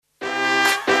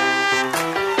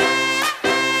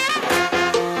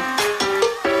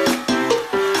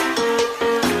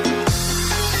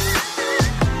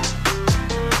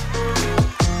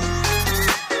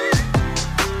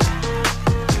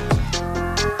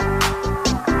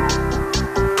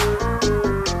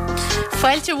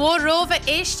Fáilte bhór róbh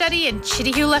éistearí an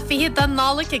tíriú le fiad don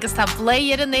nálaigh agus tá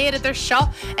bléir an éad idir seo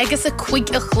agus a chuig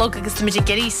a chlog agus tá muidir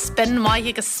geirí spin maith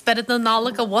agus spirid na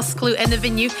nálaigh a wasclú ina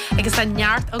bhiniu agus a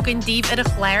neart ó gandíomh ar a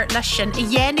chléir le sin a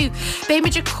dhéanú. Bé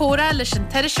muidir córa leis an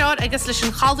teireseáir agus leis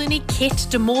an chaúnaí Kate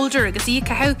de Mulder agus í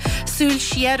cathú súil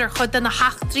siad ar chud na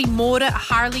heachtrií móra a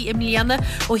Harlaí im líana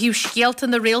ó hiú scialta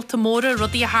na réalta móra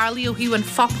rudí a Harlaí ó hiú an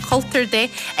fop cultúr dé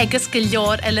agus go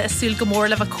leor eile a súil go mór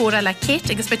le bh córa le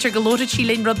Kate agus bitir go lóra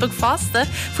Sílín rudbog fásta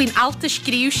faoin alta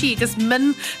scríúsí agus min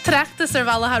treachtas ar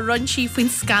bhela ha runsí faoin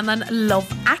scanan Love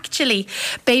Actually.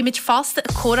 Béimiid fásta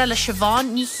a córa le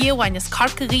Siobhan ní hiamhain is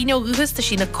carcaghine ó uthas tá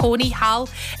sí na cónaí hall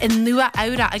in nua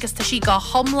ára agus tá sí gá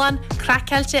homlan,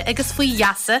 cracailte agus faoi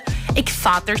jaasa ag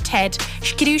Father Ted.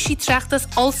 Scríúsí treachtas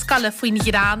olscala faoin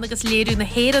Irán agus léirú na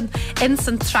héan in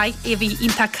san traith a bhí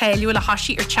ínta cailú le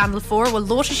hasí ar Channel 4 bhfuil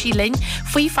lóra sí linn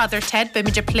faoi Father Ted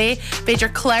béimiidir play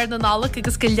beidir Claire na nálaigh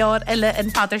agus go leor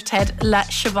in Father Ted le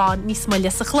Siobhan níos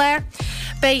muile sa chléir.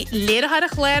 Bei léirethe a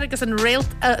chléir agus an réalt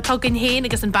tugann héin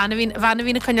agus an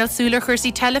bhanahín na caneal súlar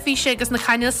chuirsaí telefíse agus na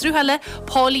caneal srúthaile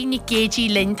Paulí ní gédí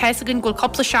linn teis a gon ghfuil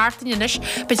coppla seaartain inis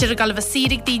beidir a galibh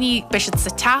sírig daoine beisiid sa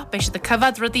tap beisiid a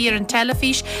cyfad rudaí ar an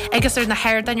telefís agus ar na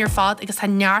hairdain ar fád agus ha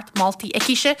neart maltaí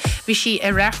iciise bhí si a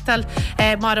reachtal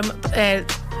mar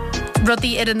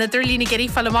rudí ar an idirlína geirí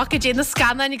fallach dé na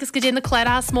scanan agus go dé na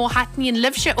cléire smó hatní an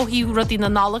libse ó hiú rudí na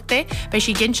nálaigh dé bei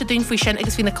si ginse dún faoi sin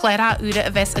agus bhí na cléire úra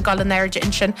a bheits a gal an airde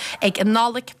in sin ag an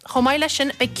nálaigh. Chomáile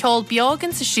sin bei ceol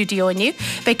beagan sa stúdióniu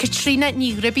bei Katrina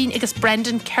ní Ribín agus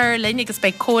Brendan Caroline agus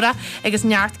bei Cora agus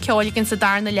neart ceolagan sa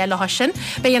darna leile sin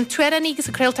bei an tueraní agus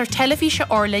a creaaltar telefíse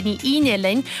orla ní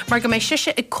ínélein mar go méid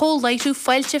siise i cólaitú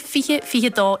fáilte fihe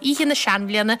dó ihe na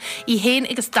seanblianna í héin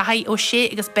agus dahaid ó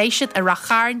sé agus béisiid a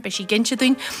racharn bei si ginse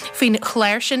dún faoin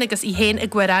chléir sin agus í héin a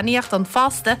guaraníocht an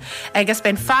fásta agus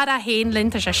ben fara héin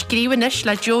linn tá sé scríbanis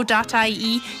le Joe Data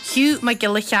í hiú mai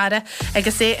gileachara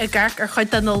agus é a gcarc ar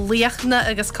chuid na líochna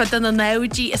agus chuid na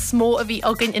náidí is smó a bhí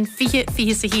agan in fihe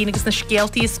sa hín agus na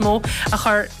scéaltaí is smó a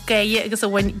chur gaie agus a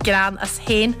bhain gran as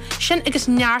héin sin agus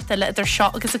neartile idir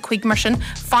seo agus a chuig mar sin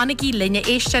fannigí linne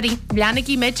éistearí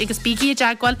leanagí mid agus bígaí a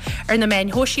deagháil ar na main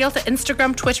hóisialta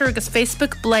Instagram, Twitter agus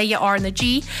Facebook bléie ar na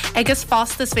G agus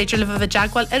fásta féidir le bh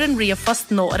deagháil ar an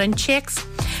riamh nó ar an checks.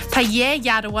 Tá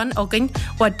jarhain agan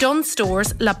wa John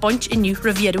Stores le buint inniu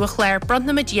rivíú a chléir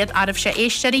brandna madiad armh sé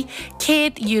éistearí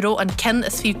 €100 an cin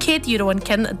is fiú €100 an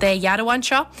cin de jarhain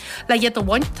seo le iad a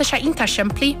bhaint tá sé inta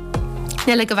siimplí.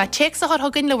 Nela go bheith checks a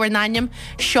thugann le bhar náim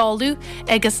seáú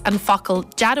agus an facail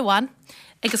jarhain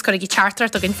agus chuir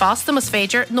chartart agin fásta mas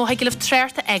féidir nó ha gilh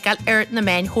tréirta egal ar na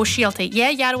main hóisialta.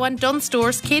 Jarhain John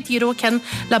Stores €100 cin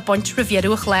le buint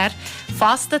rivíú a chléir.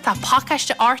 Fásta tá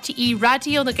podcast RTE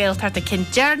Raidi na Gaeltachta cin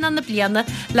dearna na bliana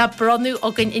le bronú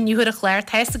agin inniuúir a chléir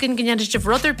teis agin gnéidir de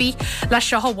ruderbí le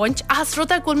seo bhaint as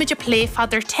rud a ghfuil muidir play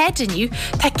Father Ted inniu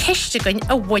tá cisteagain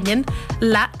a bhain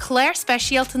le chléir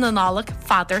speisialta na nálaigh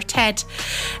Father Ted.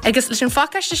 Agus leis an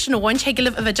fácaiste sin bhaint ha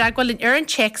gilh a bheith deagháil in ar an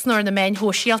checks nó na main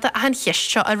hóisialta a an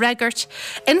chiist seo a regart.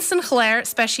 In san chléir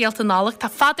speisialta nálaigh tá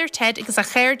Father Ted agus a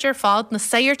chéirdir fád na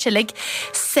saoir tilig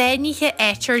sénithe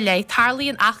éitir le tarlaí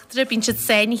an achtra bín siad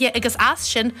sénithe agus as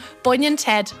sin Bunyan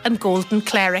Ted an Golden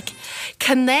Cleric.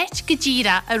 Canéit go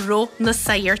ddíra a ró na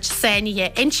saoirt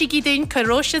sénithe. Insigí dún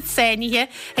caró siad sénithe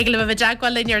ag le bheith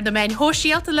deagháil in ar na main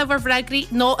hóisialta le bhreagraí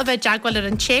nó a bheith deagháil ar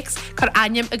an checks chur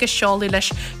aim agus seáú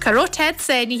leis. Caró Ted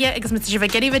sénithe agus mit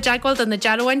bheith geirí bheith deagháil don na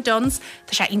jarhain Dons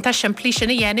tá sé inta siimplí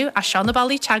sinna dhéanú a seán na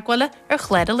bailí teagháile ar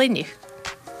chléir a leniu.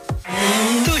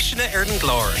 Dúisina ar an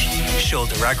gláir. Seol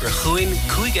de ragra chuin,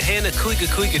 cúige héna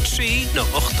cúige trí nó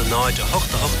 8 náid a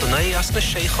 8 9 as na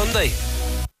 6 chundé.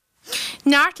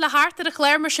 Neart le háart ar a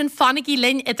chléir mar sin fannigí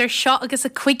linn idir seo agus a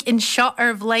chuig in seo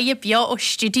ar bléie beo ó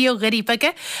stúdio Gairí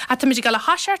Beaga a tá muidir gal a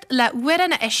hasart le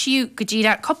uan a isiú go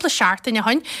ddíra coppla seart in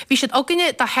hain. Bhí siad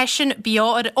aganine de heisin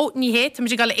beo ar ótníhé, tá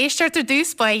muidir gal éisteart ar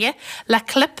dús baige le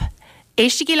clip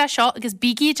éistigí le seo agus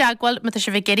bígaí deagháil me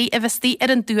se bheith geirí a bheití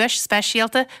ar an dúis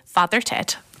speisialta Father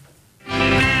Ted.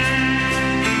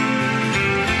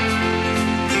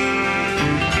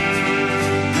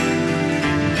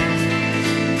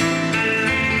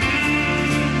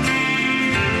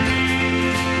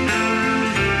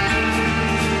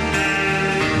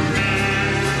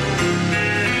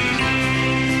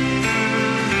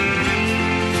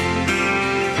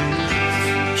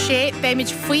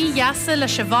 déimiid faoi jaasa le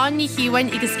Siobhánaí Hiúin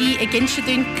agus a ginse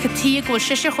dún catí go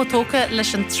siise chotóca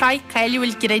leis an trí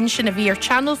caiiliúil grin sin a bhí ar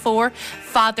Channel 4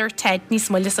 Father Ted níos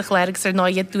muile a chléirgus ar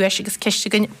 9 dúis agus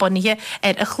cistegan bunithe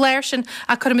ar a chléir sin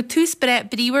a chur me tús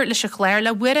bríomhar leis a chléir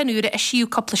le bhuiir an úra a siú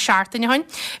coppla seaartain hain.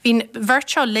 Bhín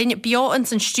virtual linn bio in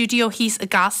san studio hís a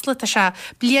gasla tá se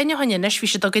bliana hainis bhí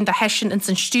se dogann de heisin in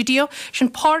san studio sin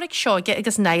páric seoige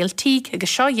agus nailtíigh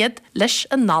agus seo iad leis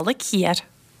an nála chéar.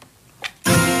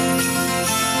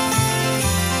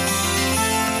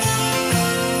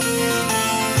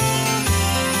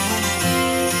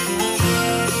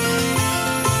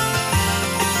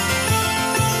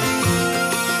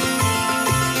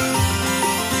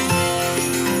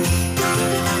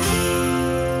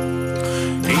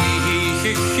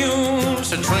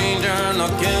 A train down a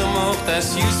gimmock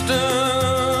that's Houston.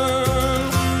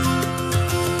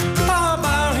 How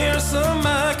about here some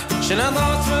Mac? She not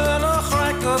thought through a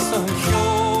crack or some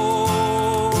cure.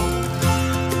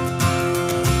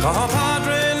 Oh,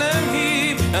 Padre, let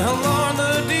me and Lord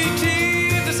the DT,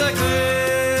 the secretary.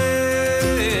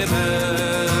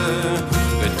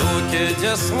 But don't you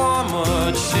just want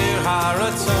much sheer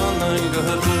Harrison and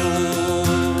good.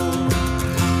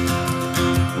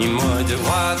 Ní muide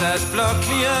bhádas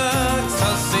blocliaach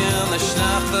tá sin na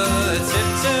sneachta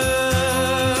tite.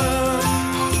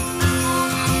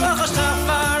 Agus tá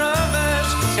fear a bheis,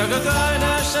 ceall go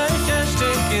gáine sé ceiste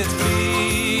it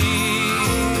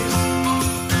please.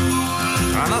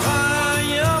 An a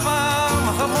bhaine bhá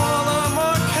a bhála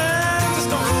mór ceantas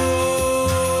go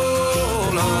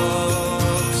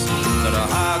rólas. Tar a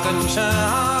hagan se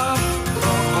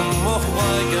brochan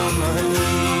mochhagan na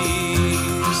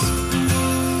níos.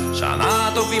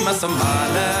 Shanado vi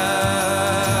masamala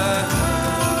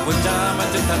Wujama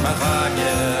dinta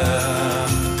magaya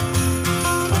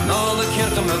No the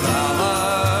kirka madala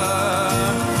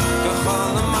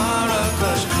Kahana mara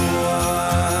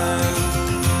kashkuan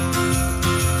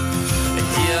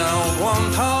Itia one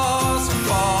toss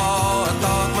for a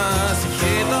dogma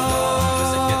sikhedo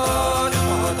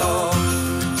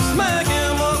Smack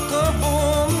him up the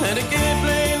boom and a gate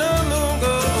plane a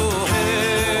lungo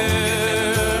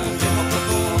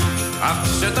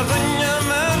Shut the ring of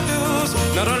Maldus,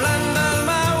 not a land of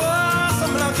my was a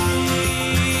blocky.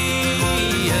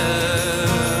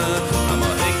 I'm a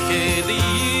hickey, the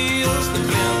eels, the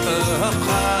blimp of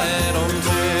quiet on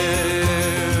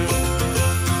tail.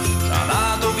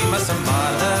 Shanado be my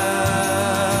samala,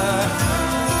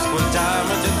 school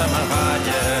diamond in the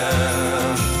Marvaya.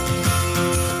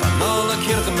 Panola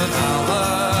kirka medala,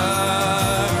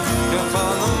 you're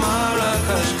from the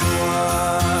Marrakesh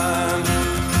Kuan.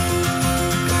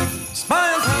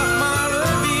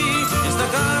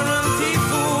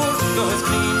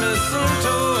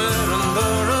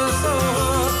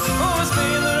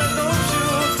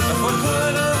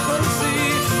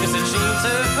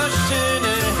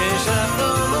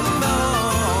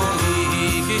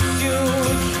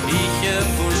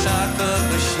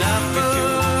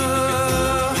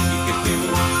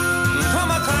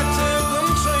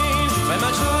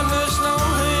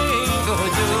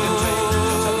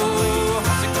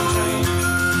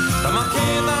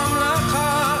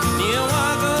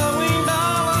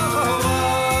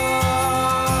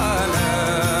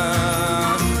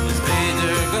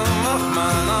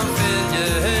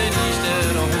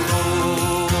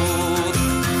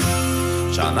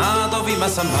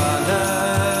 Masamala,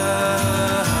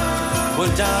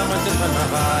 Wujama dinta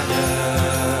magaya,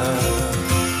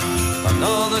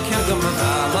 Panola kirka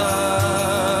madala,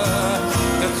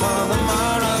 Gakana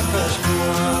Marrakesh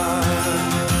Kuan.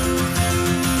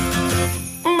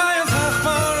 Bayan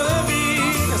Marabi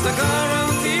is the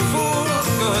guarantee for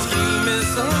Cause he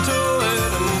mistletoe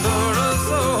and Dora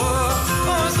so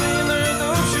Always been there,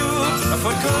 don't shoot I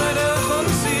forgot a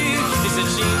hunsi He said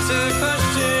she's a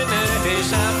question Hey,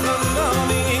 Shafran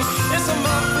It's a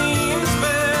muffin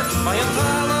spare by a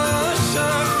dollar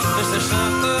shot. There's a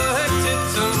shot the hectic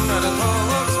to not a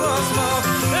box was small.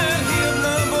 And he'll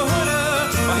never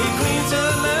but he cleans a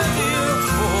let you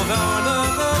move out of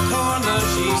the corner.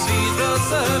 She sees the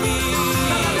sunny.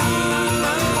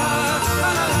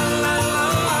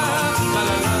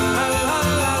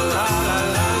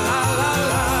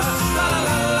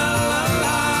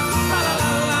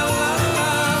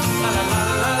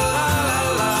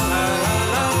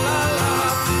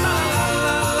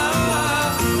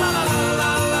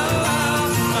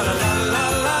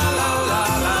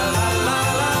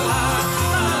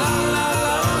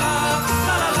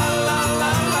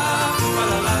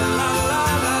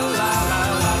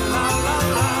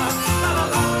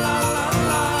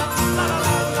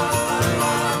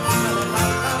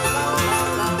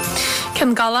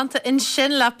 galanta in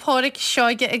sin le póric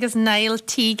seoige agus nail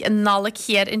tíg in nála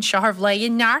chéad in seothar bhlaí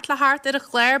neart le hart ar a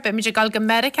chléir be muidir gal go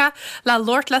America le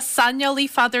Lord le Sanneolaí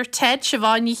Father Ted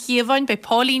Siobháin Chiomhain be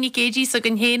Paulíní Géidí sa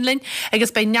gan héanlinn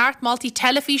agus be neart maltaí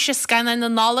telefíse scanna na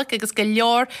nála agus go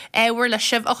leor éhar le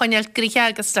sibh a chuineal gríthe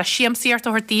agus le siamsaíart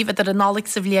a thuirtíomh ar a nála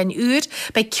sa bblion úr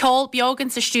be ceol beagan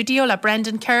sa stúdio le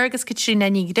Brendan Kerr agus Katrina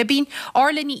ní Gribín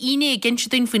orlaní ine a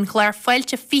ginseún faoin chléir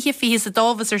fáilte fihe sa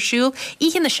dábhas ar siúl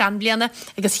íchan na seanblianna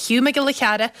agus hiúme go le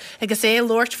cheara agus é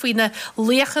Lord faoine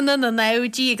léchanna na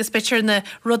náidí agus bitir na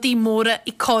rudí móra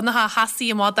icónatha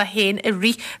hasaí amá a héin a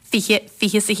rí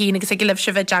fihe sa hín agus ag go libh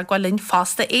se bheith deagháilinn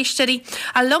fásta éisteirí.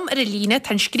 A lom ar a lína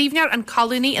tan scríbnear an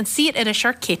colúní an siad ar a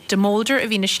seir Kate de Mulder a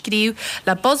bhína scríú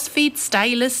le BuzzFeed,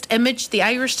 Stylist, Image, The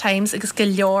Irish Times agus go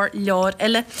leor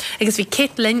eile agus bhí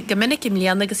Kate Lynn go minic im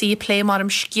líana agus í plé mar am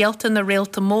scialta na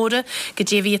réalta móra go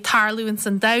dé bhí a tarlúin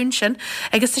san dain sin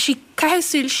agus tá sí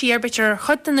caiúil siar bitir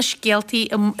chud na scialtaí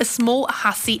is mó a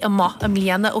hasaí amach am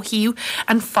líana ó hiú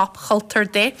an fap chultar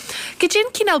dé. Go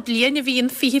djin cinál blian a bhíon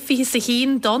fihe sa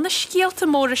hín don na scialta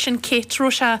móra sin Kate ro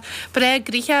se bre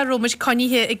gríthe romuid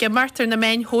coníthe i gimmartar na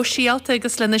main hóisialta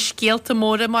agus le na scialta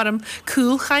móra mar am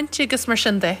cúlchainte agus mar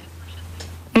sin dé.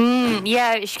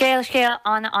 Yeah, scéal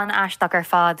an aisteach ar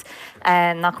fad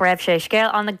nach raibh sé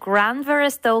scéal an na grandmhar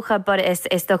is dócha, but is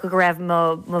dócha go raibh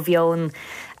mo bheon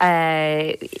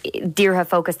díortha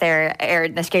fócas ar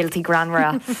na scéaltaí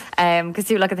grandmhara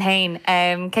cosú le a hain.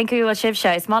 Cén cúil sibh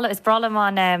se, is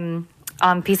brala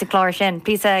an pí chlár sin,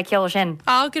 pí ceol sin.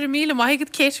 Gur míle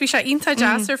maigad Kate bhí sé ionta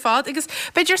jazz ar fád agus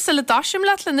beidir sa le dáisiim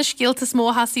leat le na scialtas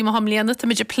mó hasí mo hamlíanana tá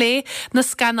muidir plé na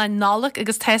scanna nálaach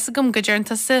agus teisegum go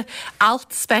dúirnta sa alt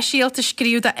speisialta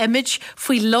scríú de Image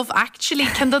faoi Love Actually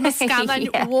cin na scanna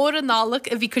mhór an nálaach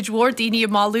a bhí chuid mhór daoine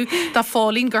máú dá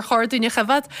fálín gur chóirúne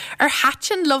chafad ar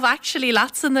hatin Love Actually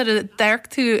lásan ar a deirc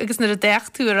tú agus nar a deach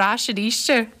tú ará sé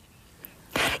ríiste.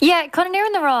 Yeah, chun éar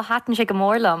na rá hatan sé go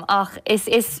mórlam ach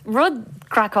is rud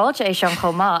craáilte é sean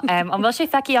chomá an bhfuil sé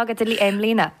feici agad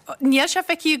lína. Níl se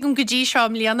feici gom go dtí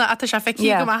seám líana a tá se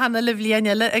feici go hanna le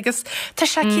bbliaile agus tá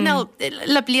se cíál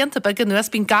le blianta be gan nuas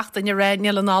bín gachta in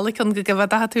réine le nála chun go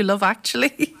gohfuil a tú Love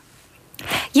Actually.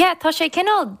 Yeah, tá sé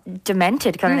cinál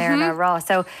demented chun éar na rá,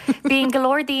 so bíon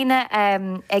golóirdíine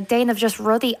ag déanamh just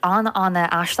rudí anna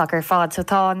aisteach ar fád, so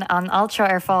tá an altra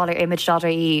ar fáil ar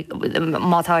image.ie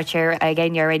mátáir a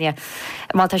ggéine réine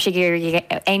mátá sé gur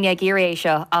aine géiréis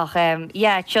seo ach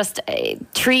just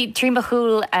trí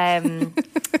machúil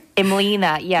im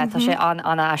lína, tá sé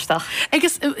anna aisteach.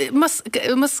 Agus mas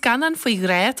scanan faoi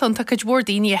gréit an tá chuid mór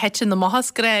daoine a heitin na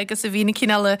maithas gré agus a bhína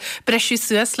cinál breisiú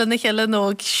suas le na cheile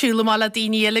nó siúlamála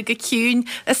daoine eile go ciún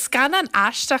is scanan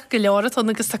aisteach go leorat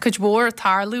agus tá chuid mór a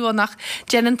tarlú an nach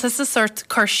genanta sa sort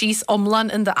chuirsís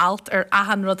omlan in de alt ar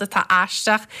ahan rud atá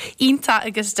aisteach ionta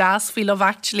agus jazz faoi Love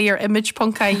Actually ar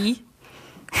image.caí.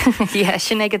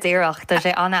 Sin ag go ddíireach tá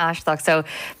sé anna aisteach, so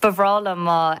bhrála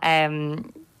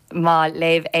má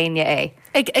léh aine é.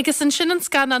 Agus an sin an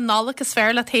scan an nálaach is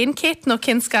sfeir le tain Kate nó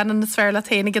cin scan an is sfeir le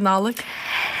taine go nálaach?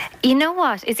 You know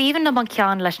what? Is even na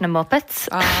cean leis na Muppets.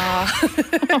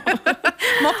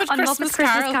 Muppet Christmas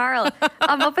Carol.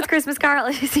 An Muppet Christmas Carol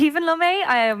is even lo mé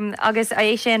agus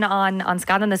é sin an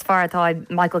scanan is far atá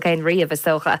Michael Caine riamh is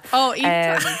socha.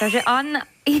 Tá sé an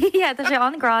tá sé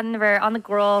an granver an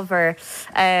gróver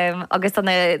agus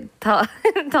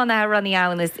tá na runní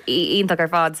ann is ionach ar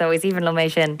fád, so is even lo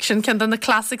mé sin. Sin cin na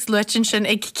classics luin sin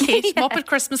ag Kate Muppet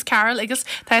Christmas Carol agus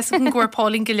tá an ggur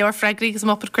Pauline go leor Fregri agus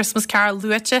Muppet Christmas Carol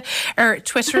luite ar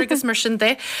Twitter agus mar sin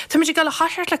dé. Tá muidir gal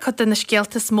hasart le chud na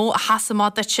scialtas mó a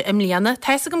hasamá deit im líana.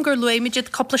 Teis gom gur luimiid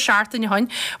coppla seart in hain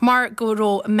mar go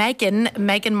ró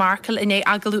Meghan Markle in é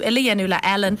agalú ileanú le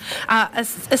Ellen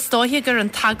is dóthe gur an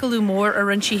tagalú mór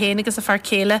ar an si héana agus a far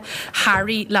céile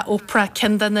Harry le Oprah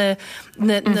cinda na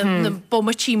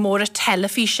bommatí mór a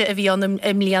telefíse a bhí an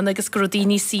im líana agus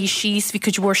grodíní sí síos, bhí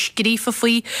chuid mhór scrífa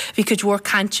faoi, bhí chuid mhór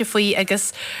cante faoi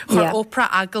agus chuir Oprah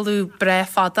agalú bre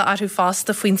fada arthú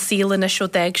fásta faoin sílan na seo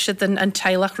deag siad an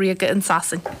teilech riaga an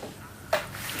sasan.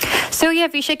 So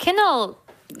bhí sé cinál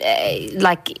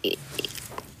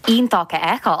iontacha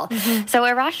eáil. So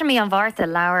arráisi mí an bharta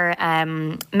leabhar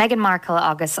Meghan Markle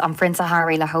agus an Prince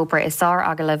Harry le Oprah is sár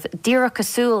agalah díreach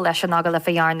cosúil leis an agalah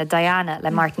fahearn na Diana le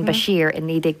Martin Bashir in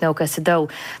 1992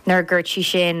 nuair gurt sí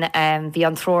sin bhí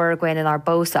an tróir gcuin ar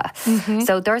bósa.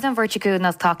 So dúirt an bhirrte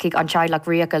na tacaigh an teilech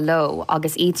riaga lo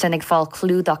agus iad sin ag fáil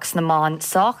clúdachs na máin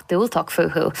sách dúilteach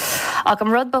futhú. Ach an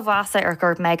rud bhhasa ar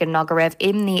gurt Meghan ná go raibh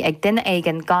imní ag duine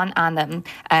éigen gan anam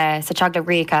sa teagla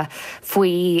riacha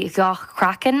faoi gach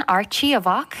crackan RTE a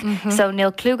bhach, so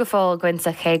níl clúga fáil gcuin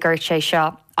sa chégur sé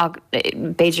seo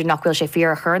beidir nachhfuil sé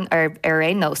fear churn ar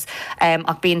énos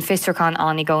ach bíon fistrán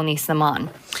an I gcóní naán.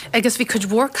 Agus bhí chud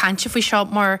mhór caiinte faoi seo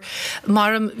mar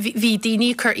bhí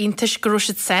daoine chur intais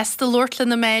goróisiid 6 de Lordlan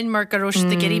na main mar goróisiid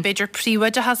de geirí beidir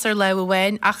príomhaide has ar le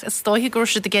bhhain ach is dóthaí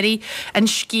goróisiid de geirí an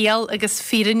scéal agus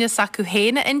fírinne acu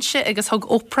héine inse agus thug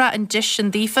opra an dis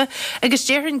an dífa agus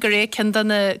déirann go ré cin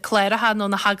na chléirethe nó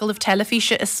na hagalah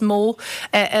telefíe is mó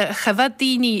chafad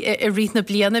daoine I rith na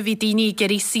bliana bhí daoine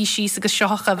geirí síí agus seo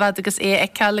chafad agus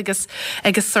eiceil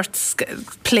agus sort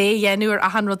plé dhéanú ar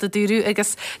ahanrad a dúrú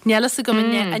agus nelas a go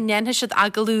a nenthe siad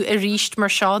agalú a ríist mar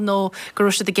seo nó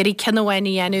goróisiid a geirí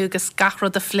cinehhaine dhéanú agus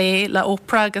gachrod a phlé le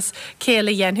opra agus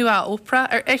céile dhéanú a opra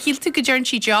ar hiiltú go ddearn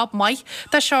si job maiith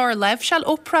tá seo ar leh seall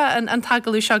opra an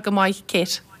tagalú seo go maiith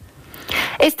céit.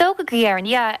 Is dó go ghearan,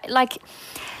 like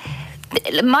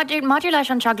Maidir leis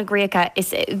an teagla Gréacha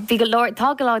is bhí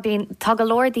tá go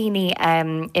leor daoine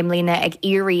im lína ag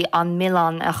irí an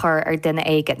Milan a chur ar duine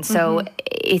aigen. So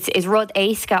is rud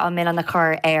éasca an Milan a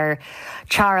chur ar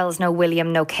Charles nó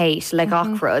William nó Kate le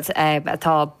gachrod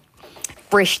atá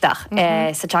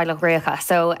bristeach sa teagla Gréacha.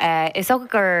 So is ó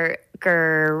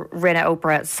gur rinne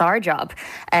opera sarjob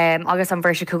agus an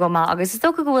bhirse cúgamá agus is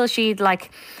tó go bhfuil siad like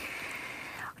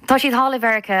tá siad hála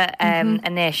bhericha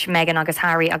inis Meghan agus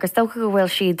Harry agus tócha go bhfuil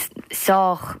siad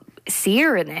sách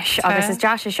sir inis agus is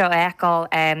deise seo eáil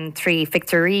trí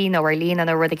Victorine ó Lína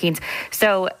nó rud a cínt.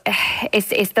 So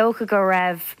is tócha go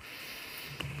raibh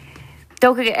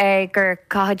tócha gur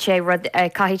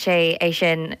caithid sé é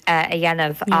sin a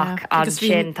dhéanamh ach an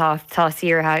sin tá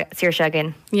sir se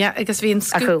gin. Ja, agus hí an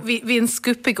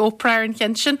scoopig opra an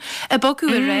cin sin. A bogu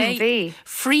a ré,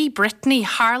 Free Britney,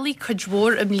 Harley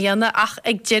Cudmhór am líana ach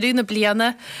ag deirú na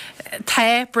bliana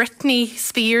the Britney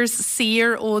Spears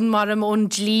sir ón mar am ón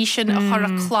dlí sin a chur a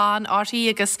chláán RTE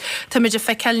agus táid a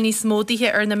feiceil níos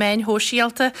módaithe ar na main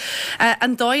hóisialta.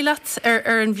 An dóileat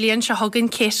ar an bblion se thugann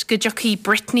céit go deochaí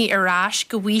Britney arás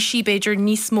go bhí si beidir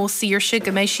níos mó síirse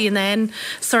go méid si an éin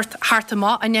sort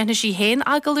hartamá a nenne si héin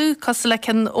agalú cos le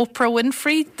an Oprah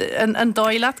Winfrey an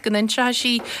dóileat go ninse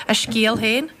si a scéal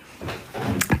héin.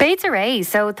 Beidir é,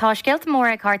 so tá scéalta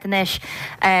mór ag cartanis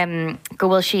go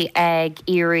bhfuil si ag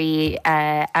irí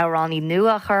áránní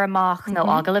nua chur amach nó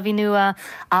agalahí nua,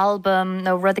 album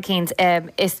nó rud a cíns.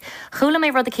 Is chúla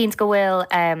mé rud a cíns go bhfuil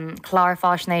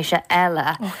chláirfáisnéise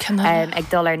eile ag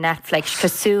dul ar Netflix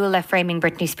cosú le Framing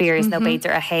Britney Spears nó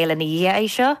beidir a héile na dhé é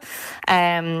seo.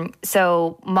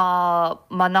 So má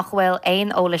nach bhfuil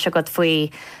aon óla se go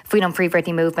faoin an Free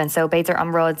Britney movement, so beidir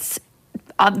an ruds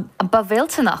ba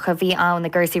bhiltanach a bhí ann na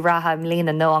gcuirsaí ratha am lína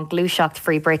nó an glúiseacht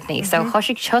Free Britney. So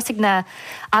thosaigh na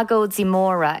agóidí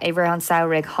móra é bhar an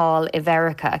saoraigh hall I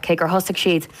Bhreisle cé gur thosaigh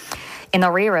siad in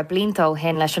áréire blintó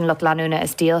hen leis an luch leanúna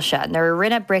is díalse. Nar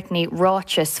rinne Britney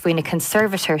ráiteas faoin na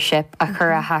conservatorship a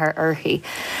chur a thair uirthi.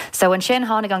 So an sin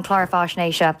tháinig an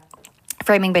chláirfáisnéise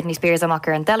Framing Britney Spears amach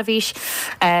ar an televís,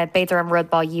 beidir am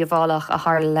rudbá díomhálach a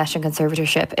thar leis an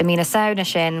conservatorship. I mína saona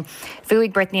sin,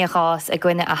 bhuaigh Britney a chás a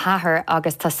gcuine a hathair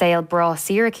agus tá saoil brá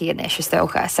síraí inis is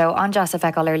tócha. So anjas a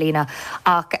feicáil ar lína.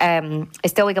 Ach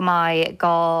is dóigh go mai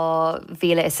gá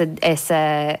bhíle is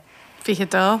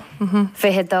Fihidó.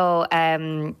 Fihidó,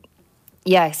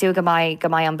 siú go mai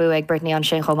an buag Britney an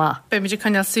sin chomá. Be muidir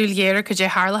chuineal súlhéir go dé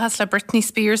Harlachas le Britney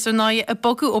Spears ó ná a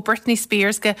bogu ó Britney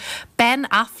Spears go Ben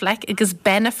Affleck agus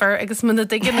Bennifer agus muna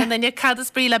diggin an danne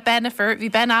cadas brí le Bennifer,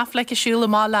 hí Ben Affleck isisiúla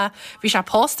mála, hí se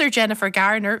póster Jennifer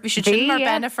Garner, hí se sin mar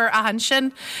Bennifer a han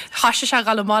sin, hasise se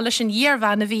galmála sin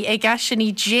díarhhena bhí ige sin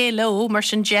í J-Lo mar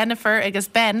sin Jennifer agus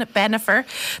Bennifer,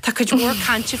 tá chud mór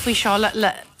cante faoi seo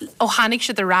le ó hanig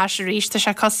se de rás a ríéis tá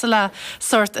se cosla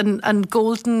sort an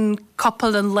golden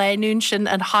couple an leún sin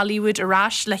an Hollywood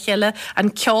arás le chéile an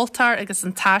ceoltar agus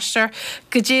an taistear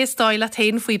go dé stáil a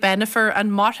tain faoi Bennifer an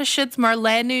martha siid mar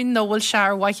leún nó bhfuil se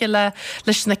ar waile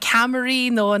leis na Camry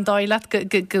nó an dáile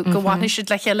go bhhaine siid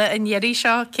le chéile an dhéirí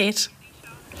seo Kate.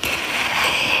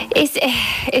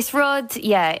 Is rud,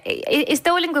 is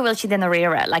dóling go bhfuil si den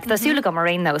réire, like tásúla go mar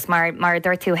rénos, mar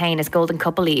dúir tú hain is golden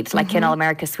couple leads, like in All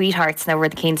America Sweethearts nó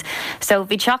rud cíns. So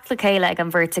bhí teach le chéile ag an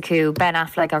bhirrtaú Ben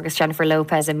Affleck agus Jennifer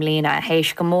Lopez im lína,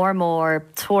 héis go mór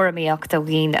tuairíocht do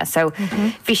bhíine. So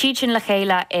bhí siad sin le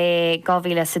chéile é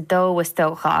gábhíle sa dó is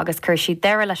dócha agus chur si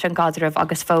deire leis an gadrah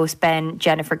agus fós ben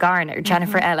Jennifer Garner,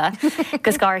 Jennifer Ella,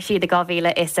 gus gar siad a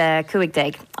gábhíle is a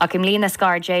 50. Ach im lína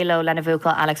scar J-Lo lena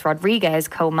bhúcail Alex Rodriguez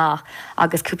comh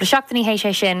agus cúpla seachtaí hééis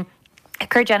sé sin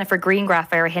Cur Jennifer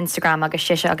Greengraph ar Instagram agus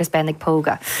siise agus bennig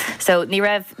póga. So ní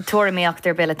raibh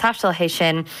tuairíochttar billa taistal hééis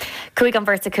sin, chuig an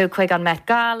bhirrta chuig an Met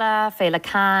Gala, féile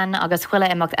can agus chuile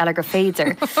imacht eile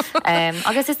féidir.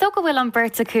 Agus is tóga bhfuil an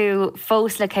bhirrta chu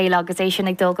fós le chéile agus é sin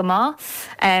ag dul go má.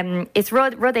 Is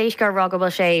rud éis gur rag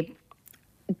bhfuil sé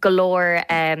golóir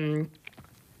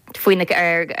Fuoinnig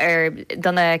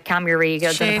donna cameraí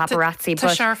go donna paparazzi.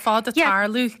 Tá sé fád a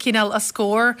tarlú cíál a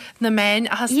scór na men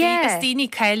a has tíní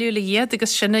ceú le iad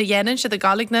agus sinna dhéanaan si a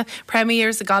galig na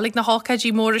premiers a galig na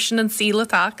hácaidí mór sin an síla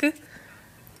acu.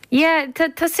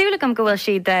 Tásúlagam gohfuil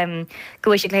siad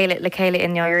gohfuil si le chéile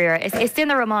in nDoir. Is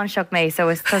duine román seach mé, so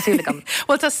is tásúlagam.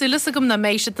 Well tásúlas agam na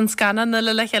méisiid an scanan na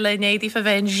le cheile néadí fa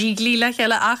bhein zíglí le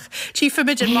cheile ach tí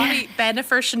fimid in Mari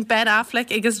Bennifer sin Ben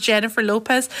Affleck agus Jennifer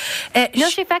Lopez. No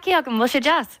sé feici agam, bhil sé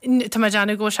jazz? Tá mai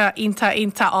deanna go se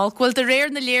inta alcohil de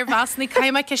réir na léirhasnaí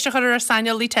caiime ceiste chu ar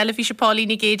sainalí telefíse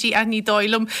Paulína Géji a ní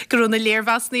dóilm gurú na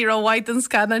léirhasnaí ar bhhaid an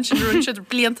scanan sin rún siad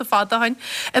blianta fadahain.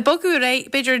 Bogu ré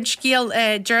beidir an scíal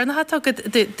Journal tugad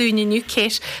dúneniu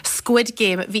Kate Squid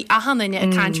Game hí ahanine a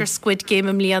cantir Squid Game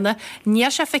am líana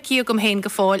ní se feici gom héin go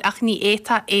fáil ach ní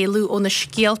éta éú ó na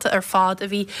scéalta ar fád a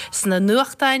bhí sna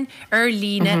nuachtain ar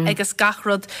líne agus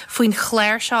gachrod faoin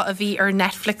chléir seo a bhí ar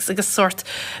Netflix agus sort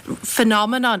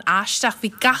phenomenon aisteach bhí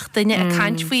gach duine a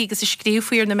cant faoi agus i scríú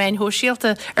faoir na main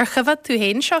hóisialta ar chufad tú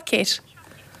héin seo Kate.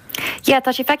 Tá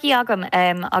sé feici agam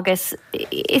agus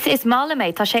is mála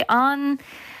méid tá sé an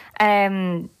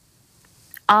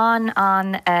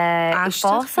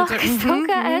fásach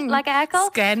like echo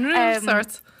Scanril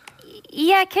sort.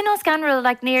 Cinná scanril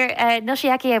like near no sé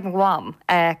aici ag bháim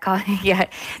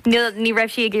ní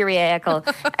raibh si gurí echo.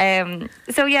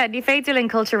 So ní féidirlinn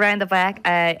culture round the back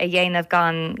a dhéanamh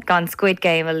gan Squid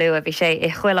Game a lu a bhí sé I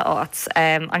chuile áit.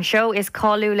 An show is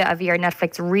cáúla a bhí ar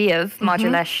Netflix riamh maidir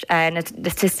leis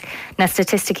na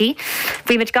statisticí.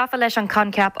 Bhí mit gafa leis an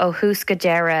concap ó hús go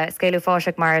deire scéalú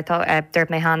fáiseach mar dúirt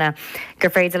mé hana gur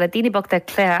féidir le daoine bogta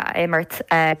clé émart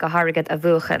go harigad a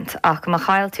bhuachant ach go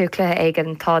chail tú clé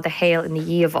éigen tá de héal in the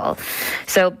díomháil.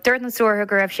 So dúirt na suirtha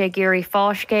go raibh sé géirí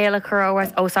fáscéal a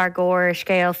churáhas os ar ggóir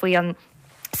scéal faoi an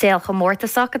saol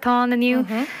chomórtasach atá aniu.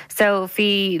 So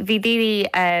bhí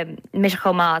daoine mis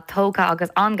chomá tóga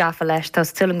agus an gafa leis tá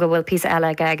tuilm go bhfuil písa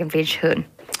eile ag an bhíon siún.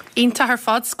 Ínta ar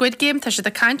fád Squid Game tá si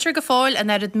a cantir go fáil an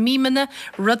airad mímana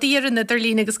rudaí ar an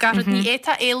idirlín agus garad ní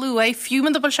éta éú é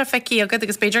fiúman bol se feici agad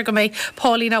agus beidir go méid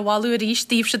Paulína bháú a ríis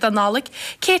tíobh se an nálaigh.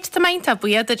 Kate tá mainta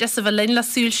buiad a just a bh linn le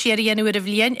súil siarí anú ar a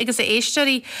bhliain agus a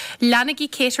éisteirí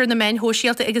leanagí Kate ar na men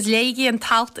hóisialta agus léigi an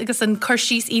talt agus an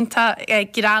chuirsís ínta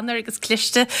granar agus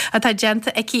cliste a tá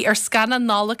genta aici ar scan an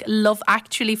nálaigh Love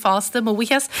Actually fásta má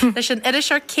bhuichas leis an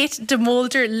iris ar Kate de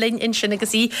Mulder linn in sin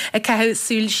agus í a cethú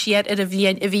súil siar ar a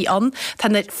bhliain a bhí an. Tá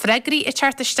na freigraí I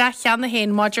teartiste cheanna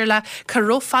héin maidir le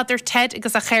caró fadar Ted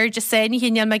agus a chéir de séní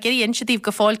hían me gurí insetíh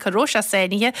go fáil carósa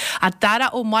sénithe a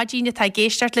dara ó maidíine tá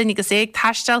géisteart linn agus éag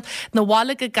taistal na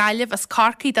bhála go gaiileh as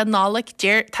carcaí den nálaigh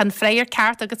deir tan fréir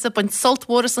ceart agus a buint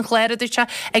soltmóras an chléireúte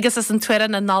agus as an tuire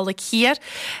na nálaigh hir.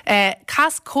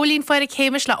 Cas cólín foiir a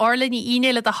chéimeis le orlainn I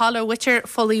ínéile a hall witir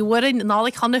folí wurin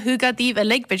nálaigh chuna thugadíh a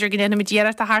lig beidir gin inna díar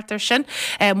a hartar sin.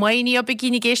 Muoí a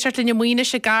begíine géisteart linn muoine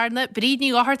se garna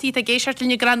brídní áhartí a géisiart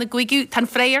linn granna guigiú tan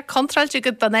fréir contrailte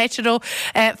go donéitiró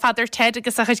fadar Ted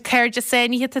agus a chuid céir de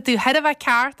sénithe tú head a bheith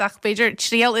ceart ach beidir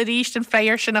tríal a ríist an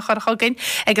fréir sin a chuthagann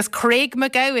agus Craig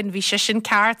McGowan bhí si sin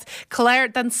ceart Claire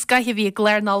den scaithe bhí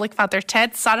Claire nálaigh fadar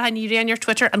Ted Sarah ní réon ar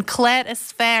Twitter an Claire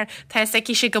is fair tá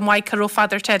aici si go maiid caró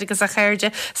fadar Ted agus a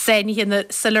chéirde sénithe na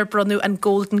Silver Brunú an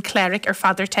Golden Cleric ar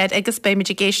fadar Ted agus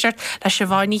béimiid géisiart le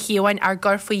sibháinní hiúhain ar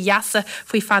gur faoi jaasa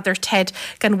faoi fadar Ted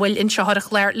gan bhfuil in seothach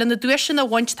léir le na dúir sin a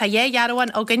bhaint tá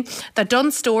jarúan agin the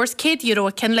Dunn Stores €1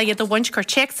 a cin le a bhaint chur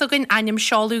checks agin aim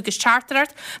seáú gus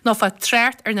charterart nó fa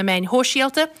tréart ar na main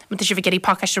hóisialta mu si bh geí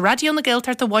podcast a radio na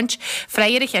Gaeltachta a bhaint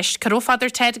freiir a cheist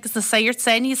carófadar Ted agus na saoir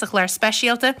séní a chléir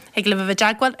speisialta ag le bh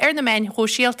deagháil ar na main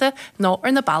hóisialta nó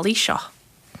ar na bailí seo.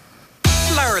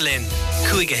 Larlin,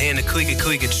 cuaige héna cuaige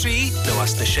trí, nó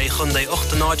as na sé chundé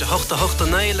 8 8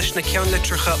 leis na ceann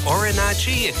litrucha RNAG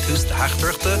ag tús de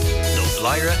heachtarachta nó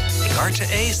blaire ag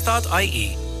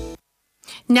RTE.ie.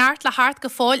 Neart le hart go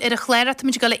fáil ar a chléireat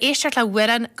muid go le éisteart le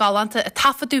wiran galanta a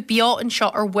tafaú beo an seo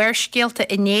ar bhuiircéalta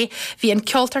inné hí an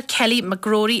ceoltar Kelly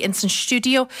McGrory in san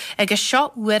studio agus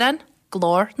seo wiran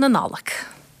glór na nálaigh.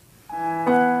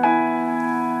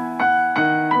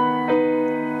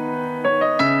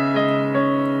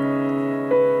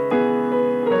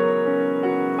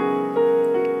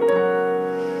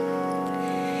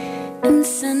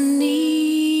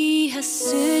 Sunny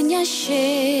hasunya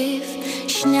shif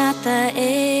shnata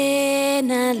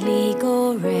ena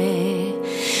ligore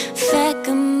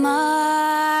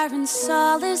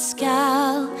solas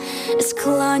gal is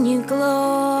clonú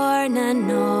glór na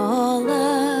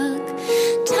nólag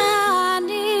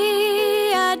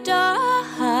Tani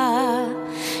adoha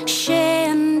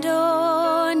Shendo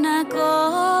na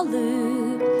golu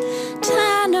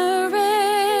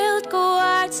Tannereld go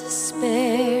arts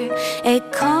spare E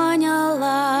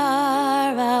conyalara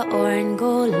orn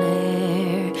go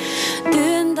lair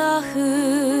Dun da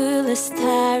hulis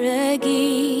taragi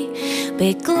Be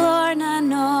glór na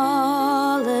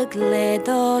nólag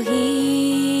ledohív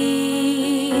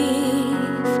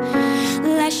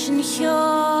Leis an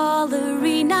cheol a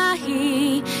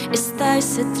rinahi Is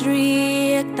thous a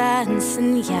tríag dan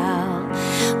san yal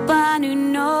Banu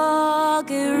nog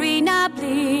a rina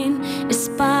blin Is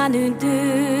banu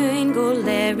duin go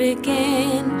lair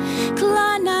again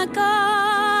Clona ga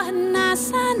na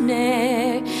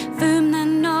saner Fum na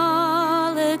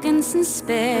nólag an san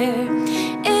spare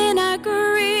In a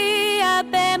gria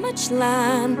be much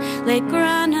lan Le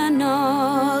grana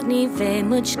nog ni ve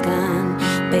much gan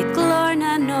Be glór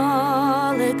na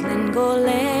nólag lin go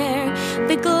lair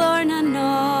Be glór na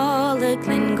nólag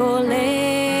lin go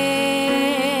lair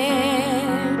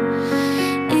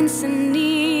In san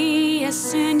ni a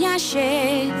sunya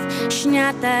shef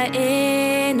Shnata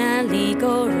in a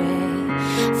ligo re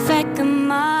Fek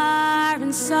mar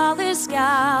an solis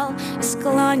gal Is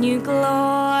glónú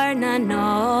glór na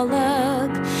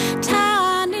nólag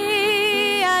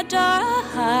Tani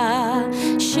adoha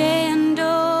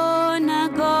Shendo na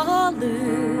golu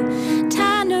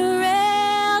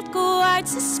Tannereld go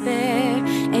arts a spare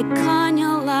E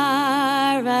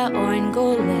conyalara orn go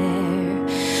lair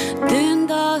Dun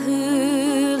da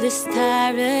hulis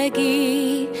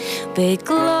taragi Be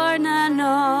glór na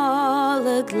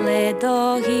nólag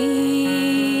ledohív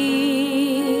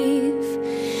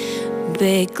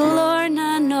Be glór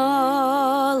na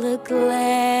nólag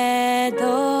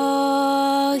ledohív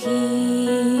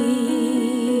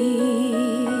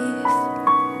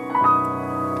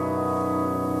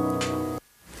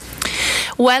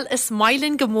Well, is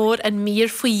mailin gomór an mír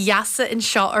faoi yasa in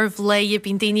seo ar bhléie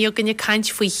bín daine ó gnne caint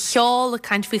faoi cheol, a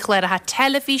caint faoi chléir a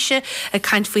telefíse, a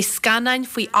caint faoi scannain,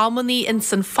 faoi ammoní in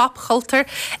san fapchultar,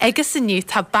 agus inniu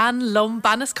tá ban lom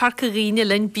banas carcaríne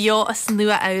linn bio as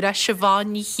nua aura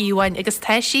siobháin ní hiúhain agus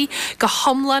teisi go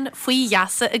homlan faoi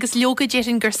yasa agus leoga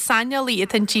déirin gur sannealaí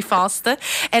an tí fásta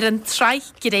an traich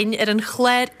grin an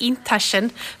chléir intasin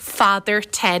Father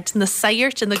Ted na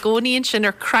sairt in na gcónaíonn sin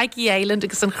ar Craggy Island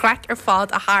agus an chrac ar fád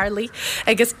a Harley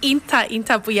agus inta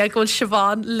buia gol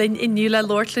Siobhan lin inniu le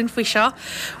Lordlin faoi seo.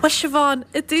 Well Siobhan,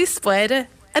 a dús buire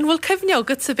an bhfuil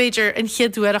cymneogad sa Beidir an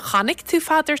chiadúar a chanig tú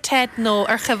Father Ted nó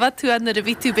ar chufad tú an a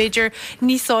bhí tú Beidir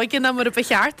níos óigean am ar a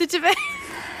becheart a bheith?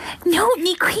 No,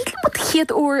 ní críle mod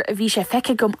chiad oor a bhí sé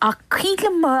feice gom a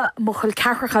críle mo chuil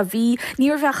cearcha bhí ní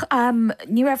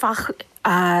raibh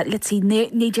let's see,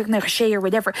 néidir nach sé or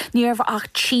whatever, ní raibh ach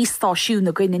trístáisiún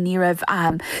a gine ní raibh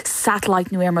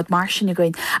satellite nu mar marsin a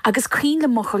gine. Agus críle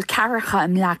mo chuil cearcha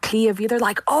am le clíomh either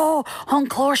like, oh, hon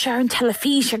chlór sé an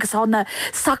telefís agus on na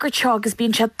soccer show agus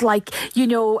bíon siad like, you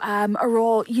know,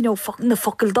 ará, you know, na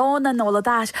focail dána and all of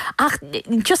that. Ach,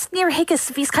 just near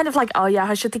higus, bhís kind of like, oh yeah,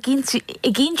 has siad a gén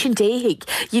sin déhig,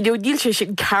 you know, níl sé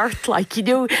sin ceart, like, you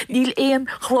know, níl éon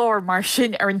chlór mar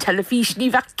sin ar an telefís, ní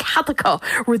bheith cadacha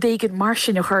ru dégin mar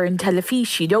sin a chur an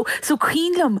telefís, you know. So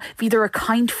crílam bhí there a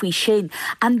kind faoi sin.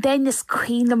 And then is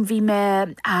crílam bhí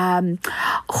me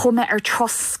chume ar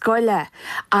tros scoile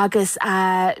agus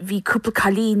bhí cúpla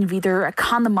calín bhí there a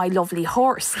can of my lovely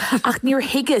horse. Ach níor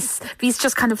higus, bhís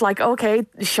just kind of like, okay,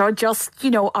 seo just,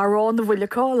 you know, arán na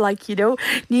bhuileá, like, you know,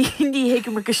 ní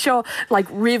hiigim mar go seo, like,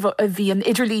 rih a bhí an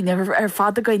idirlín ar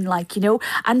fada goin, like, you know.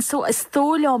 And so is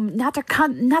tólam, natar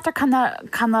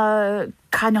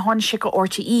canna hon si go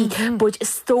RTE, but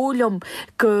is tólam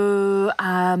go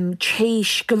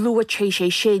tréis, go lua tréis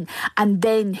é sin, and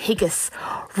then higus,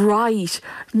 right,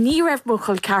 ní raibh mo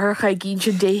chuil cearcha gín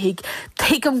sin déhig,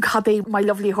 teigem cadé my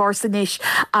lovely horse inis,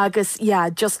 agus, yeah,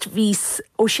 just vís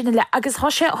ó sinna le, agus há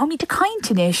sé, há mí de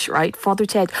caintinis, right, Father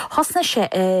Ted, hosna sé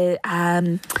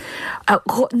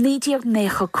néidir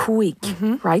necha cuig,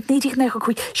 right, néidir necha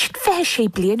cuig, sin fé sé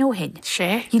blian ó hin.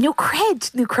 Sé. You know,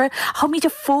 cred, há mí de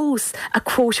fós a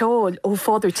quote all oh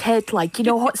Father Ted, like, you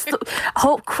know,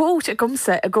 quote a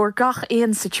gumsa a gur gach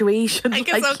éon situation,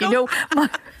 like, you know,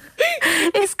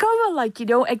 It's kind of like,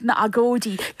 ag na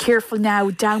agodi, careful now,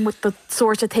 down with the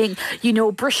sort of thing,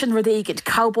 Brishan Rodagant,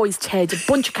 Cowboys Ted, a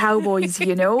bunch of cowboys,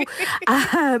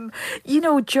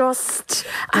 just...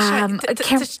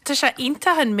 Tá sé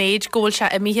ínta an méid ggóil se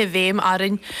imithe bhéim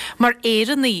arin mar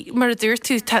éannaí mar dúir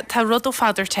tú tá rud ó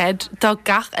Father Ted dá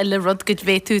gach eile rud go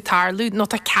bhé tú tarlú nó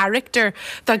tá character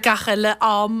dá gach eile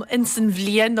am in san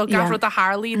bhliain nó gach rud a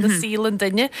Harley na síl an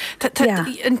duine.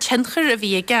 An tinchar a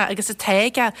Beaga agus a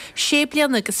teige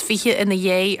séblian agus fiche ina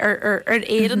dhé ar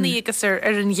éannaí agus ar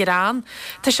an Iran.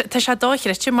 Tá sé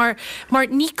dáithreite mar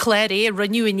ní cléir é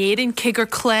runniu in éirin cigur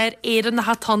cléir éan na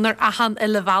hatannar a han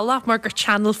eile bhela mar gur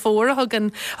Channel 4 a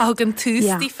thugan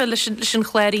tústífa leis an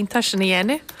chléirínta sin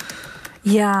dhéine.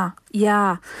 Yeah.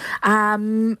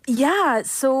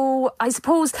 So I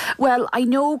suppose, well, I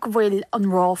know gwil an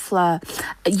ráfla,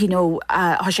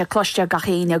 ha sé cloiste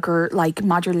gachéine gur like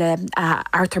Madrile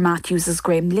Arthur Matthews is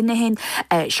Graham Linehan,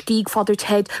 Skig Father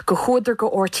Ted, go chóidir go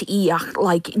RTE ach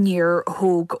like near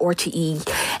Hogue RTE,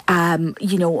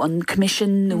 on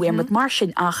commission no with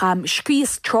Martian ach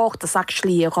skries trocht is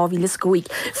actually a ravilis goig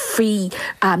free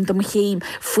the mchéim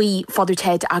free Father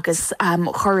Ted agus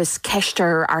chorus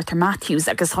Kester Arthur Matthews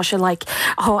agus ha like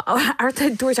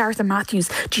Arthur Matthews,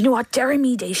 do you know what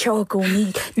Jeremy they show go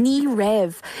ní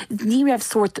rev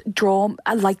sort drum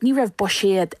like ní rev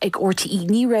bushéad ag RTE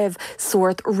ní rev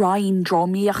sort Ryan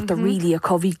drámíocht the really a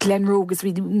covi Glenroe is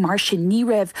really Martian ní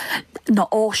rev na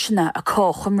áisina a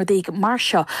coch chumar déag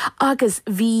Marsha agus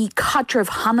bhí cadreh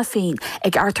Hannah féin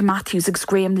ag Arthur Matthews ag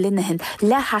Graham Linehan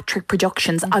le Hat-Trick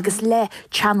Productions agus le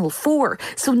Channel 4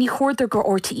 so ní chóidir go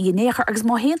RTE néchar agus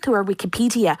má hen tú ar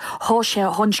Wikipedia há sé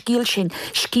hon scíal sin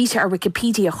scíte ar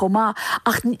Wikipedia chomá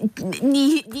ach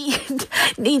ní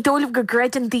dóibh go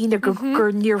gredan dína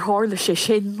gur níor hála sé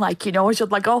sin like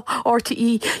just like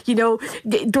RTE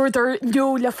dúir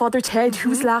no le Father Ted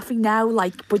who's laughing now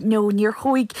like but no níor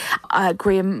chuig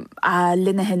Graham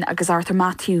Linehan agus Arthur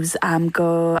Matthews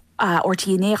go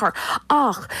RTE néchar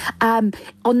ach an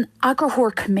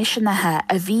agurthór commissionathe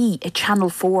a bhí i Channel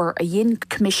 4 a dhéon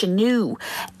commission nu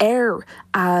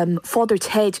Father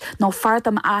Ted ná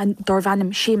fardam an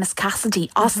dorvannim Seamus Cassidy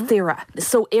as tíre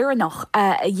so éannach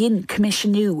a dhéon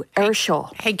commission nu seo.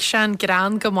 Heag sean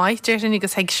gran go maiid déirn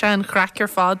agus heag sean crackar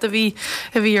fád a bhí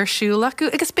ar siúla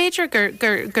acu agus beidir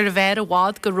gur a bhéir a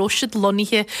bhád go roisiid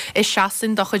loníthe is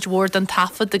seasin do chuid mhór an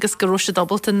tafad agus go roisiid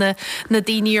dobalta na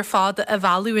daoine ar fád a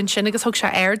bhú in sin agus thug se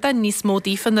airda níos mó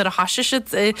dífan ar a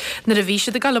hasisiid na a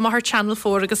bhíisiid a gal mar Channel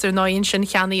 4 agus ar 9 sin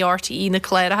cheannaí RTE na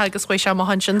cléirethe agus chuéis se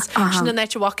hansins sin na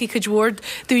netwaki chuid mhór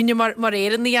dúine mar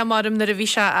éannaí a marm na a bhí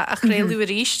se a chréilú a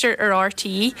ríiste ar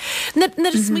RTE. Na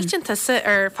smítin tusa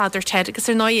ar Father Ted agus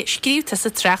ar 9 scríb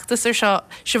tusa treachtas ar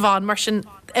se bháin mar sin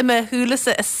Ima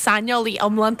húlasa a sanneolaí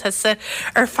amlantasa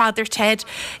ar Father Ted.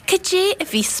 Cadé a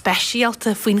bhí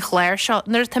speisialta faoin chléir seo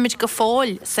nar táid go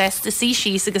fáil sésta sí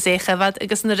síos agus é chafad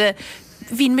agus nar a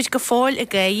bhín muid go fáil a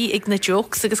gaí ag na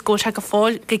jokes agus ggóilthe go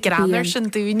fáil go granar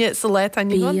sin dúine sa le a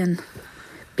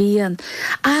Bían.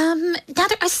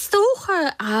 Nadidir a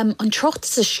stócha an trocht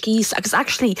sa skis agus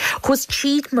actually chus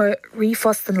tríd mar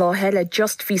rifast an lá heile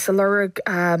just ví sa lurg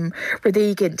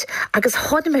rodégant agus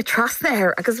hodna me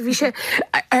trasna agus bhí sé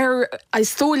I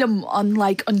stólam an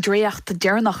like an dréacht a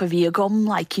dearnach a bhí a gom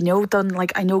like don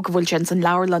like I know go bhfuil sin an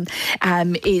Laurlan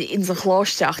in sa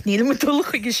chláisteach níl mu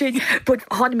dulcha go sin but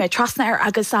hodna me trasna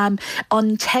agus an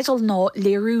tedal ná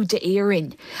léirú de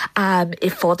éirin I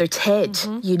Father Ted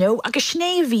agus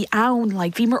sné bhí ann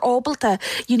like bhí mar ábalta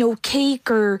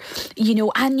cégur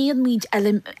aníon míid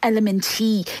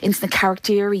elementí ins na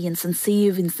charactéirí ins an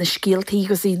siomh ins na scialtaí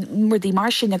agus mar dí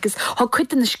mar sin agus há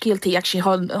cuid na scialtaí actually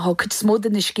há cuid smód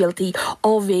na scialtaí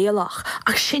á bhéalach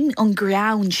ach sin an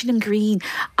ground sin an green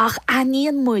ach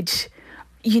aníon muid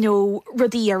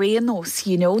rudí ar éanos,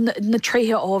 na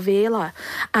tréthe á bhéla.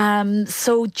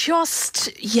 So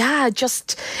just,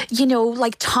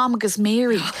 like Tom agus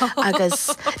Mary,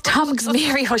 agus Tom agus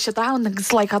Mary has it down,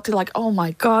 agus like, had to like, oh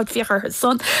my God, fiachar her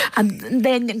son. And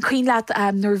then in Queen Lad,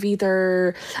 nor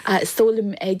vider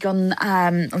stolim ag an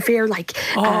fair like,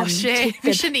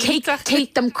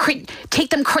 take them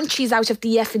crunchies out of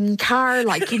the effing car,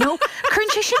 like,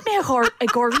 crunchies should me a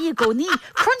gorí go ní,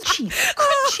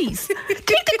 crunchies.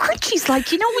 the crutchies,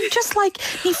 like, you know, when just like,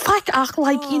 ní faic ach,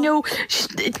 like, you know,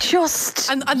 just...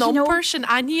 An person,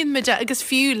 aníon meide agus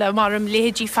fiúla mar am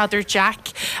léhédí Father Jack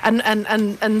an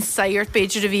sairt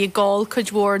beidir a bhí gáil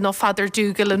chuid mhór nó Father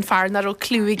Dougal an fearnar ó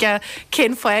clúige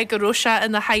cén foiig go rosa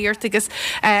in na hairt agus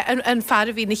an fear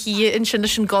a bhí na hí in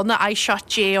sin gona I shot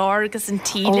JR agus an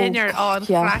tílinn an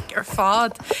crack ar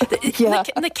fád.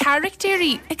 Na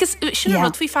charactérí, agus sin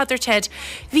rud fhí Father Ted,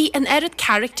 hí an erid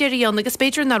charactérí an agus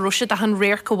beidir na rosa a an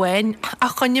réir go bhhain a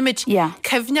chunneimiid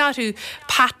cefnearú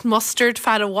Pat Mustard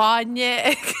fear a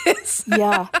bháine agus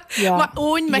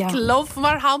ón me love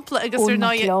mar hampla agus ar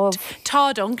ná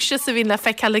tá anxious a bhín le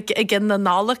feiceala a gin na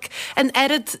nálach an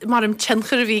erid mar am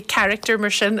tinchar a bhí character mar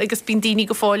sin agus bín daoine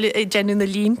go fáil i genú na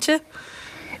línte.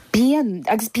 Bían,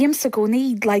 agus bíam sa go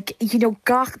need, like, you know,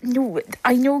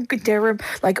 I know good there,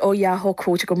 like, oh yeah, ho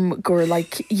quote go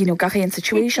like, you know, gachain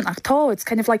situation. Ach tá, it's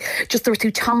kind of like just there were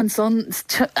two Tom and sons,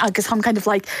 agus I'm kind of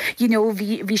like, you know,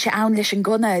 vi she anlish and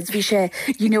gunna, vi she,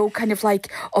 you know, kind of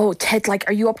like, oh Ted, like,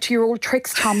 are you up to your old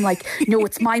tricks, Tom? Like, no,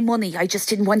 it's my money. I just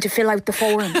didn't want to fill out the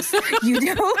forms, you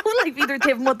know, like either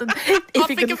Tim more than if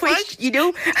you can push, you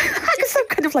know. I guess I'm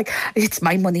kind of like, it's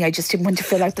my money. I just didn't want to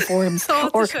fill out the forms,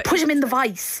 or push him in the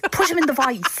vice. Push him in the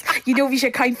vice. You know, we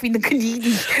should kind of be the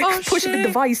Canadian. Push him in the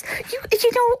vice.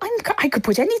 You know, I could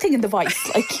put anything in the vice,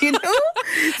 like, you know.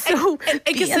 So,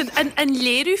 agus an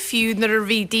léirú fiú nar a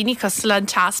bhí daoine cosla an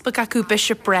taspa acu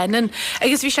Bishop Brennan.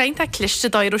 Agus bhí seint a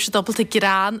cliste dáir ó se dobalta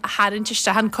grán a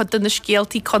haintiste han cod na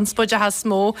scéaltaí conspóide ha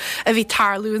smó a bhí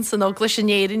tarlún san ogla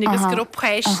sinnéirin agus gur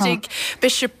opéistig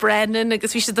Bishop Brennan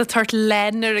agus bhí se a tart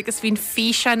lenner agus bhín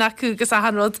físean acu agus a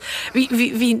hanrod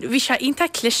bhí se inta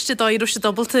cliste dáir ó se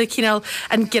dobalta cíál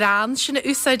an grán sinna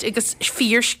úsáid agus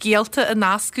fíor scéalta a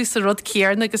nascú sa rud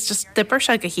céarna agus just dipper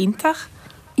se go hintach.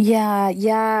 Yeah.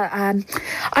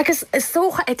 Agus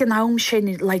socha ag an am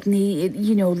sin, like, ní,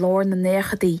 you know, lár na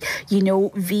néchadaí, you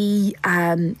know, hí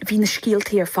na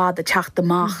scíaltaí ar fad a teach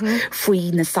amach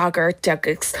faoi na sagart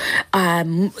agus,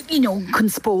 you know,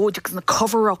 conspóid agus na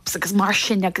cover-ups agus mar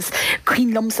sin agus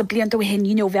cuin lumsa blianta hin,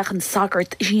 you know, bheith an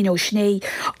sagart, you know, sné,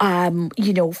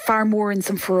 you know, farmórins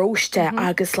an feróiste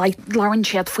agus, like, lárann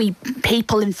siad faoi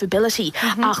papal infidelity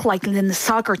ach, like, in na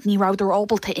sagart ní ráidir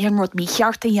ábalta éonrod mí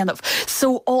chearta dhéanamh.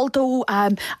 So although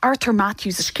Arthur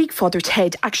Matthews is Greek Father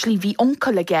Ted actually vi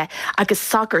uncle aige agus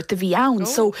sagart the vi ann,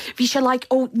 so vi she like,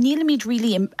 oh, nílamid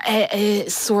really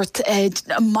sort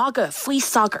maga fui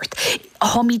sagart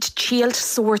homid child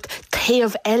sort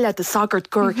tev ella the sagart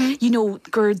gur you know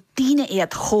gur dina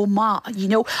ead choma, you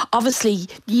know, obviously,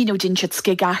 you know, din shit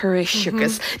skig aherish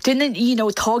agus didn't, you know,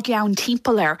 tog yawn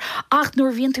timpeler ach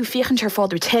nor vín tú fichenter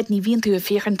Father Ted ní vín tú a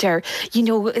fichenter, you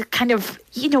know, kind of,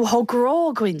 you know, how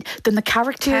grogwin than the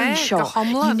character in show,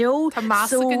 you know,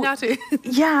 so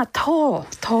yeah,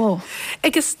 tá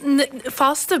agus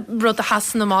fásta rud a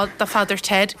hasan amá da Father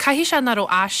Ted caihí se nar ó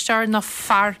astar na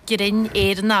far girin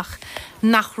éirenach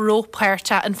nach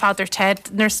rópáirte an Father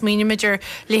Ted nar smíimiidir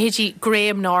lehédí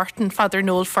Graham Norton, Father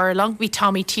Noel Furlong, hí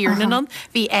Tommy Tiernan an,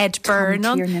 hí Ed Byrne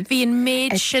an, hí an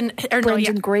maid sin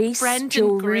Brendan Grace,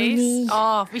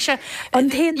 hí se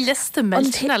lista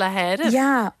miltin a le head.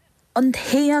 Yeah. An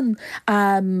théan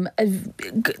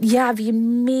bhí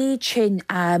méid sin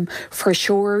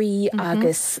freiseoirí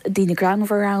agus daoine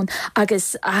granmharán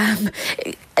agus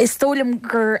is tólam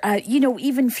gur you know,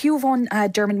 even fiúmhain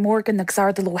Dermot Morgan agus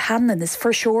Ardal O'Hanlon is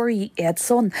freiseoirí iad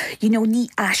son, you know, ní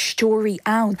aistóirí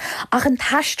ann ach an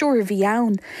taistóir bhí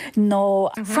ann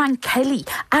nó Frank Kelly,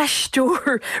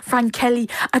 aistóir Frank Kelly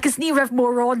agus ní raibh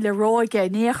mórrán le ráige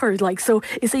néchar, like, so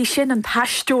is é sin an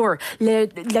taistóir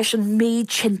leis an méid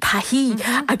sin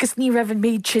agus ní raibh an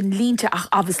méid sin línte ach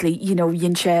obviously, you know,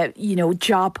 dhéanse, you know,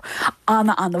 job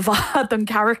anna bhad an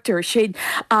character sin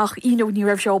ach, you know, ní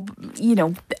raibh job, you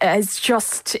know, it's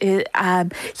just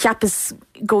chiapas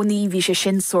goní bhí sé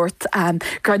sin sort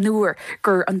granúr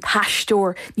gur an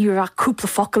taistóir ní ra cúpla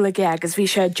focail aige agus bhí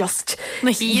sé just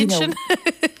na híon sin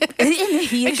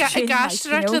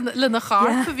gastra le na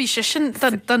charpa bhí sé sin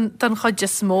den chuide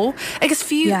smó agus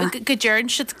fiú go deireann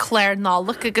siad Claire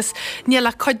nálaach agus ní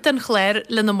le chuid den chléir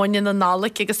le na muine na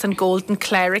nálaach agus an Golden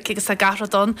Cleric agus a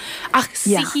garadón ach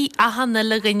sihí a hanna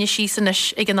le rinne sí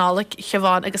sanis ag an nálaach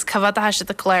cheabháin agus cafad a heise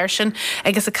a Claire sin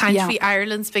agus a caiint bhí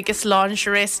Ireland's biggest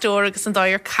lingerie store agus an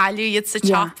dáir callú iad sa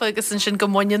teapa agus an sin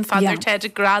gomonion Father Ted a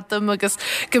gradam agus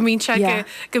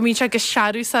gomínse go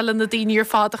seaú sal na daoine ar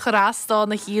fád a chorásá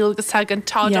na híal agus ag an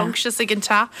tádongsas ag an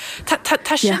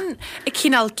tá sin i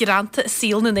cíál giranta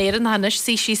síl na éan hanis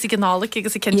sí sí gnálaach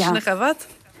agus a cin sin na chafad.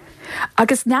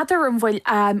 Agus nadidir an bhfuil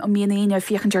a míon éine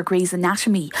fiochantar Grey's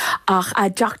Anatomy ach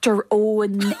Dr.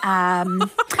 Owen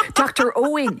Dr.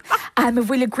 Owen a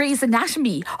bhfuil Grey's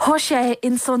Anatomy há sé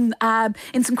in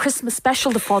some Christmas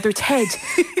special the Father Ted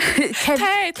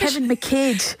Kevin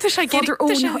McKidd Father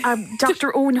Owen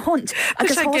Dr. Owen Hunt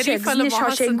agus há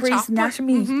sé in Grey's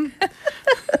Anatomy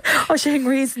há sé in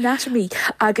Grey's Anatomy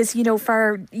agus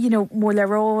fear mór le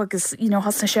rá agus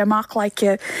hasna sé amach like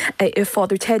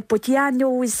Father Ted but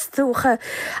no is tócha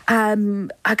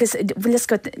agus bhfuil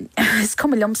is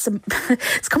cum lumsam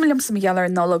gealar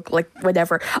nolog like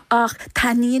whatever ach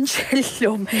taníonn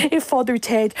silum Father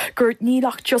Ted gur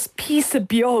nílach just piece of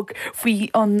beag faoi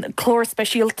an chlór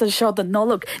speisialta seo den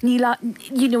nolog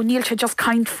níl se just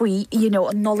kind faoi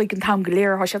an nolog an tam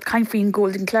goléir há sé kind faoi an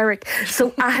golden cleric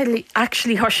so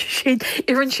actually há sin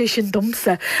iann sé sin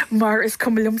dumsa mar is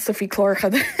cum lumsa faoi chlórcha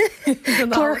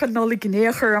nolog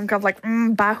gnéachar am gab like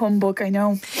ba humbug I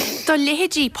know. Tá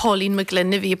léhédí Pauline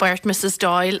McGlynn a bhí bairt Mrs.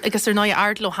 Doyle agus ar 9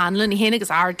 ardal ó Hanlon I héana agus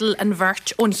ardal an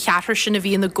bhirt ón cheatar sin a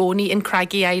bhí in na gcónaí in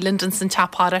Craggy Island in san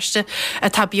tapáiste a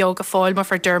tá Beaga fáil mar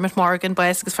for Dermot Morgan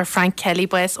bues agus for Frank Kelly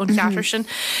bues ón cheatar sin.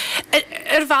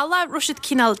 Ar bhela ruisiid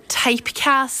cíál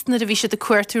typecast na a bhí siad a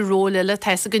cuairtú róile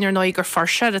teis a gunnar 9 gur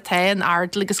farse a ta an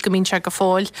ardal agus gomín se go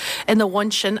fáil in na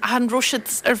bhain sin a an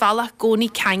ruisiid ar bhela gcónaí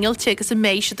cangailte agus a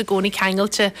mééis siad a gcónaí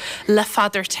cangailte le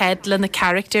Father Ted le na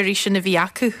characterí sin a bhí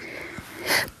acu.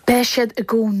 Beisiad a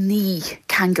go ní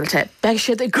cangailte.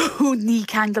 Beisiad a go ní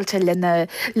cangailte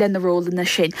lena róla na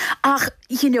sin. Ach,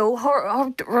 bhí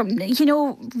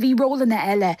róla na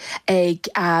eile ag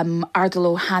ardal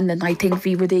ó Hanlon, I think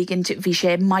bhí rudéigint, bhí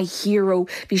sé My Hero,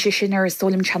 bhí sé sin ar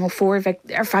Stolim Channel 4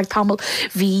 ar feag tamil,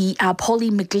 bhí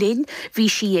Pauline McGlynn, bhí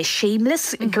si is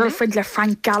Shameless, girlfriend le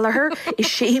Frank Gallagher is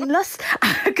Shameless,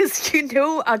 agus,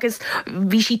 agus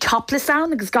bhí si topless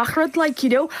down, agus gachrad,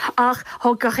 ach,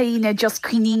 há gachéine just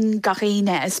cínín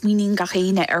gachéine is mínín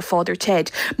gachéine ar Father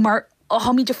Ted mar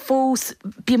há mí de fós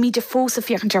a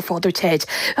fiachant ar Father Ted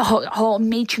há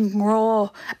méidin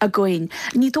rá a goin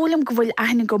ní dólam go bhfuil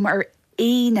aithne gom ar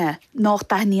éine nach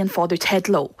daithníon Father Ted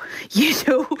lo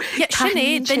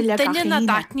sinné duine na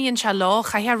daithníonn se lá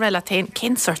chaithe relatéin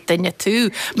cinsort duine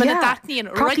tú man na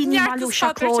daithníonn runearú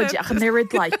seláid ach an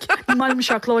nuid le ní mailim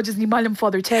seláid is ní mailim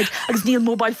Father Ted agus níl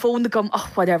mobile phone gom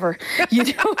whatever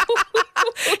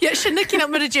sinna cin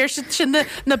mar a ddéir sinna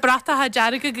na bratathe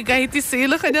dearaga go gaiithí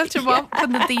súlach in eilte bh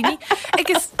na daoine.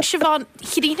 Agus si bháin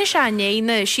chiríne se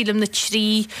anéine sílam na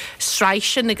trí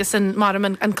sreisin agus an mar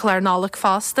an cléirnálaach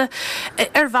fásta.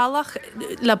 Ar bhealach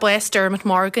le bues Dermot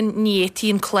Morgan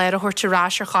níétíí an chléir a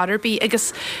thuirtarrás ar charbí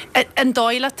agus an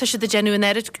dáile tá si de genuine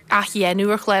erid a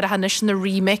dhéanú ar chléir a hanis na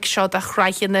remake seo a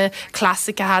chraichanna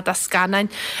clásicathe a scanin.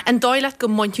 An dáile go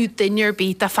mointú duinear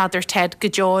bí a Father Ted go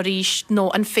deirís nó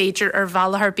an féidir ar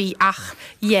bhealachar bí ach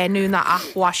dhéanú na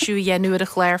ach wasú dhéanú ar a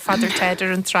chléir Father Ted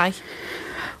ar an trai.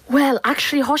 Well,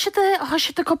 actually, há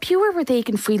sé a computer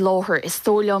rudéigen faoi láthair is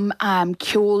tólam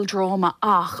ceol drama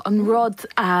ach an rud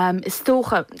is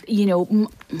tócha,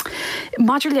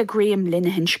 Maidir le Graham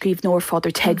Linehan scríb nóir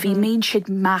Father Ted bhí méon siad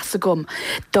meas agam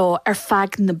dá ar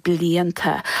feag na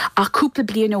blianta a cúpla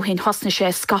blian ó hen hasna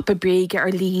sé scape Beaga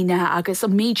ar lína agus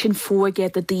an méid sin fóige a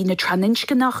dtíine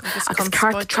tranincanach agus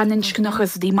cart tranincanach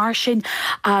as dí mar sin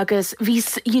agus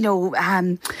vís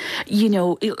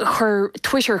chur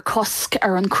Twitter cosc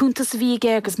ar an cúntas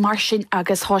bhíige agus mar sin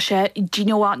agus há sé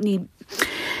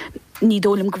ní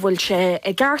dólam go bhfuil sé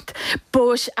ag gceart,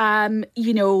 but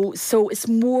so is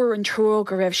mór an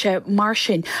tróg a raibh sé mar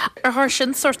sin. Ar thir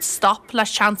sin sort stop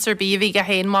leis chancer bí bhí go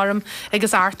héin marm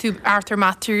agus Arthur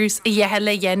Matthews i dhéthe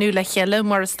le dhéanú le cheile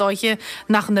mar is dóithe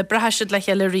nach na bretheisiid le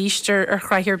cheile ríiste ar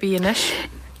chraithir bíanais.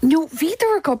 No,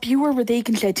 víidir go búir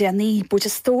rudéigen le déanaí, bud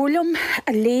is tólam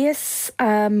a léas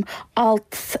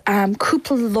alt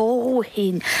cúpla lá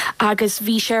hain agus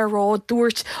bhí sé rá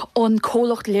dúirt an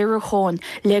cólacht léireáin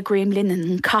le Graham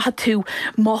Linehan caithe tú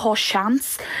máthá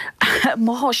seans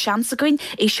a goin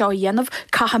é seo dhéanamh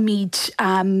caithe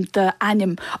míad de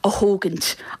anim a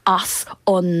thógant as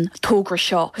an tógra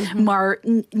seo mar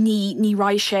ní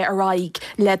raibh sé a raig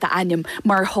le de anim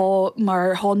mar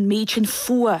há méid sin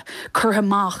fua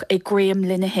curthamach ag Graham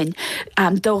Linehan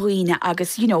doghine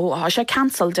agus há sé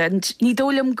cancelled and ní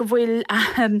dólam go bhfuil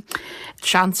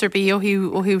Chancer bí ó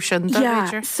hiú sin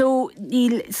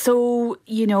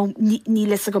ní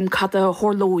leis agam cad a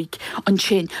thorlóig an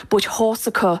sin but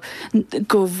hásacha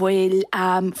go bhfuil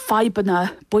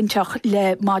feibanna buinteach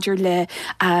le maidir le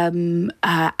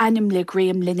anim le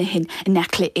Graham Linehan in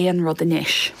necla éon rud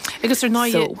inis. Agus ar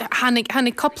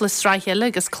hánig coppla stráithile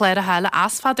agus cléir a heile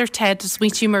as Father Ted is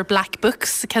muitiú mar Black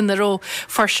Books cin ró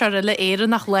farseire le éire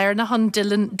nach léirna an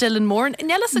Dylan Moore.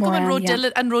 Nelas a go an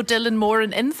ró Dylan Moore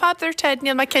in Father Ted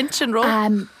níl mai cincin ró.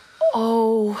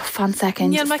 Oh, fan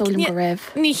second, stolim go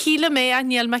raibh. Ní híle mé a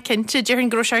níl me cinnte dear an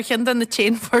groisiir chin na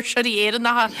chain for sií éan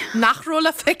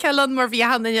nachróla ficlan mar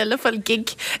bhíhan na le fel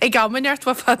gig ag gamanart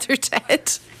wa Father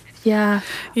Ted. Yeah.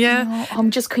 Yeah.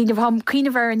 I'm just kind of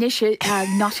our initiate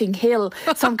Notting Hill.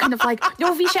 So I'm kind of like,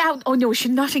 no, we should out. Oh no, she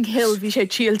Notting Hill. We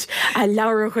should shield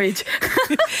Laura Hood.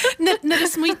 Na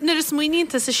is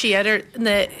muoínta sa siar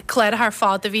na Claire haar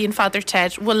fád a bhí an Father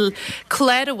Ted. Well,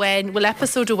 Claire ahain, well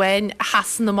episode ahain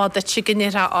hasan na mod that she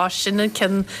gynnyra ásin and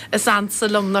cyn is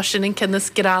ansalum no sin and cyn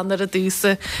is gran ar a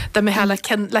dúsa da me hela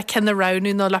cyn a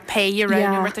raunu no la pay a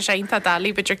raunu wrth a shain ta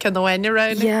dali but you're cyn ahain a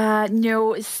raunu. Yeah,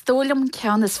 no, stolum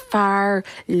cean is far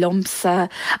lumsa,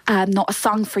 not a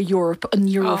song for Europe on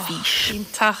Eurovision.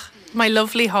 My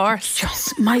lovely horse.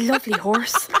 Just my lovely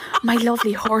horse. My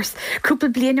lovely horse.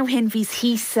 Cúpla bliain ó hen vís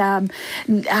hís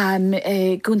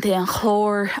gunta an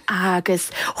chlór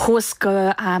agus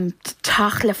hosca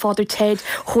tach le Father Ted,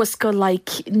 hosca like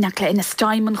nakla in a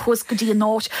staiman, hosca di an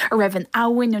áit a raibh an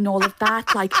áin and all of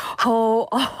that, like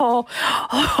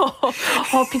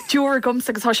picture gums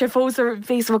agus há sé fós ar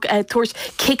Facebook towards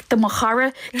kick the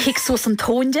machara, kick sos an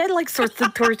tónde, like sort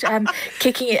of towards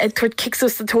kicking toward kick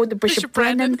sos an tónde Bishop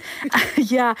Brennan.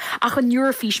 Yeah, ach an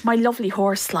Eurofish, my lovely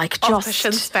horse, like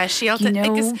just special. You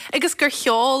know, agus gur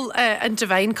cheol an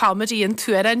divine comedy in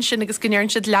tuaran sin agus gnéirn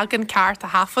siad legan cart a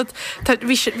hafod.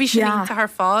 We should to her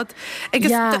fad.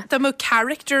 Agus the mo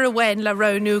character awen la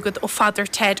raunu good o Father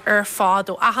Ted fad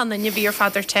o ahan and your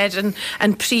Father Ted and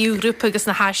priú grŵp agus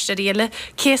na hashteriele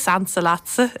case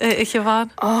ansalatse ich van.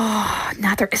 Oh,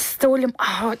 nader is stolum.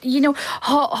 Oh, you know,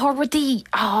 already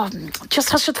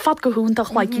just has it fad go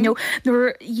hundach like you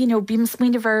know beam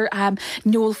smeiniver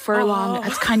Noel Furlong.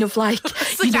 It's kind of like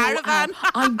it's caravan.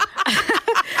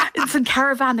 It's a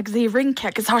caravan agus é rinke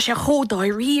agus há sé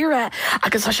chodáire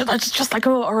agus it's just like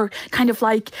or kind of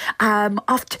like where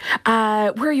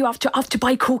are you off to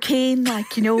buy cocaine,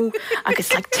 like, you know,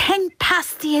 agus like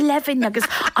 11 agus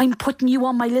I'm putting you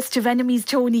on my list of enemies,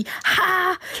 Tony.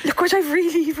 Ha, look what I've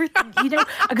really written, you know,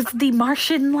 agus the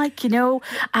Martian, like, you know,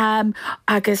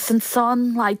 agus and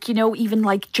son, like, you know, even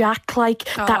like Jack, like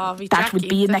that would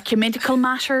be an ecumenical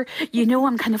matter, you know.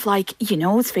 I'm kind of like, you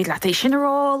know, it's féidir leat é sin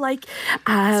ará, like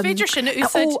féidir sin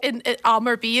úsáid in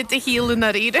amar bíad de híal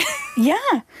na ríide.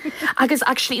 Yeah, agus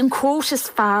actually in quote is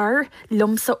far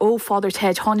lumsa ó Father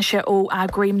Ted hána sé ó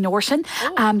Graham Norton.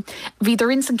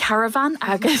 Bhí in some caravan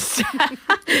agus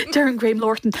during Graham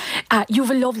Norton. You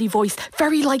have a lovely voice,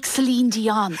 very like Celine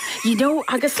Dion, you know,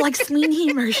 agus like smeen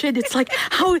humor shit. It's like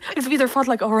how it's either thought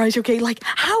like, all right, okay, like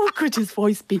how could his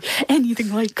voice be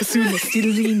anything like Kasuna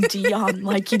Celine Dion,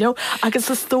 like, you know, agus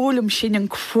the stolum sin and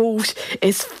quote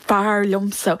is far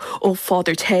lumsa ó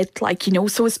Father Ted, like, you know,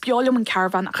 so it's spiolum and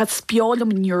caravan, agus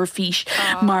spiolum in Eurofish,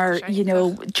 mar, you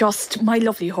know, just my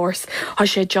lovely horse, I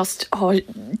said just whole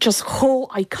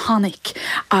iconic,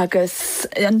 agus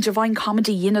and divine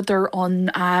comedy, you know, they're on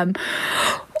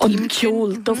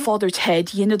ceoil the Father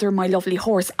Ted, you know, they're my lovely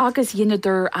horse, agus you know,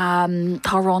 they're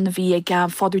Taron Viega,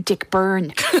 Father Dick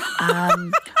Byrne.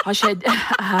 I should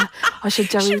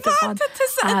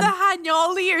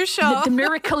the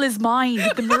miracle is mine.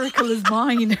 The miracle is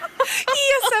mine.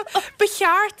 Yes,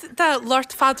 beheart the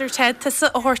Lord Father Ted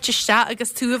tusa a hortiste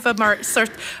agus tú of mar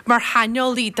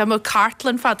hanolí da mo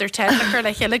cartlan Father Ted le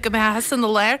le chéile go me has in the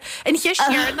lair. And hier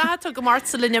na to go mart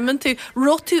sele nimmen tú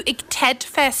rotu ag Ted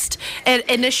Fest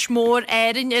in a smór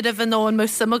erin a bhanón mo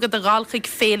simog the galchig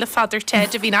féle Father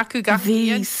Ted a bhí acu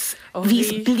gathíon.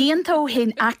 Vís blianto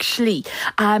hin actually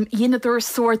you know, there are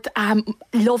sort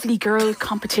lovely girl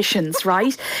competitions,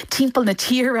 right? Timpel na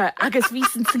tira agus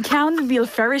vís in St. Cowan víl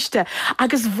ferrichte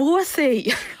agus vóse,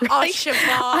 right?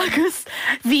 Agus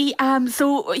vi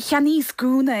so Janís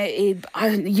Guna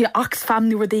Ox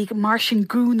family were they Martian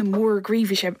Guna more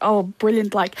grievous. Oh,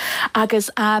 brilliant, like agus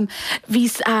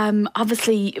vís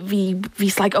obviously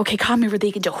vís like okay, come here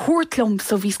they get a hortlum,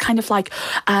 so vís kind of like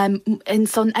in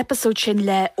some episode shin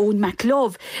le own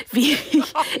McLove vi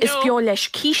is spiolish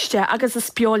kiste agus is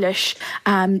spiolish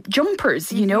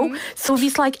jumpers, you know, so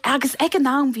vís like agus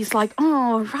eganam vís like,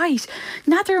 oh right,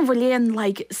 nadir bhfuilíonn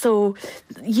like, so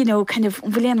you know, kind of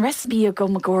bhfuilíonn recipe a go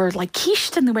magor like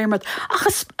kiste na bhéimad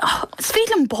agus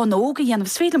sfélum bonóga dhéanamh,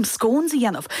 sfélum scones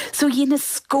dhéanamh, so dhéana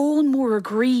scone mór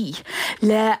agree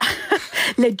le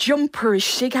jumpers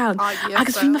sigáin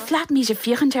agus bhí ma flat mí a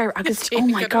fiochanteir agus oh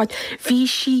my god, bhí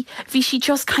si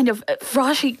just kind of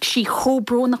frásig she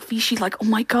chobrónach bhí she like, oh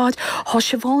my god, há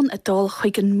Siobhan a dul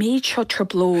chuig an méid seo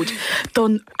treblód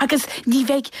don agus ní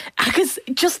bheith agus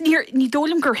just ní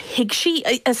dólam gur hiig si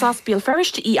is as bíal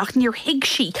feriste í ach níor hiig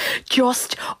si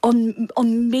just an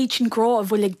méid sin grá a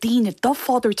bhfuil ag díine do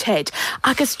Father Ted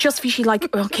agus just bhí si like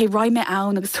okay raim me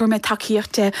ann agus thuair me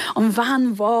takeíochta an bhean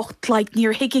bhacht like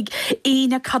níor hiigig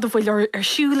éine cad bhfuil ar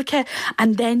siúlacha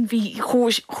and then bhí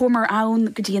chomar ann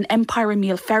go dtí an Empire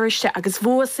Meal feriste agus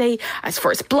bhua sé as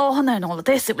for its bláhanna and all of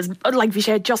this it was like bhí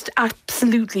sé just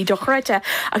absolutely dochreite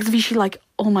agus bhí si like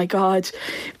oh my god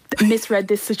misread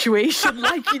this situation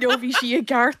like you know bhí si a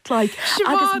gart like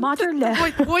agus mother le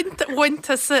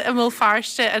Winta sa imil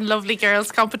farste and Lovely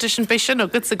Girls competition bisin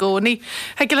ó gut sa gcónaí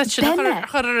ha go le sin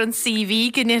chur an CV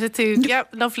gnéad tú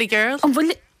yep Lovely Girls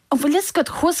An bhfuil lisgad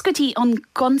chuscatí an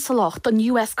consulacht, an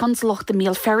US consulacht the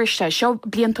Meal feriste, seo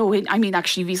bliantó hin, I mean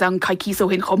actually bhís an caicíso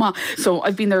hin chuma, so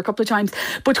I've been there a couple of times,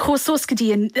 but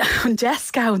chuscatí an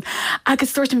desk-gown,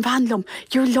 agus dúirt an bhanlum,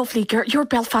 you're lovely girl, you're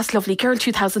Belfast Lovely Girl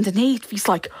 2008, bhís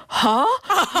like, huh?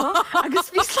 Agus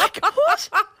bhís like,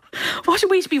 what a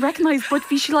way to be recognised, but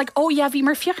bhí she like, oh yeah, bhí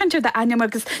mar fiochantar the anam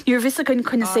agus níor visa gon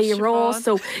kunna say raw,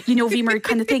 so you know bhí mar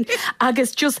kind of thing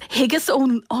agus just higus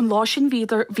on lásin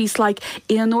vís like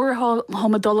in or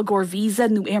hamadolagor visa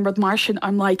nu Emerald Martian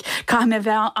I'm like ka me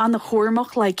bheith an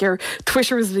chormach like your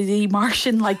Twitter's the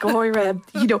Martian like or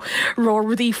you know raw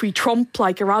rudí free Trump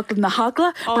like aragl na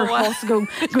hagla or has go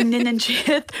nin and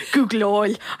shit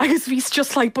Google agus vís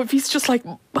just like but vís just like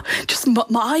just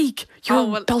Mike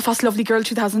you're Belfast Lovely Girl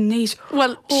 2008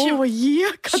 well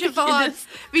yeah Siobhan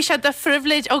bhí sé de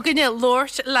privilege ó gnne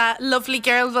Lord le Lovely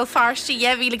Girl bhil farste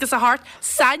jeví agus a hart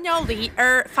sanolí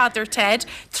ar Father Ted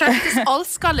tregus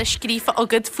allscoile scrífa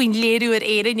agad faoin léirú ar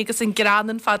éireann agus an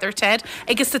granan Father Ted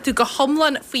agus tú go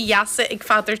homlan faoi jaasa ag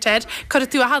Father Ted chu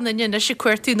tú a hananne na sé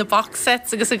cuairtú na box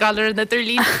sets agus a galar na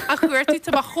idirlín a chuirtú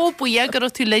tá chobuí gur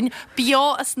tú linn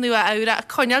beo as nua ára a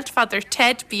coinealt Father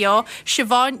Ted beo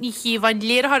Siobhan ní híomhain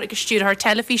léirthar agus stúrthar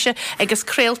telefíse agus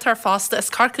créaltar fásta is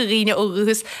carca riine ó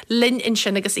ruhus linn in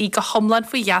sin agus í go homlan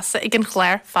faoi jaasa ag an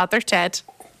chléir Father Ted.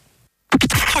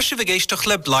 Tá si bh géisteach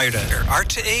le Bhreisle ar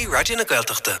RTE Raidi na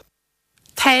Gaeltachta.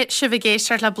 Tá si bh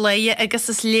géisteart le Bhreisle agus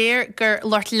is léir gur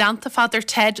Lord Leanta Father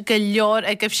Ted go leor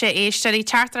a gibh sé éistearí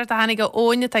teartar a hanig go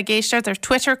óine a géisteart ar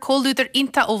Twitter cóúidir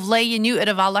inta ó Bhreisle nu ar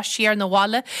a bhla siar na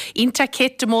bhile inta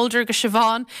Kit de Mulder go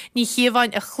Siobhan ní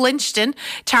chiamháin a chlinstin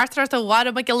teartar a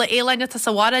bhhara me go le éalaine tá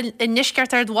sa bhara in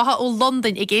nisceart ar dwatha ó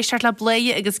London i géisteart le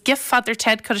Bhreisle agus gif Father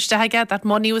Ted chuisteige that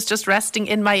money was just resting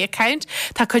in my account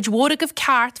tá chuid mhór a gibh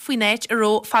ceart faoi néit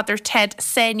aró Father Ted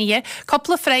sénie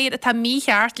coppla fréir a tá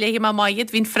mícheart léige má maiad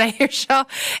hín fréir seo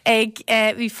ag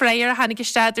bhí fréir a hanig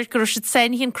staidir go roisiid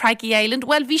séníon Craggy Island.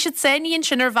 Well, bhí siad séníonn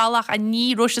sin ar bhealach a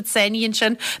ní roisiid séníonn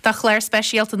sin dá chléir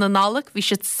speisialta na nálach, bhí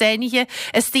siad sénithe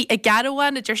is tí a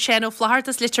garháin idir sin ó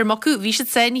flahartas litir mocu, bhí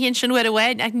siad séníonn sin ar a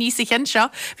bhhain ag níos chin seo,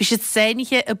 bhí siad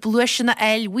sénithe a bluisin na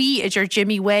elhí idir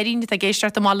Jimmy Wedding a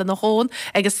géisteart am na hón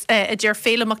agus idir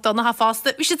féle McDonagh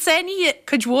fásta, bhí siad sénithe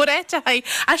chuid mhóréite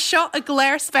a seo a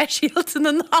gléir speisialta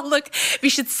na nálach,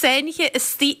 bhí siad sénithe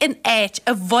is tí in éit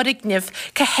a bhorigniv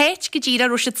ca héit go ddíra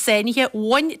roisiid sénithe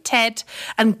one Ted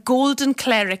an Golden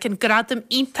Cleric an gradam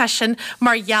intasin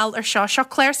margheall ar seo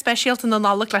chléir speisialta na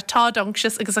nálach le tá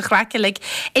anxious agus a chraicilig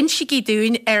in sigí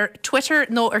dún ar Twitter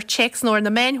nó ar checks nó ar na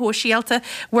main hóisialta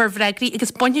war bhreagrí agus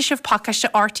bunne sibh podcast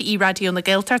RTE Radio na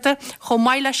Gaeltachta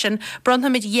chomáile sin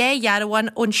brunhamid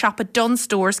jarhain ón shoppa Dunn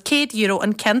Stores €100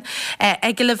 an cin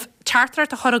ag go libh chartar a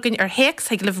thorgan ar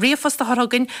héics, ag libh riafos a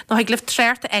thorgan nó ag libh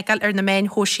tréirta egal ar na main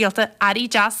hóisialta arí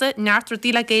deasa neartú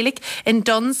díla Gaelic in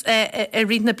Duns a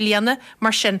riad na bliana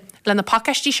mar sin le na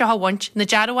podcastí seo hahaint na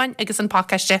jarhain agus an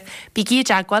podcaste bígí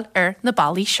jaagwal ar na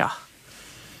bailí seo.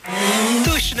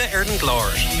 Dúisina ar an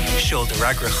gláir. Seol de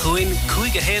ragra chuin,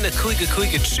 cúige héna cúige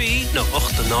trí nó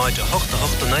 8 náid a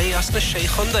 8 as na 6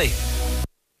 chundé.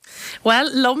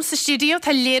 Well, lom sa studio tá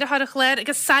léir har a chléir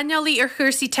agus sannealaí ar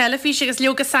chuirsaí telefís agus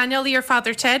leoga sannealaí ar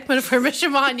Father Ted mar a fuirme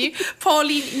semániu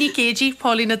Pauline ní céidí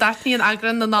Pauline na datní an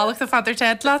agran na nálach a Father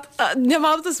Ted lad.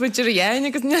 Nemám a switcher dhéin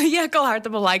agus nehégal hart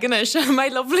am legan is my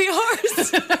lovely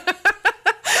horse.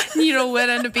 Ní roiir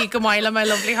an na bí go maiile my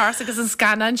lovely horse agus an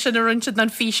scanan sin a runseid na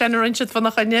fi sin a runseid fan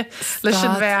nach chunne leis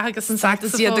sin bheith agus an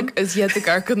saxophone. Is iad a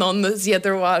garcan an is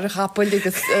iadidir war a chapel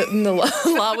agus na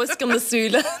láwas gan na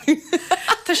súla.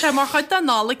 Tá sé mar chuid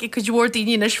nála i go dúir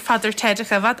daoine fadar teidir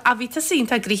chafad a bhí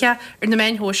sínta gríthe ar na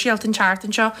main hóisialt an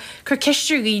chartan seo chur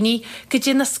ceistú rií go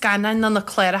dtí na scanin na na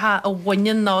cléirethe a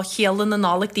bhainein ná chéalan na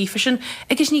nála dífasin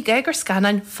agus ní gagur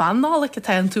scanin fan nála a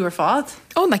ta an túr fád.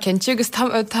 Ó na cinnte agus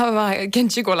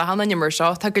cinnte go le hanna nimar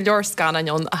seo, Tá go leor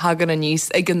scanaion a hagan a níos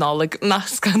ag an nála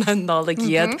nach scanan nála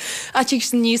iad. A tí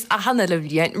san níos a hanna le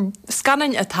bhíon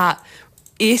scanin atá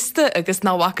éiste agus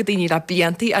náhacha daoine a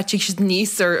bíantaí a tí si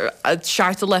níos ar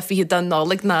seaartta le fi den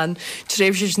nálaigh ná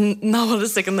tréh sé nála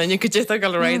an nanne go dé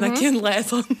gal ra na cin le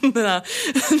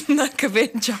na go bhéh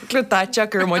chocolate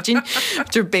dateach ar mudín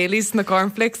tar Baileys na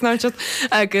cornflakes ná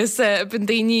agus ben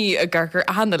daoine a gargur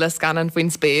a hanna le scanan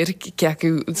faoin spéir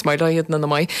ceacu smaidaiad na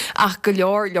mai ach go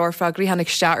leor fagraí hanig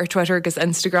ste ar Twitter agus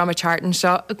Instagram a chartan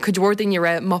seo chu dúir daoine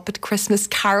ra Muppet Christmas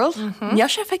Carol. Ne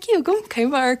sé feici a gom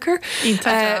céim arcar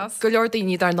go leor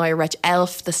daoine dar náir reit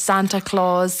elf the Santa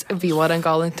Claus bhíhhar an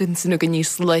gáintún san gan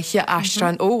níos leiche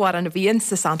astran óhhar an a bhíon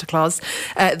sa Santa Claus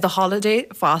the holiday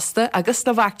fásta agus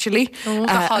Love Actually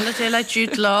the holiday le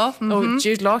Jude Law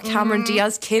Jude Law, Cameron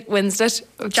Diaz, Kate Winslet,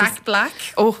 Jack Black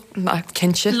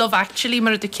cinse Love Actually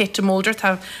mar de Kate Mulder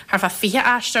tá fa fi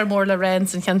astar mór le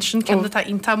rens an kensin cin tá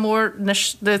inta mór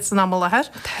san am lethir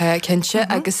cinse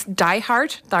agus Die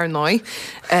Hard dar nói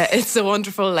It's a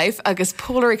Wonderful Life agus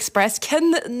Polar Express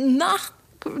cin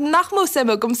nach mó sem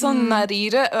gom san na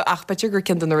ríre ach bete gur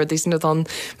cin an ruéis na an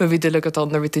ma bhí duile go an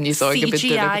na bhí níos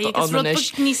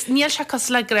níl se cos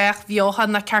le greach bheocha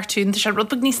na cartún se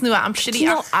rudbag níos nu amsirí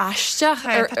aiste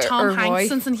Tom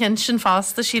Hanks san hen sin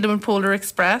fásta siad an Polar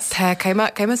Express. Tá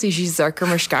caiime sí sí zarcar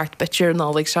mar sceart bitir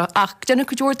nálaigh se ach denna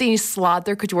go dúir daoine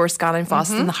sláidir go dúir scanin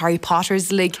fásta na Harry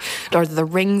Potters League Lord of the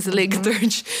Rings League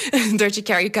dúirt se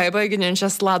ceir caiba gin se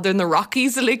sláidir na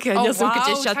Rockies League go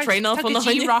se trainál fan na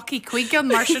Rocky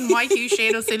Quigan mar sin maiú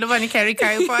sé ó sila bhainna ceirí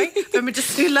caiáid, be me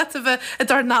just le a bheith a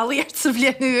dar náíart sa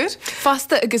bblianúr.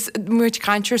 Fasta agus muirt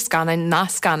caiintir scanin ná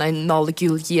scanin nála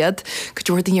gúil iad go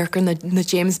dúir daoarcar na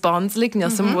James Bond League ne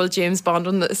sam bhfuil James Bond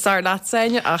an sar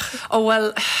lásaine ach ó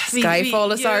bhfuil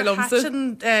Skyfall is ar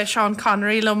lomsa Sean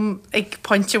Connery lom ag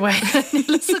pointe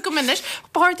bhfuil go minis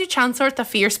bardú chansort a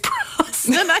Fierce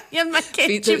Brosnan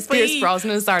Fierce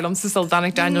Brosnan is ar lomsa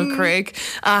Sultanic Daniel Craig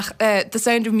ach The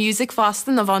Sound of Music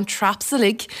fastan a bhain Traps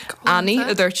Lig Annie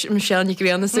a dúirt Michelle ní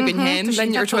gohíanana sa gon hen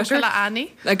len ar Twitter le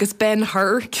Annie agus Ben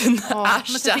Hur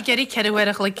geirí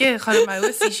ceirhach le chu má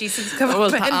sí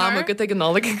am go ag an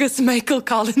nála agus Michael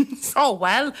Collins. Ó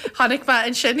well chanig ba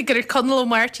an sinna gur Conal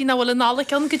Martin a bhfuil nála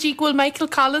an go dtí ghfuil Michael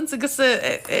Collins agus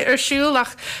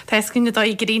arsúlach teiscin na dá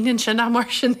i gríonn sin a mar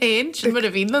sin héin sin mar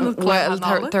a bhína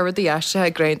tar dí eiste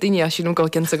a greintí sin go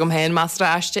cin sa gom hen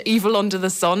Mastra eiste Evil Under the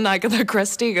Sun agad ar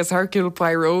Christie agus Hercule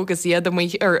Poirot agus iad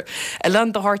ar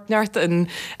Ellen de Hartneart in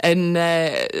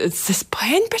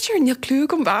Spain bitir ne clú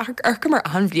gom bhar arca mar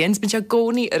an bblions bin se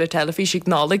gcónaí ar a telefísí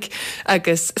gnálaigh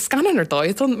agus scanan ar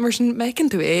dáid an mar sin mecinn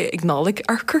tú ag gnálaigh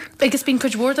arcar. Agus bín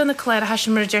chuidhór an na chléir heisi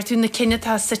mar deirtú na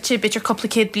cinnetá site bitir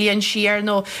complicate blion siar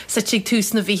nó site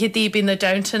tús na bhíhidí bí na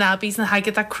Downton Abbeys na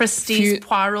haigad a Christie's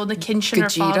Poirot na cinsin ar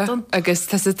fádan. Agus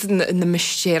na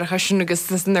mistéire sin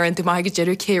agus ar an tú mai go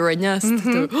deirú céirine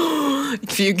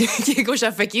fiú go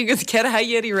se feici agus ce a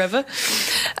haéirí rih.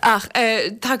 Ach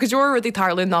tá go dúir í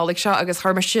tarlinn nálaigh seo agus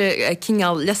thuirrma se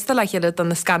cíál lista le chéile an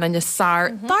na scanine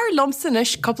sár. Dar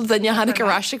lomsanis coppla daine hena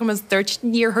goráise go mas dúirt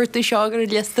níorthirta seo gur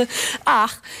lista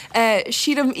ach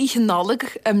siadm ihe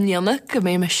nálaigh am líana go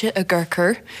mé me se a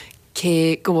ggurcur.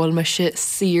 Cé gohfuil me se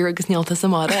sir agus níalta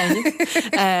samara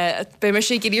be me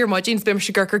sé gííar maidín be me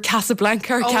se gurcur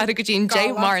Casablanca ce go dín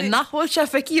J mar nachhfuil se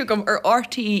feici gom ar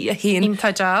RTE a héin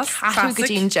Tá jazz go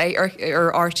dín J ar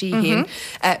RTE héin.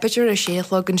 Bitir a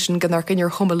sélagan sin ganarcin ar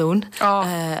chomalún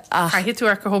hé tú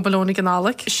ar go hobalónnig an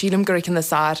nálaigh. Sílam gur cin na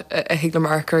sár a hiaglam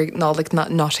arcar nálaigh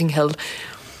Notting Hill.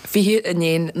 Fihi a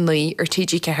néon naí ar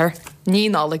TG Ceair ní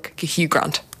nálaigh go Hugh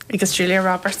Grant. Agus Julia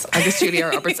Roberts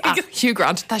Hugh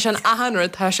Grant Tá sean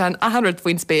 100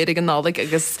 faoin spéir an nálaigh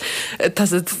agus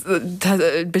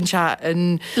bin se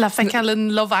an le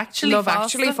fecalinn Love Actually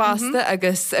fásta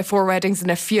agus Four Weddings in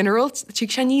a Funeral tí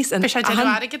sé níos an aige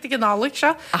an nálaigh se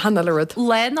a hanna le rud.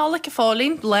 Le nálaigh a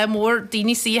fálín le mór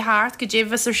daoine sí háart go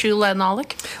déhs ar siú le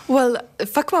nálaigh. Well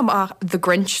fa a The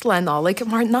Grinch le nálaigh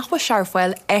mar nachha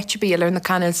searfuil éittebíar na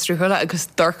canil strúthla agus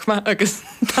dorchma agus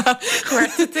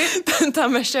tá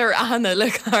me sé a hanna le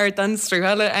ar den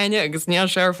strúile aine agus níl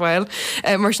searfuil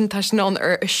mar sin taiisián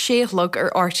ar séhlog ar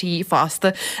RTE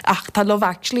fásta ach tá Love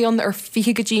Actually an ar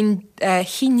fi go dín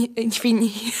fi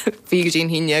go dín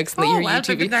híineags na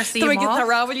YouTube. Tá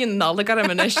ráhfuilíon nála gar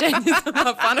am sé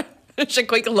sé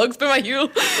chuig lugs be hiúil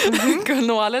go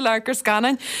nóála legur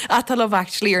scanin a tal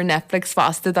actually ar Netflix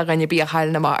fasta a gannne bí a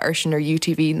heil na má ar sin ar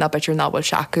UTV na bitir nábal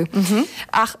seacu.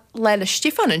 Ach leile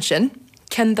Stifanin sin,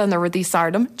 cin an a rudí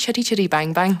sardam, chitty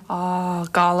bang bang.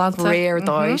 Galant Réir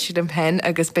dóid siad an pen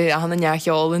agus be anna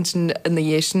neachheolinn sin in na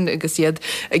dhéisisin agus iad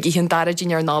a gíchan dara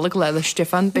dín ar nála leile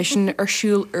Stefan be sin ar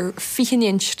siúil ar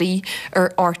fichaníon trí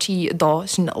ar RTE dá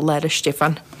sin leile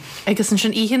Stefan. Agus an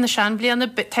sin íhinn na sean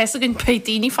blianana teise gon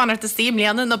peidíní fanar a stíim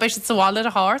leanana nó beis saháile a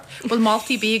hart, bhil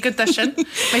maltaí Beaga de sin.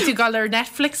 Mei tú gal ar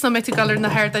Netflix nó mei tú gal ar na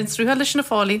hairdain strúheile sin na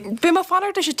fálaí. Bé má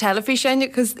fanar de sé telefísin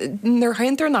agus nar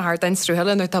haintar na hairdain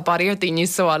strúheile nó tá barí ar daoine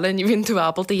sála ní bhín tú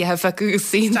Apple í heh acu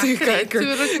sí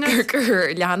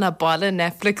gur leanna bailla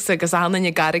Netflix agus anna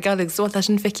garige ag so leis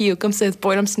sin ficiúgam sa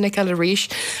buirm sin nig a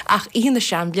ríis ach íon na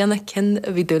sean blianana cin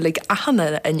a bhí dúlaigh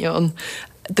ahanana inion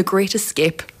The Great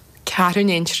Escape. Catherine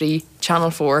Entry,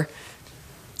 Channel 4,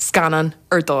 Scanan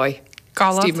ar dói.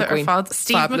 Galant ar fad.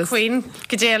 Steve McQueen,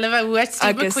 go déala bheith uait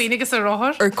Steve McQueen agus a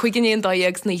rothir. Ar chuiginíon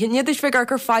dóiags ní hinne is bheith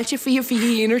gur fáilte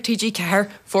fiíon ar TG Ceir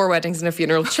 4 weddings in a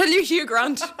funeral. Chilú Hugh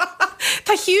Grant.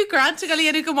 Tá Hugh Grant a go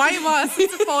léanú go maiid má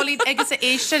fálín agus a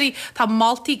éisteí tá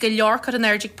maltaí go leor chu an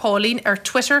Airdic Paulín ar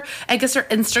Twitter agus ar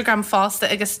Instagram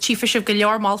fásta agus tífa go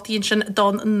leor maltaíonn sin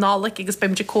don nálaigh agus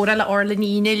beimide córa le orla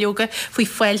níine leoga faoi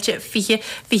foiilte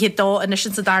fihe dó in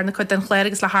sin sa darna chu den chléir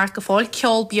agus le háart go fáil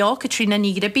ceol beag Katrina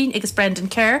Nígrabín agus Brendan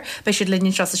Kerr bei siad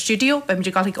linnin se sa studio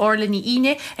beimide galig orla ní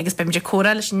ine agus beimide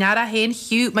córa leis neara hain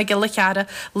Hugh me gile cheara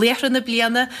léran na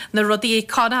bliana na rudí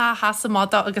conna a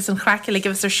hasamada agus an chraci le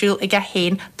gibs ar siúil ag a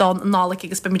hain don nálaigh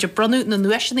agus beimide brunú na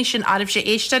nuisina sin aribh sé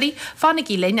éisteí fannig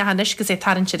í leine hanis gus é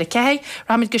tarann siad a cehé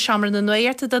ramid go seamar na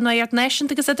nuirta den nuirt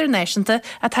neisianta agus idir neisianta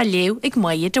a tá léu ag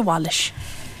maiad de bháis.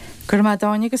 Gur má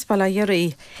dáine agus bailla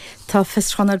dhéirí tá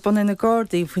fischanar bun na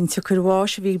Gardaí faoin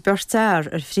tucurháis a bhí berteir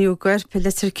ar phríúgur pe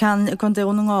litir cean a gan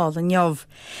déonna ngáil an neamh.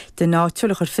 De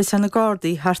náúlach ar fis na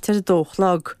Gardaí hartar a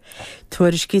dóchlag.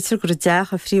 Tuair is cítar gur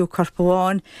deach a phríú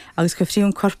corpáin agus go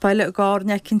phríún corpaile a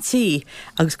gáne cintí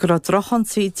agus gur drochan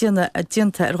trí diana a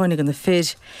dianta ar roiinnig an na fir.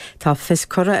 Tá fis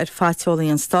cura ar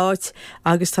fáteolaí an stáit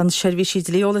agus tá seirbhísí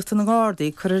leolalacht na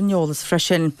Gardaí chur ar neolalas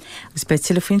freisin agus be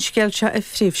tilafon sceilte a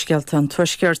phríomhsceilta an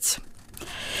tuaisceart.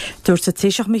 Dúirt a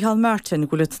Taoiseach Michael Martin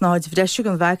go le tnáid bhreisiú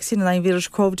an vaccín an ein vírus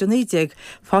COVID-19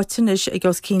 fáitinis ag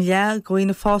os cín le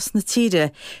goine fás na tíre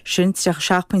sin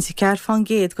 36.4 fan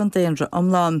géad gan déanra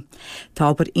omláin. Tá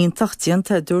aber ionintach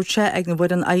dianta dúirte ag na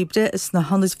bhfuir an aibre is na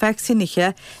 100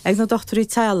 vaccíniche ag na doctorí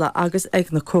teile agus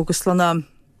ag na cógaslanna.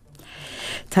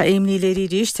 Tá éimní léirí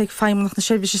ríist ag feimach na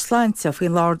seirbhíse sláinte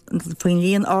faoin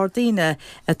líon ardaine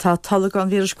a tá talag an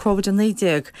vírus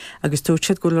COVID-19 agus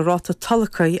dúirtead go le ráta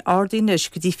talachaí ardainis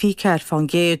go dtí fíceir fan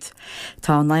géad.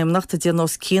 Tá naimnachta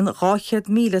diagnós cían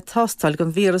 800,000 tastal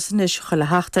gan vírus inis chu le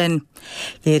heachtain.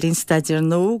 Léirín staidir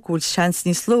nó gúil seans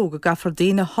níos ló go gafar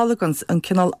daine halagans an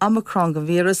cinál Omicron gan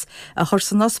vírus a chur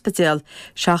san ospidéal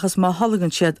seachas má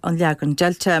halagan siad an leagan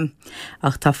Delta.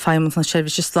 Ach tá feimach na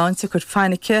seirbhíse sláinte gur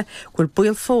feinnice gur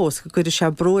buil fós go guridir se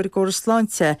broir goras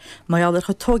sláinte mai allar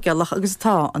chotógealach agus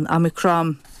tá an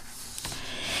Omicron.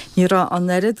 Ní rá an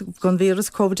nerid gan vírus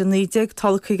COVID-19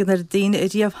 talcaigh ar daine i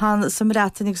riamh hána sam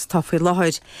réatainnig sa tafaí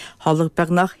láthir. Hálag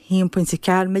beagnach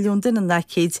 1.4 milliún duine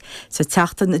necéid sa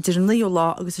teachtain idir naíú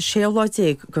lá agus a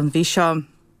séoláidéag gan bhí seo.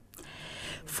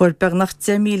 Fuair beagnach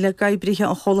 10,000 gaibrithe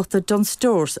an cholachta John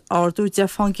Stores ardú de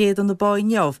fan géad an na báin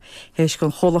neamh, héis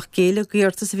gon cholach géile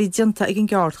goirtas a bhí dianta ag an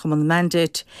geartcham an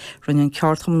mandate. Runn an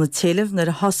ceartcham na téileh nar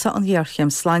a hasa an ghearchéim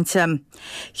sláinte.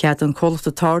 Chead an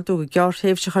cholachta tardú go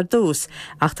gearthéimh se chu dús,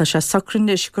 ach tá sé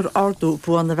sacranis gur ardú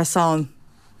buan na bheitsáin.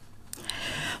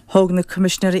 Thóg na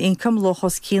Commissioner Income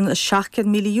lochas cían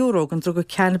 €600,000 an drug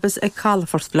cannabis ag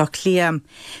Calafort blach liam.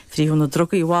 Fríúna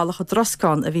drug i bhálacha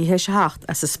droscán a bhí héis 8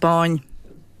 as sa Spáin.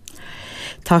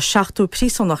 Tá 7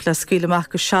 prísúnach le scuileach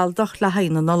go sealdach le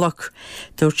haine nalach.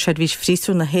 Dúirt seirbhís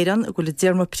frísú na héan a go le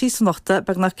déirma prísúnachta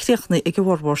beag na críochna ag go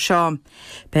bhórhór seo.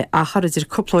 Be achar idir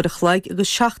cupplóideach leig agus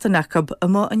 7 necab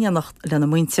ama an dhéanacht lena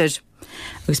muintir.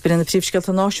 Agus be na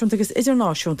príomhsceilta náisiúnta agus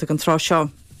idirnáisiúnta an trá seo.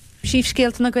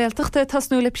 Príomhscéalta na Gaeltachta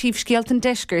tasnú le príomhscéalta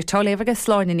deisgur tá léh agus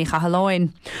sláine í chahaláin.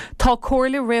 Tá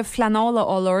cóirla rih flanála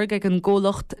álarg ag an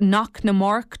ggólacht nach na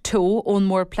Mark 2 ón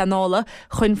mór planála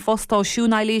chun fostá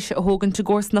siúnailís a thugann te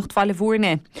gcósnacht bhaile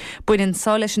bhuairne. Buinn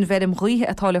sá leis an bhedim ruí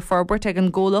atá le forbert ag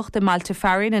an ggólacht de Malta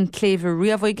Farin an cléomh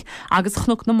riamhaig agus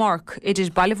chnuk na Mark idir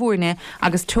baile bhuairne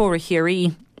agus tóra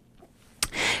chéirí.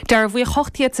 Dar bhui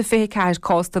chochtiad sa fé cair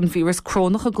cost an vírus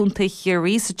crónach a gúnta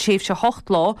chéirí sa tséf se 8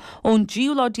 lá ón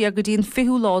díúlá diagadín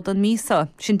 5 lá an mísa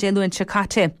sin déúin se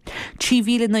caite.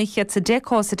 3,900 sa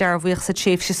 10 sa dar bhuiich sa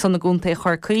tséf se sanna gúnta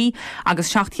chorcaí agus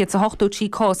 7 sa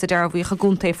 8 sa dar bhuiich a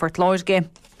gúnta fort láisge.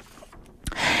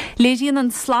 Léiríonn an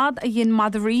slad a dhéon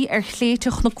madarí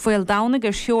chléiteach nach bhfuil dána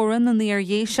gur seoran na níor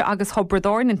dhéise agus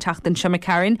thobradáin an teachtain se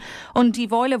Cairn ón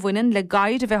díomháil a bhainean le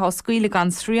gaiid a bheith scuile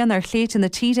gan srían chléite na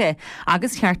tíre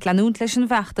agus cheart leanún leis an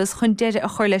bheachtas chun deire a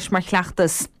chuir leis mar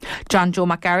chleachtas. John Joe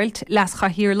McGarrett les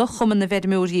chahirirlach chum na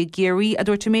bheidmóí géirí a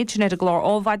dúirta méid sin a glár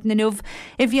ábhaid na nuh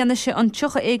I bhíanana se an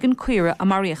tucha éigen cuire a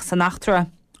maríoch san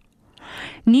nachtra.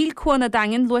 Níl cuana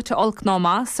dagen luite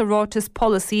olcnáma sa rátas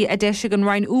policy a deise an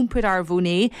rain úmpur ar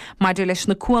bhúné, maidir leis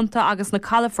na cuanta agus na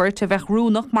calafort a bheith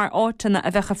rúnach mar átainna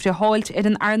a bheith a friáilt ar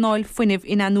an arnáil funineh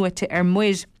ina nuite ar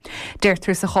muid.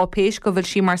 Deirtar sa chápéis go bhfuil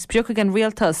si mar spriúcha an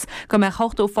rialtas go me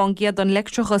chochtó fan giad an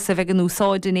lectrucha sa bheith an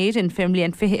úsáidinéad in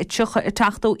fimlíon fithe I tucha I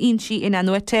tachtó insi ina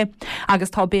nuite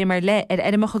agus tá bémar le ar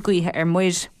edimach a gcuithe ar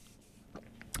muid.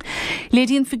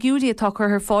 Lédíon figúri atá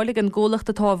chur fálig an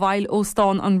ggólacht atá bhail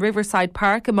óstáin an Riverside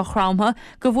Park I Machramha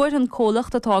go bhfuir an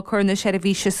cólacht atá churna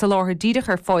seirbhíse sa láthair díadach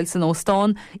ar fáil san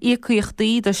óstáin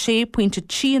íochuochtaí de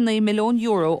 €6.3 milliún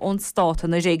ón státa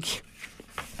na rig.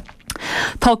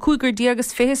 Tá cúigur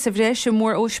díagus fé sa bhreis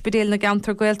mór óspedéil na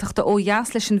gantar Gaeltachta ó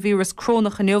dheas leis an vírus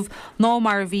crónach a nuamh ná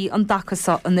mar bhí an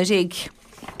dachasa an na rig.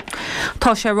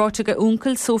 Tá sé ráte go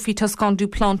úncail Sophie Toscan du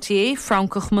Plantier,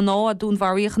 Francach maná a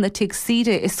dúnmharíoch na tiag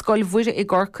síre is scoil bhuire I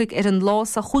gcorcaig ar an lá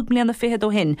sa chuig mbliana fiche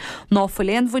ó hin, ná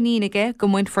foléon bhaníige go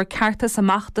muint for cartas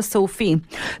amach de Sophie.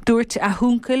 Dúirt a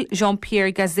húncail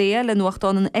Jean-Pierre Gazea le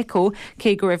nuachtán an Echo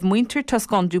cé go raibh muintir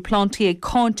Toscan du Plantier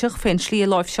cáinteach féin slí a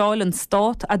láimh seáil an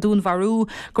stát a dúnmharú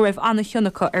go raibh anna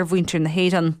thionnacha ar bhuintir na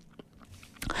héan.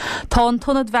 Tá an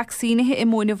tunnad vaccínithe I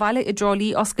móna bhaile I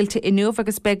drálí oscailte inniuh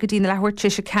agus begadína lehair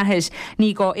tise ceithir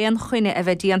ní gá éon chuine a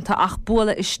bheith díanta ach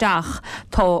bula isteach.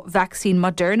 Tá vaccín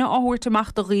Moderna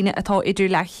áhuairtamach do riine atá idir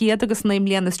le chiad agus 9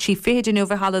 blianas trí féidirniu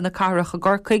bheith hala na carach a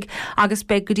gcorcaig agus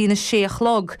begadína 6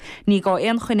 log. Ní gá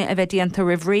éon chuine a bheith díanta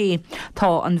rih ré.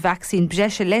 Tá an vaccín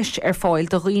breise leis ar fáil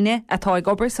do riine atá ag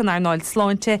obair san arnáil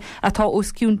sláinte atá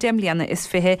osciún demliana is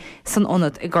fithe san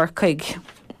ionad I gcorcaig.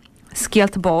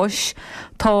 Scialta báis,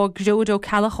 tá gródó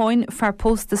Calacháin fear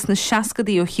postas na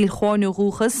seacadaí ó chiilchláinú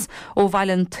rúchas ó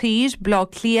bhailin tír, blá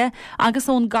clia agus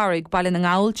ón garig bailin an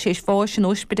gáil séis fáis an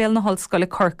ospedéil na hallscoile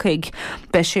Corcaig.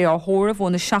 Be sé á thóramh ó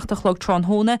na 7 log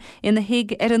tránthóna ina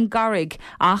hiig ar an garig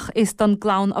ach is don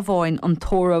glán a bháin an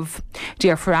tóramh.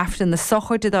 Díar foraftain na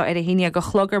sochar dida ar a híine go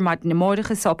chlogar maid na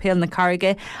móirichas ápéal na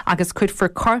carige agus cuid for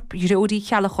corp gródí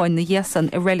Calacháin na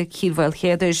dhéasan I réile cíbhil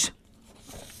chéidir.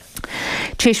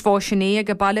 Téis fáisiné a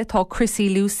go baile tá Chrissy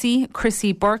Lucy,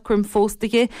 Chrissy Barkram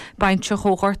fóstaige baintse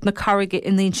chóghart na carige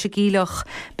in éon sigílach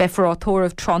be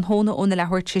forrátóramh tránthóna ó na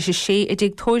lehair tise sé I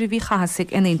dig tóirimhí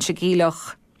chahasigh in éon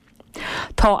sigílach.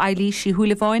 Tá Eilís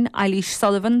Thuúlaháin, Eilís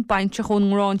Sullivan, baintse chun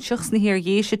ngránseachs na hir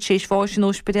dhéise téis fásin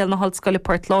ospedéil na hallscoile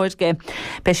Port Láirge.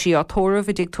 Be sí á tóramh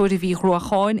I dig tóirimhí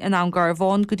Ruacháin in an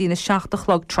Garbháin go dtí na 7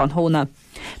 log tránthóna.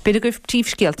 Beidir goibh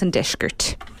tíobhscialt an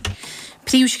deisgirt.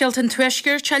 Pliúsgelt an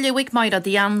tuisgur teilehigh maira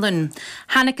dí anlinn.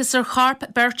 Hanachas ar charp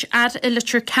beirt ar I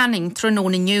litir canning tróna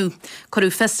nniu.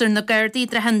 Corú fisar na Gairdaí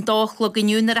dre hen dách le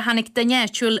gniú ar a hanig daine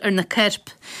siúil ar na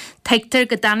cirp. Teigtar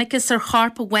godanachas ar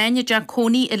charp a bhaine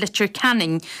Giancóní I litir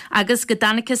canning agus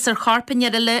godanachas ar charp in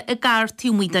jeile a gar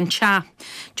tíúmid an cha.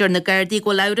 Dúir na Gairdaí go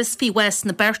lauras fi west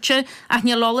na Berche ach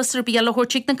nealálas ar bíal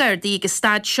hortig na Gairdaí agus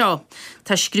stad seo.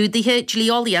 Tá scrúdaithe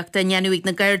dlíolaíach den ngeanúig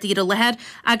na Gairdaí ar lehead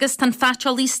agus tan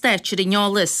fatalí steir in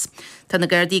nealas. Tá na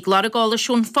Gairdaí glaragála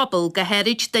siún phobal go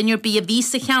heirid dainir bí a ví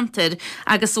sa cheantar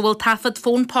agus bhfuil tafad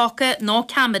fónpáca ná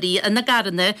camarí in na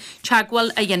garanna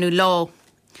teagháil a dhéanú lá.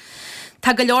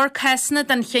 Tá go leor cesna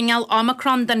den cheingeal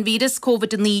Omicron den vírus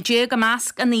COVID-19 go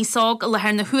measc a níoság a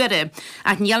lethir na huire,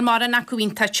 ach níl mar an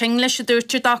acuín tá teing leis a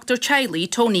dúirte Dr. Chiley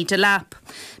Tony de Lap.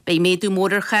 Bei méadú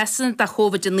mór cesna de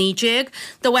COVID-19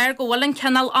 do bhhair go bhfuil an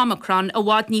cenal Omicron a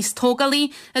bhád níos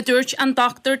tógalí a dúirt an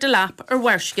Dr. de Lap ar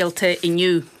bhuirscialte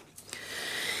inniu.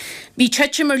 Bhí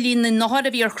teite mar líon na nahar a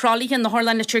bhí ar chrálaithe na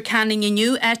Harlan litir canning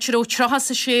inniu éitiró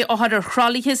trachas a sé áthar ar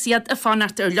chrálaithe iad a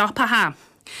fanart ar leapatha.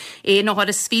 Náhar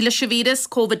is fíle se vírus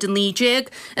COVID-19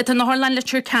 a tá Harlan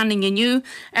litir canning inniu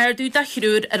dú de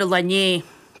chhrúr ar a lené.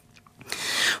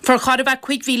 For charbh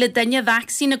chuig bhíle daine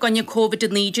vaccín a gonne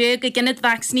COVID-19 a ginned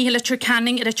vaccíní litir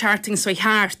canning ar a charting soi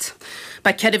háart.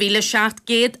 Ba ceir a bhíle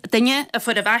 7 daine a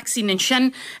for a vaccín in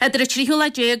sin idir a 3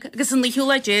 agus an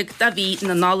 9 da bhí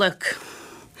na nálach.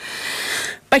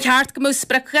 Ba cheart go mó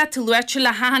sprecha tú luite le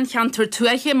hahan cheantar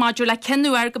tuaiche maidir le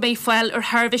cenúar go bé foiil ar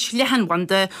Harvis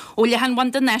lehanwanda ó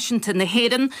lehanwanda Nationton na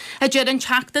Héan a dúir an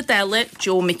teachta deile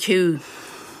Joe McHugh.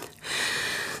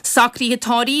 Sacrí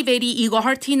hatáí véri í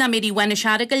gohartí na méri wenne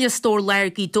seagal le stór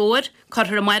leir í dóir,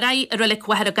 chur a marai a rilik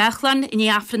wahar a gachlan in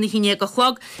afran na híine go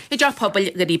chlog I jar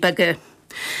pobl garí Beaga.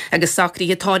 Agus sacrí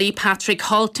hatáí Patrick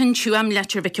Halton siúam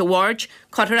letter Vic Award,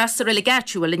 chur as a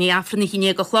relegatúil in afran na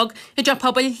híine go chlog I jar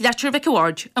pobl letter Vic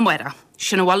Award a maira.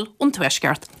 Sinnahil ón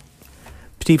tuisceart.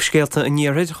 Príomhscéalta in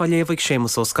níorthaid cha léomhaigh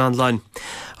sémas ó Scanlain.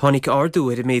 Tháinig ardú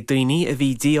ar méid daoine a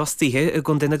bhí díostíthe a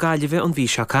gon duine gaiileh an bhí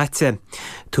se caite.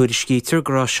 Tuair scítear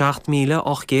go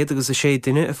 7,800 agus a sé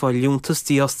duine a fáil lúntas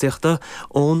díostíochta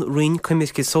ón roinn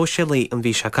cuimirice sóisialaí an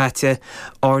bhí se caite.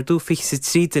 Ardú fichsa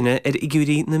 3 duine ar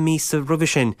igúirí na mísa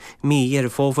roisin mí ar a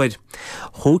fómhaid.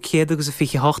 Thó 100 agus a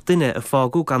fiche 8 duine a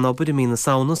fágú gan obair a mína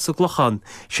saona sa glochan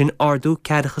sin ardú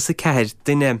ceadachas a ceir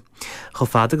duine. Cho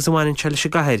fad agus bhhain teile se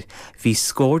gaiir, hí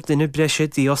scór duine breise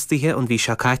díostíthe an bhí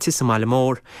se caite sa Mála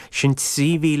Mór. Sin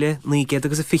 3,900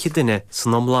 agus a fiche duine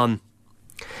san Omlan.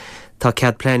 Tá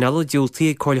cead pleanal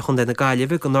dúltaí ag coirlachon den na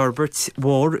Gaillimh go Norbert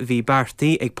Mór bhí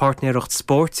Bartaí ag partnéireacht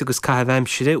sport agus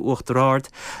caithbheimsire uachtarard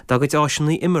dagad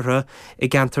áisinaí imire I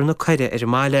gantar na chuire ar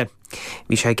Máile.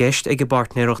 Bhí sé gceist ag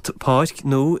partnéireacht páirc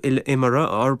nó il imire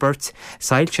Albert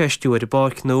sailteistú ar a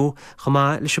barc nó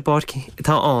chomá leis a barc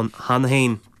tá an hána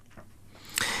hain.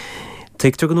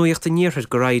 Teictar go nuíocht a níorthir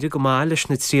go raide go má leis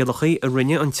na tríalachaí a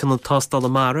rinne an tionna tástal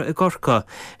amara a gorca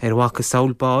ar bhacha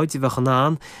saoil báid I bheitchan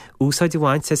an úsáid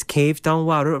bhaint ses céimh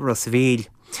dámhara Rossvéil.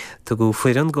 Tá go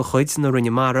fuiran go chuid na rinne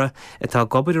mara atá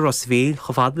gobar a Rossvéil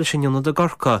cho fad leis an ionna a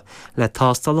gorca le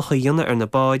tástalcha dhéanana ar na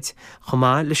báid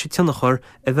chomá leis a tionnachar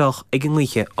a bheith ag an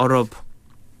líche orb.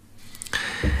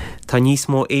 Tá níos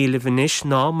mó éile bhanis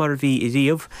ná mar bhí I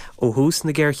riamh ó hús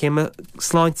na ggéirchéime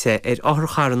sláinte ar áthar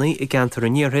charnaí I gantar a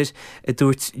níorthir a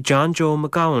dúirt John Joe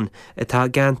McGowan atá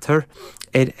gantar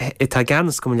atá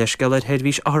ganas go leis sceir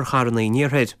headhís áthar charnaí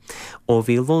níorthir. Ó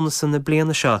bhí lónasan na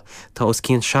bliana seo tá os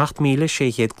cín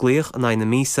 7,600 gluach an aina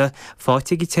mísa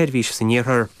fáte I teirhís sa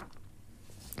níorthir.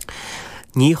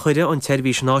 Ní chuide an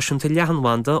teirhís náisiúnta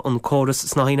lehanwanda an córas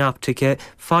snáin aptice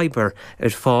fiber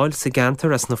ar fáil sa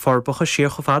gantar as na forbacha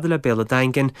siar cho fada le béla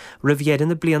daingin rivhéidir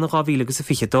na bliana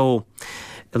 2022.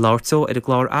 I láirtó ar a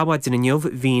glár áhaidin inniuh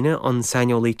híine an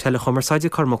sainiolaí telechomarsáide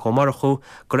cormach ó marachú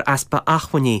gur aspa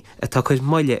achhaní a tuchuid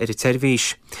moile ar a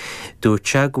teirhís.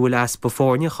 Dúirte gúil aspa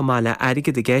fórne chomáile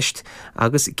airige de gceist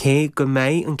agus cé go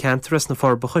méid an cantaras na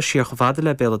forbacha siar cho fada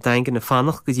le béla daingin na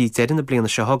fannach go dtí deidir na bliana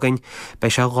se hagain bei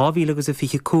se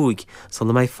 2025 san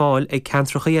na méid fáil ag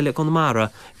cantracha eile go mara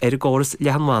ar a ggóras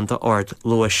lehanwanda ord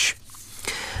luis.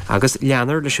 Agus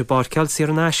leanar leis a barceal sé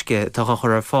an eisce tá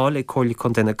chur ar fáil ag cóirlaí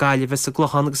chun den na Gaillimh sa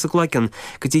glochan agus sa glaigan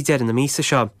go dtí deireadh na mísa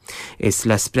seo. Is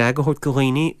le spreag a thuirt go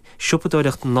dhaoine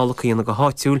siúpadóireacht na nolachíonna go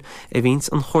háitiúil a bhíns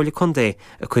an chóirlaí chundé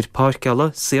a chuir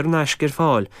páirceala sé an eisce ar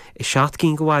fáil I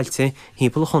 7 go bhailte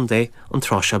hípal a chundé an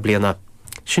tráise bliana.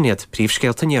 Sinnéad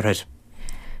príomhscéalta níorthir.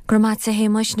 Gromát sa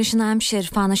héimeis na sin aimsir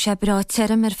fanna sé brá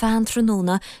terim ar fan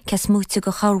tróna ces múte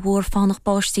go chárhór fánach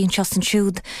báistín seos an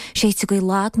siúd, séite go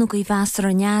lád nó go bheasar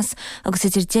an neas agus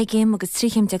idir 10 agus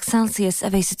 30 Celsius a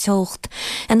bheits a teocht.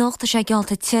 In áchta sé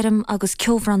gealta terim agus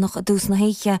ceomhrannach a dús na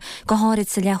héiche go háid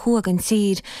sa lehuaag an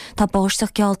tír, tá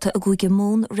báisteach gealta a gúige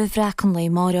mún rihreacan le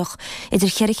máireach,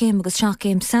 idir 40 agus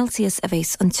 60 Celsius a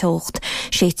bheits an teocht.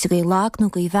 Séite go lád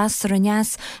nó go bheasar an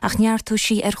neas ach neartú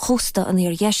sí ar chosta an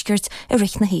ar dheisgirt a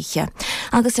rich na héiche.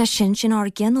 Agus é sin ar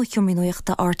gin ó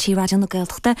chiomíúocht a RTE Raidi na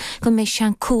Gaeltachta go mééis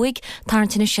sean cuaig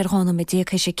tarntainna searhána me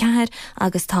déag sé ceir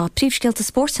agus tá príomhscéalta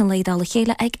sport an leidála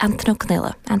chéile ag Anthony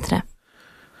Cnéile. Anthony.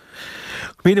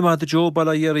 Míle má de Joe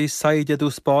Balayeri saide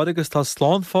dú spád agus tá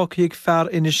slán fácaí ag fear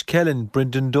inis Kellen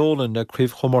Brendan Dolan a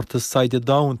críomh chomórta saide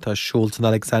down tá siúltan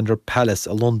Alexander Palace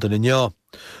a London in neo.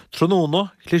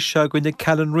 Tróna, chluise goine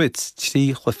Callan Ritz,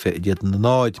 3 chlufe iad na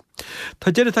náid. Tá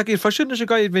déad ag faisiúna sé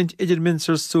gaiidhhaint idir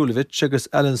Minster Sulevich agus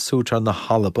Ellen Suter na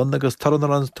Halaban agus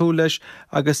tarannar an túleis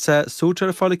agus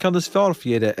Suter fála candas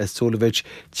fearfiére a Sulevich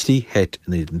 3 het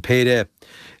in iad péire.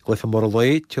 Glyfa mór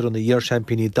leid tíir an na Year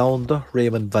Championí Downda,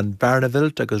 Raymond van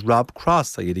Barneveld agus Rob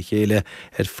Cross a iad chéile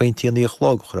ar feintíí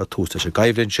chlog chur a tústa sé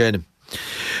gaiimhrin sin.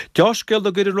 Josh geld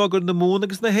a gurir rogur na mún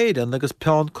agus na héidan agus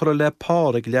pean chur le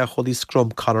pár ag lechodí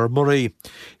scrum Conor Murray.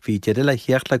 Bhí deidir le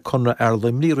heach le conra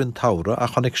airlimlí rin taura a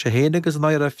chonig sé héine agus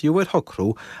nair a fiúir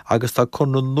hocrú agus tá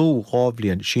conra nó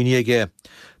gáblion síniige.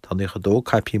 Tá ní chodó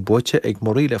caipín boite ag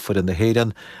Murray le fuir in na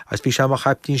héidan as bhí sem a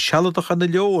chaiptín sealadach an na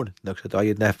leon nach sé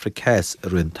daiad nefra cés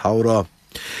rin taura.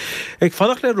 Ag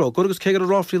fannach le rog, agus cégar a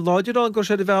ráfrí láidir an gur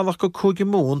sé de bhealach go cúgi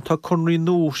mún tá chunraí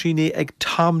nó síné ag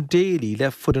tam déli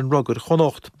le fud an ruggur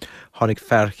chonocht. Hannig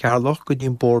fer chearlach go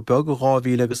dín borbeg go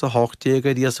 2008 agus a 8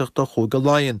 díasach do chúga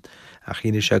láin. A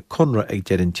chéine sé chunra ag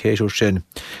dean téisiú sin.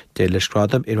 Dé le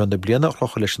scradam ar an na bliana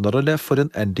chlocha leis an le fud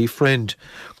an Andy Friend.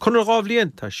 Chunra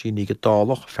gábhlíon tá síní go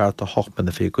dálach ferta 8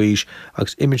 na fé gois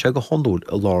agus iminn sé go hondúil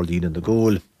a lálín in na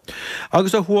ggóil.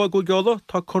 Agus a thua go geala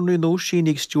tá chunraí nó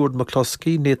sínig Stuart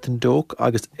McCluskey, Nathan Doak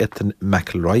agus Ethan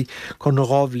McElroy. Chunra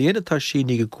gábhlíon tá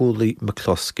sínig go Gúlaí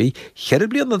McCluskey. Cheir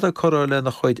bliana tá chora le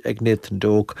na chuid ag Nathan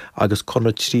Doak agus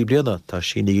chunra trí bliana tá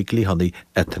sínig glíhannaí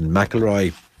Ethan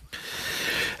McElroy.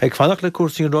 Ag fannach le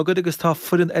cuasaí an rugad agus tá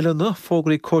furin eilena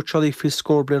fógraí cóirtealaí fi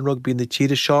scórblain rugbí na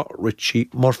tíre seo Richie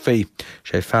Murphy.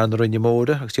 Sé fearna rinne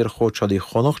móda agus tíar chóirtealaí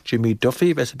chonocht Jimmy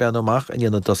Duffy bheits a bean amach a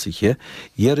dhéana dosaiche,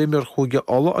 dhéirim ar chúige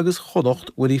alla agus chonocht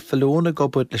bhfuil í fellóna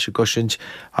gobud leis a gosint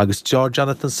agus George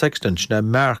Jonathan Sexton sna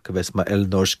merc a bheits ma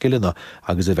Eleanor Skillina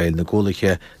agus a bhéil na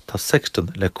ggólache tá Sexton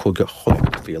le cúige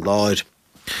chonocht fi láir.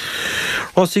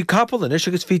 Rosí capal in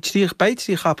agus bhí tríoch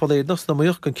beitrí chapal éadnas na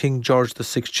muoch an King George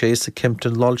VI Chase a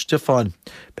Kimpton Lodge Stefan.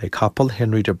 Bei capal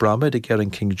Henry de Bramid a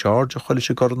gearan King George a choile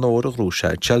se gar nóir a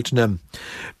grúse Cheltenham.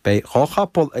 Bei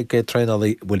chapal a gé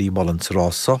treinalaí Willie Mullins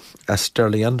Rossa,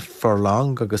 Esterlian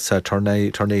Furlong agus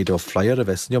Tornado Flyer a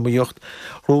bheits neomíocht.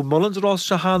 Rú Mullins Ross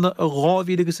se hána a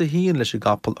 2000 agus a híon leis a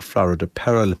gapal Florida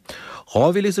Peril.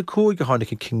 2000 is a cúig a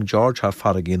hánig King George ha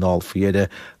faragí ná fiade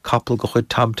capal go chuid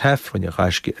tam tef rinne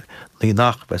gaisci ní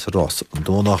nach bes a Ross an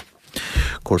dóna.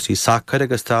 Cuasaí sacr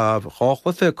agus tá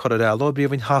cháchlathe chur eile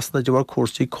bríomhain hasna de bhar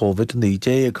cuasaí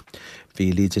COVID-19.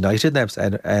 Bhí Leeds United nebs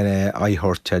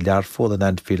aithirte learfóil an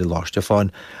Anfield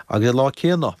Láisteáin agus lá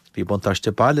céanna bhí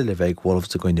buntaiste bailile le bheith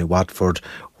Wolves a goine Watford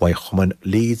waith chuman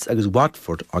Leeds agus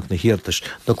Watford ag na hiartas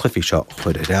na clufií seo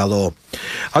chuir eile.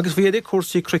 Agus bhí é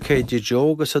cuasaí cricéide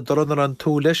Jo agus a doran an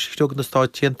tú leis teag na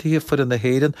stáitiantaí fuir na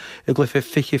héireann i glufi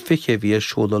fiche bhí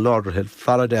siúla Lauderhill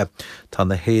Florida. Tá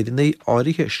na héireannaí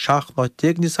áirithe 7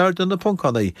 níos airde na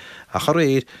puncannaí a chu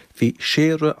réir hí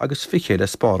séire agus fiche le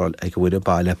spáráil ag bhfuir a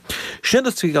baile. Sin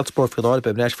is trí sport fiáil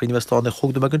be neis faoine Westán na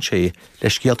chugda megan sé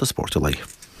leis Gaelta Sport lei.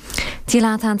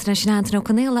 Díla anna sin anna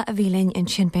chunéile a bhílein in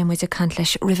sin be muid a cant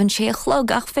leis rihann sé a chlog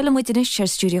ach filmmuid in séir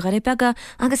stúdio ar Beaga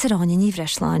agus aráin ní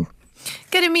Bhreislein.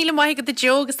 Gur míle mai go de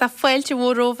jogus tá foiilte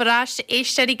mór óhráiste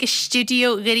éisteí go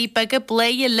studio gurí Beaga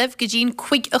bléie liv go dín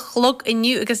chuig a chlog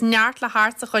inniu agus neart le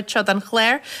háart a chuid seo an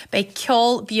chléir bei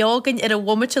ceol beagan ar a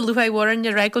bhomate luhaidhhain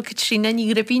na regil Katrina ní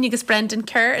rabín agus Brendan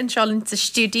Chur an seáinn sa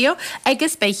studio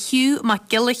agus bei Hugh má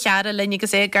gile cheara lenne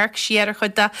agus é garc siar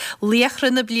chud de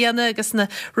léachran na bliana agus na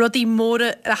rudí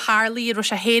móra a hálíí ro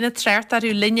a héna treirt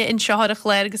arú linne in seoir a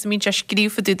chléir agus mín se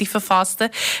scrífa dúdí fa fásta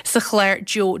sa chléir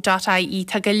jo.ie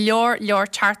tá go leor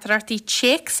chartarartí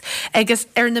checks agus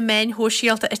na main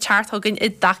hóisialta a charthagann I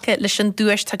dacha leis an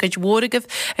dúis tá go dhóragah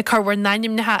a chuhar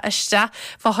naim nathe iste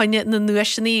fá haine na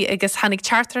nuisinaí agus hanig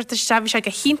chartararta iste bhí se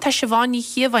go hínta se bháinní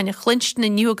chiamhhaine chlinst na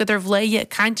nniu go ar bléie a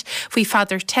cant faoi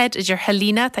Father Ted idir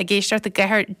Helena tá géisteart a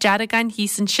gethir dearagan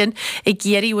hísan sin I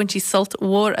géirí bhain sí sult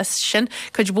mhór as sin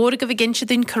chud dhóragah a gin se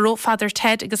dún coró Father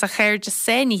Ted agus a chéir de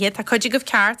sénithe tá chuide goh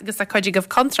ceart agus a chuide goh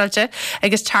contralte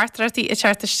agus chartarartí a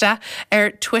chartiste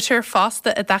ar Twitter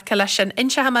fásta a dacha leis an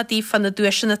inse hamadí fan na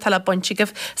dúisina tal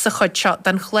bontigah sa chud seo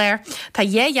den chléir. Tá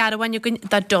dhéhearhain gunn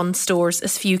da Dunn Stores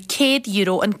is fiú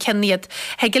 €100 an cinniad.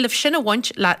 Hegelh sin a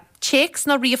bhaint le checks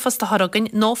na riafas de haragan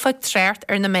nófag treirt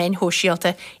na main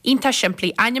hóisialta. Ínta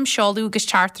siimplí aim seáú agus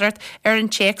chartart an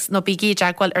checks nó bigé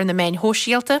jaagwal na main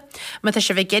hóisialta. Ma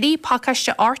se bheith geirí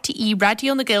pácaiste RTE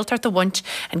Radio na Gaeltachta bhaint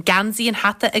an gansaí an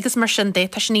hata agus mar sin dé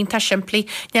tá sin ínta siimplí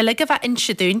ne le bheith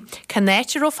insidún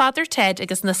canéitir ó Father Ted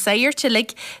agus na saoir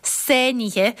tilig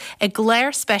sénithe a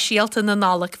gléir speisialta na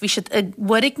nálach bhí siad a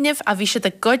bhuiignih a bhí siad a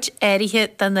god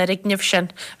éirithe den na rignih sin.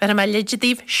 Ver me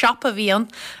ligidíh shop a bhíon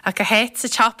a go héit sa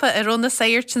chapa arón na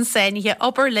saoirt an sénithe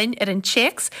Oberlin an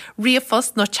checks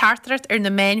riafos nó chartart na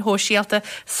main hóisialta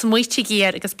smuoiti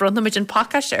géir agus bronnamid an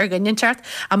pácaiste gannintart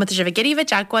a mu se bh geirí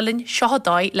bheith jaagwalin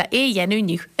seodáid le é dhéanú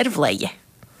nu bhléie.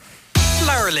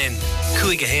 Lairlin,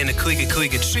 cuaige héna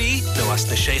cuaige trí, nó as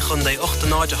na sé chundé 8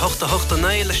 8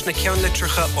 leis na ceann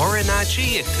litrucha RNAG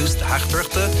ag tús de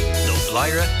heachtarachta nó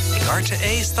Bhreisle ag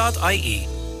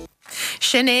RTE.ie.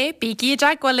 Sin é bígí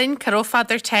deagwalin caró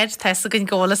Father Ted teessa gon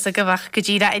ggólas a go bhach go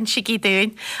ddíra in sigí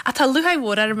dún a tá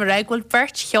luhaidhór ar mar réghil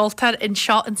beirt cheoltar in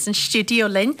seo in san studio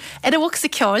linn ar a bhg sa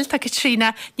ceáil tá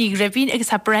Katrina ní ribhín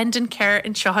agus a Brendan Chur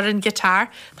in seoir an gitar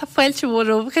Tá foiilte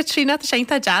mhór Katrina tá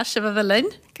sénta deas se bh linn.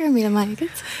 gur mí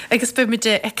maigad. Agus be muid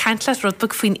a cantla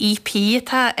rudbog faoin EP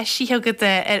tá síthegad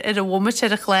ar a bhmuid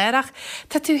ar a chléirech.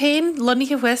 Tá tú héin loní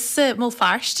go bhuis mó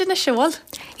fearste na seáil?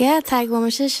 Ié, tá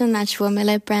bhmuid sin náisiú me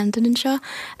le Brendan an seo.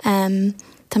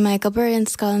 Tá mé gobar in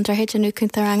sáil an drehéid anú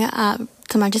chunta ranga a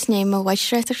tá mar just néim a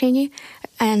bhaisre a réniu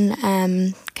an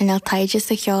canál taide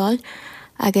a cheáil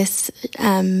agus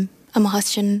am has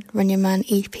sin rinne man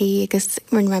EP agus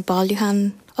rinne me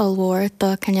bailúhan allhór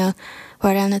do canál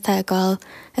war anna tá gáil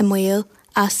i mhuiil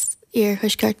as ar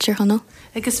thuisgurtir hanna.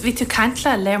 Agus ví tú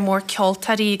cantla le mór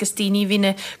ceoltarí agus daoine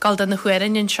hína gáilda na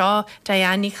chuirin an seo,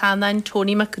 Diana Chanan,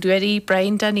 Tony McGruery,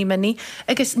 Brian Danny Minnie,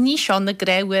 agus ní seán na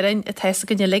gréhhuirin a theise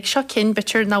gonne le seo cin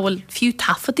bitir ná bhfuil fiú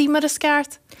tafadí mar a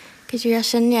sceart. Cos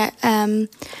sin,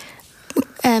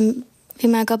 bhí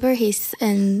me gobar hís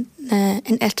in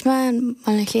itma man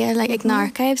léir le ag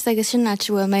náarchives agus sin na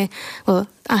bhfuil mé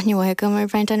aithniuha go mar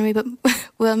Brian Danny but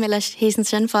bhfuil mé leis hís an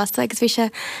sin fásta agus bhí se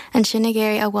an sinna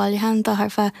géir a bháilúhan do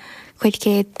harfa chuid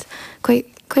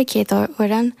céad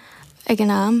oran ag an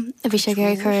am a bhí sé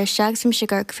géir chur seag sim sé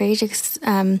gur fréid agus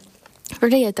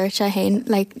rudí a dúirt se hain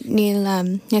le níl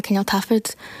cinneal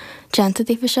tafod genta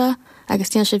dífa seo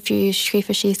agus tíon si fiú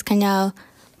scrífa síos cinneal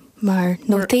mar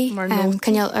nótaí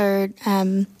cinneal ar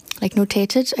like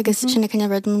notated agus sinna cinneal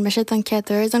rud me an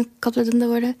ceadúir an coppla an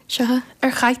dohra seotha.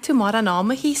 Ar chaid tú mar an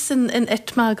áma hís in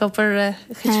itma gobar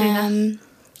Katrina?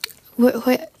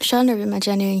 Sean ar bhí me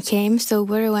genú an céim, so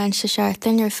bhuiir bhain se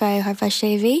seaartain ar fé ar bheith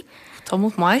sé bhí.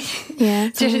 Tomh mai?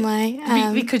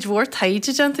 Bhí chud bhór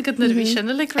taide genta go na bhí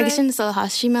sinna le agus sin sol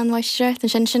hasí man waistre,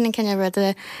 an sin an cinenne rud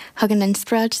a hagan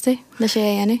inspraidú le sé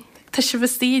dhéanú. Tá se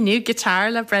bhtíú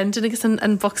gitar le Brendan agus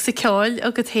an boxa ceáil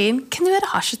a go tain. Cinú ar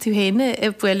hasise tú héine i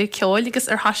bhfuilú ceáil agus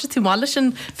ar hasise tú mála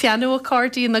sin fianú a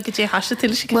cardíí na go dé hasise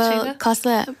tú sin Well, cos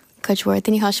le chuidhir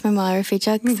daoine has me mar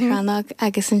féideach ranach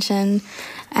agus an sin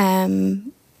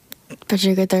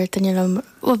Beidir go dúirt an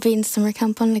bhíon summer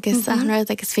campan agus anrad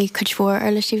agus bhí chuidhór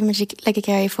ar leis síh le a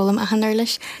géir fólam a hanar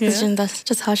leis gus sin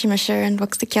just hasisi mar seir an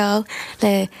boxa ceáil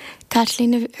le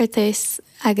Catlín ar dús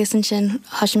agus an sin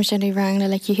hasisi sin í rang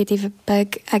le dúhétíh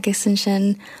beg agus an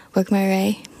sin bug mar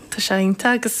ré. Tá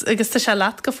seinta agus tá se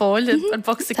leat go fáil an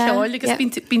boxa ceáil agus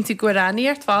bín tú goraní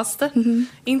ar fásta.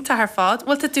 Ínta th fád.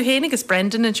 Bhil tú héna agus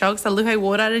Brendan an segus a luha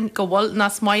hórarin go bhil na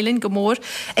smailinn go mór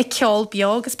ag ceáil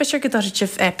beag, agus speir go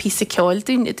dtíh pí ceáil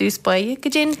dún i dús ba go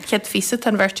dén cead fisa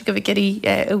an bhirrte go bh geirí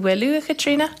a bhfuilú a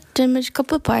Katrina? Duid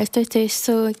couple parts tú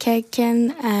so ce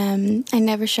cin I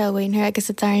never shall win her agus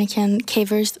a darna cin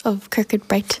Cavers of Kirkwood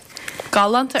Bright.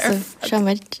 Galant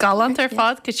ar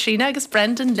fád Katrina agus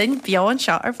Brendan linn beáin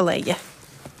seo ar bhléige.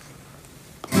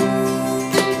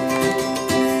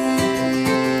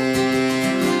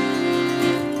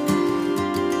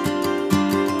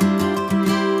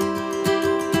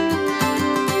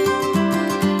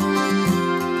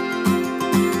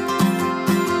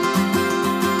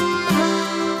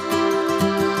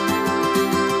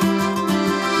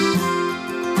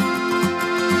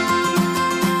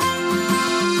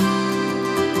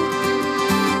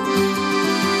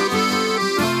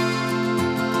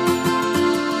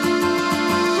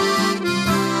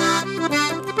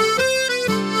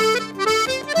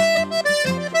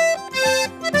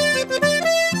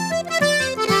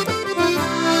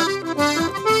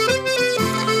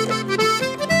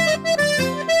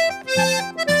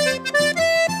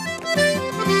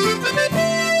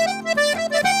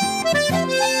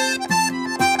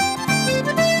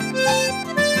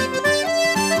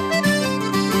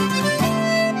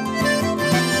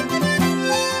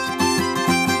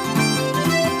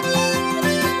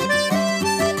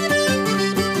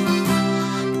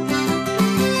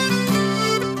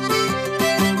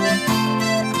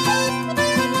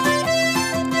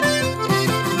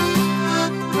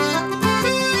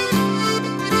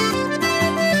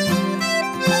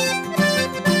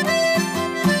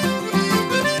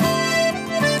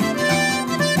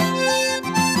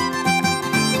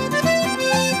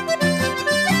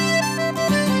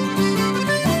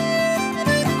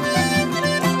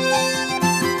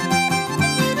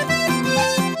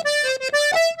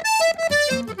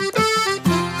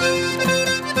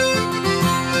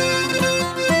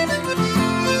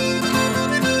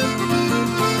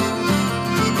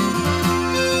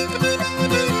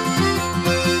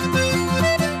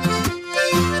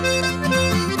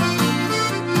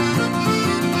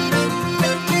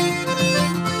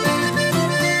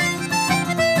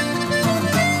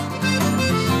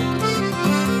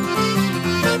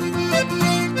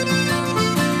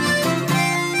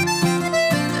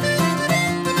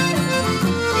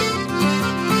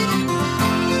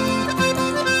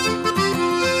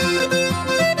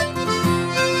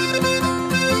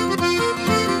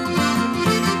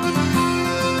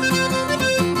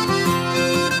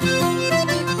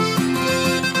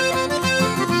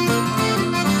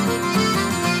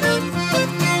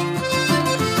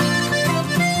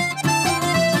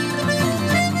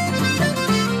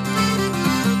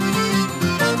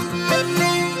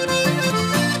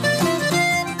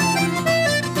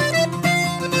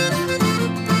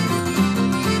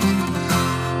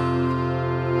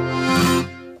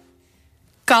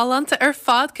 Galanta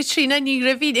fad Katrina ní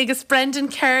ravid agus Brendan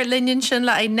Kerr linion sin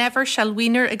le I never shall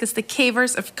winner agus the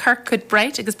cavers of Kirkwood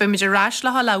Bright agus be meidir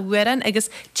Bhreisle le wiran agus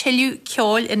tiilú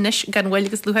ceoil inis gan bhfuil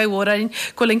agus luhaórain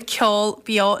golinn ceol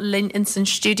bíá lin in san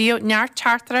studio near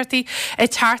tartartí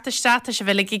tartasta se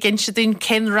bhfuil gin se dún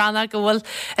cin ranna go bhfuil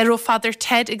ro father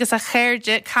Ted agus a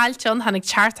chéirde Cailteon hannig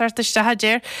tartartasta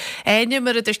hadéir Aine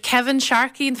mar idir Kevin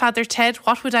Sharkey and father Ted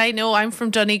what would I know I'm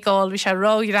from Donegal we shall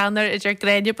row ranner idir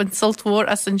Greenup and Sultmór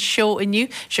as an show inniu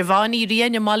Siobhani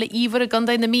Rian mala ívar a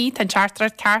ganda na mí tan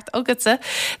chartrat cart agatsa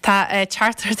tá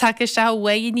chartar take se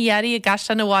way níari a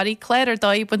gastan na wari Claire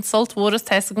daib an Sultmór as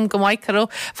tesagum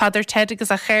gomaicaro father Ted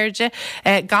agus a chéirde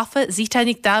gafa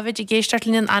zítanig David I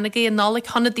géistartlin an anagaí an nálik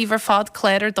honna dívar fad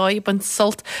Claire daib an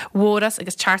Sult Wóras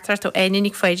agus chartar to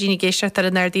einig féidir géistart ar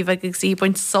an nerdíh agus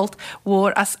íbun Sult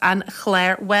Wór as an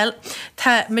Claire well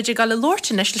tá meidir gal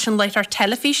lortin leis an leitar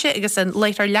telefíe agus an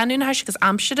leitar leanúnheis agus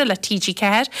amside le TG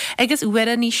Ceir agus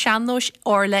uire ní seanóis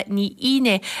orla ní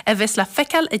ine a bheits le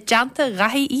feiceil I deanta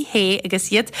rathí I hé agus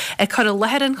iad a chur a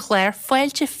lethir an chléir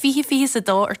foiilte fihi a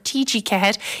dó ar TG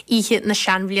Ceir ihe na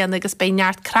seanbblian agus bei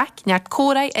neart crack, neart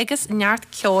córaid agus neart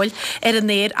ceoil ar an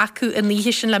néir acu a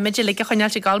níhi sin le miidir le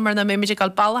chuinealte gal mar na méidir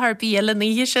gal ballthar bíal a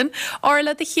níhi sin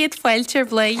orla de chéad foiilte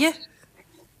bléie.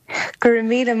 Gur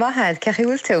míle maithad cechi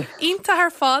bhfuil tú. Ínta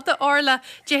th fád orla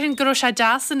dean gro se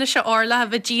deasan se orla a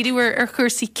bheith díúir ar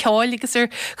chuirsaí ceáil agus ar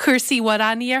chuirsaí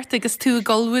waráíart agus tú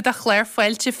golúd a chléir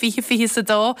foiilte fihi a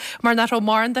dó mar na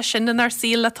romáin de sin ar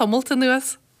sí le tomulta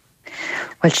nuas.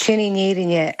 Well sinna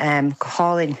nírinne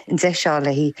goálinn in de seá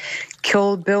le hí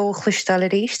ceol be chluistal a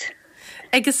ríist.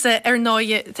 Agus ar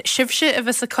náide sibse a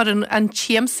bheits a chu an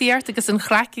tíamsaíart agus an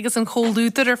chreic agus an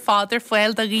choúidir ar fáidir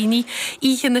foiil a rií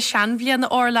íchan na seanbblian na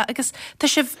orla agus tá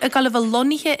sibh a gal bh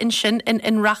loníthe in sin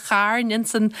in racháin in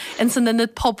san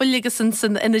inad pobl agus in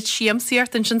inad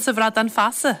tíamsaíart in sin sa bhrad an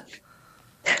fasa.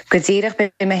 Go ddíireach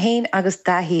be me héin agus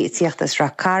dahí tíochttas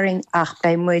racaring ach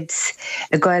bei muid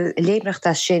a gáil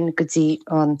léibreachta sin go dtí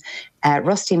an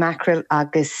Rusty Mackerel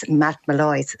agus Matt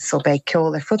Malloyd so bei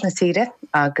ceol ar fud na tíre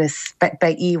agus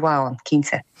bei íháin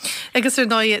cínte. Agus ar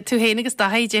náid tú héana agus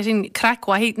dahaid déirn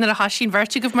crackhhaid nar a hasín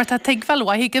bhirrte goh mar tá teagháil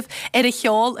waigah ar a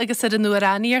cheol agus ar an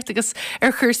nuaráníart agus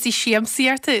ar chuirsaí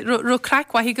siamsaíarta ro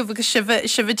crackhhaid go agus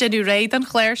sibh genú réid an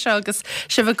chléir se agus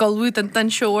sibh golúd an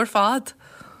den seoir fad.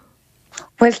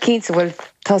 Well cínta bhfuil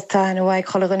tá an bhaid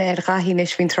cholagan ar gaithí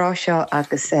is bhín rá seo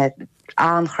agus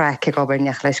anchreic ag obair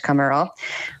neach leis camerará.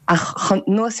 Ach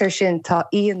nuas ar sin tá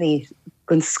íonaí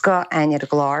gon sca aine a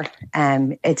gláir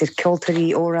idir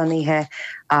ceoltarí óraníthe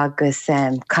agus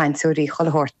caiintúirí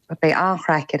cholathirt be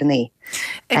anchreic ar ní.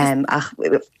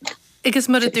 Agus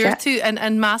mar a dúir tú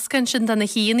an máscan sin den na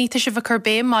híanaí tá se bh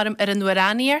churbé marm ar an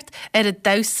nuaráníart ar a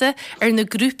dasa ar na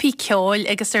grúpií ceáil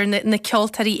agus ar na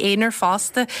ceoltarí éonar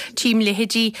fásta tím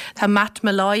lehédí tá Matt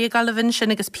Malloy a galvin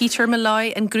sin agus Peter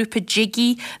Malloy an grúpa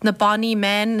Jiggy na Bonnie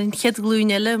Men an chiad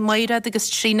glúneile mairad agus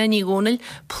trína ní gcónail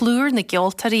plúr na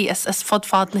ceoltarí is fad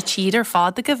na tír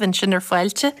fád a go bhain sin ar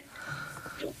foiilte.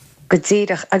 Go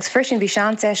ddíireach agus frisin bhí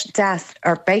sean deas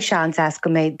ar bei sean deas go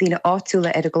méid dína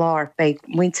áitiúla ar a gláir bei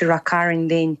muinte racaring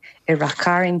lín I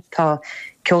racaring tá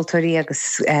ceoltarí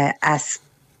agus as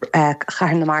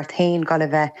char na mart hain gal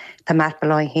bheith tá Matt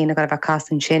Malloy hain a gal bheith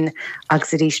casan sin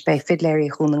agus a ríis bei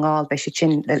fidléirí chuún an gáil bei sé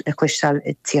sin le chluistal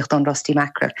tíocht an Rusty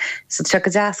Mackerel. So tre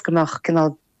go deas gomach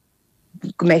cinál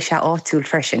go méid se áitiúil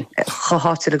freisin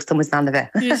choáitiúlagus do ná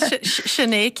bheith.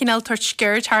 Sinné cinál tuairt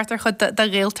sceir tartar chud de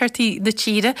réaltartí na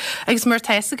tíre agus mar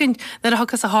teisaginn nar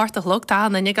thugus a háart a lug dá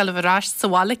naine gal bhrás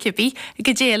sahála cibí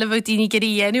go déala bh daoine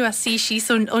gurí dhéanú a sí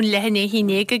ón lehanné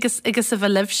híné agus a bh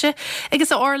libse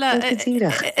agus orla a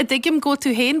ddíigim go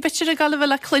tú héin bitir a gal bh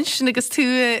le clinsin agus tú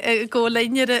go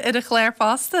leine ar a chléir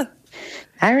fásta.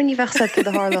 Aaron ní bheachsa go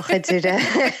a hálach idir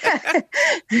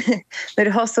mar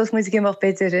a hostos mu gimach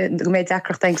beidir go méid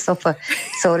decrocht ag sofa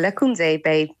so leún é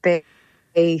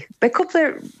bei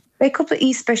couple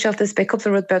e-specialtas bei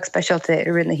couple rudbeg specialta I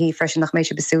rinne hí freisin nach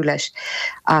mééis se besú leis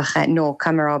ach nó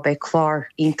camera bei chlár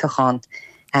ítachán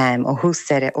ó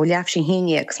hústere ó leaf sin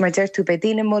híine agus mar deirú bei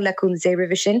dína mó leún é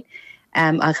revision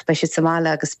ach bei si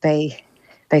Somála agus bei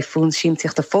fún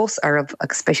síimtíocht a fós arab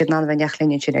agus spéisiad ná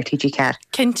bhainechlíonn sin ar TG Ceir.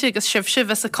 Cinnte agus sibse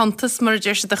bheits a contas mar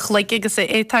dúir se de chluige agus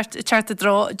teart a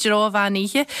drá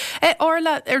bhaníe.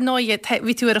 Orla ar náid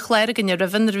ví tú ar a chléir gan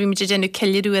rihan ar bhí me déanú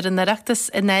ceirú ar an ireachtas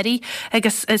in éirí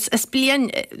agus is blian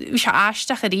se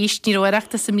áisteach a ríist ní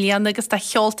roiireachtas im líana agus tá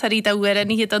cheoltarí de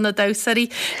uirí hiad an na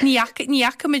dasarí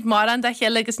níachid mar an de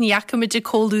cheile agus níachid de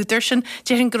cóúidir sin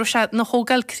déir an gro na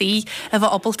hógal crí a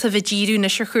bheith obalta bheith díú na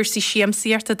se chuirsaí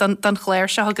siamsaíarta dan chléir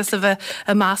se se agus a bheith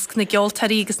a másc na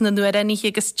Gaeltarí agus na nuairení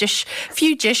agus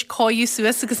fiú dis cóú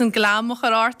suas agus an glámach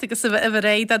ar art agus a bheith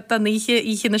réid a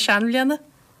níe na seanlianna?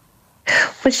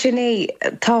 Well sinné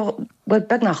tá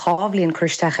beg na cháblíonn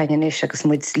chuisteach in is agus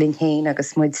muid linhéin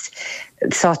agus muid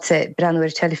sáte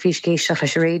breanúir telefísgéisteach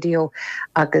leis radio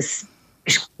agus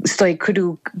stoi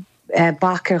cruú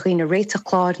bakar in a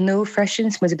réitelád nó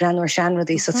freshins mu breanúir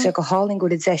seanradí so tre go háling go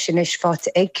de sin is fát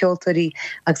ag ceoltarí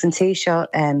agus an téisio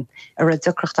ar a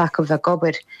ducrochtach go bheith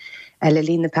gobar le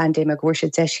lína pandéim a gúir se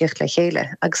deisicht le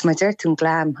chéile agus ma deirtún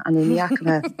glám an níach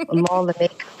me an mála mé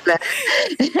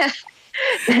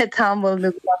le tamil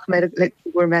nu me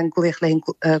bhfuair me gluich le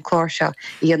chlár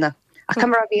dhéana. A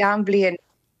camera bhí an blion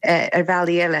ar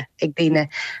bhealaí eile ag daine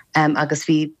agus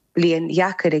bhí blion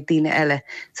jaachar ag daine eile,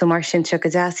 so mar sin tre go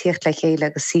deasíocht le chéile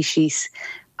agus síís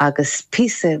agus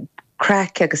písa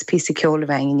crack agus písa ceola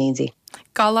bhain nídí.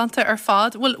 Galanta ar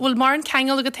fád, bhfuil mar an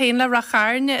cheangal a go téin le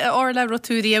racharn or le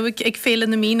rotúí ag féle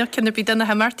na mína cinna bí na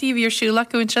hamartíí bhí ar siúla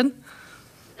goin sin?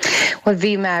 Well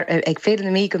bhí mar ag féle na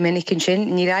mí go minicin sin,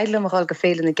 ní raile maril go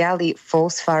féle na galí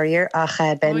fós farir ach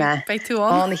be me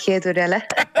anna chéadú eile.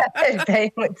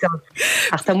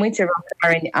 Ach tá muinte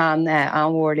racharn an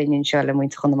anhórlinn in seo le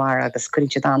muinte chun mar agus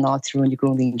cuinte an átrún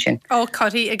gúnlín sin. Ó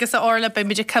choí agus a orla be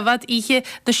muidir cyfad ihe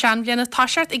na seanblianna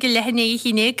táseart ag lehanné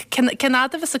hínig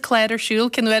cinnáda bheits a cléir siúil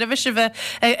cin nuirh se bheith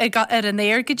ar an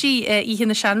éir gotí ihe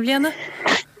na seanblianna?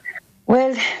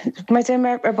 Well, my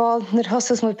dear ball, not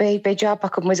hustlers would be job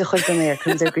back up with a hood in there,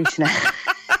 comes a Grecian.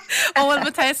 Oh, well,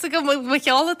 Matessa go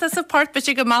mcheála is a part, but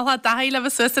you go malha dahi le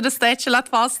Swiss in a stage le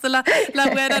fásta le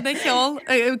wera na cheol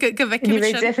go bhici. Ní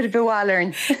bheith definitely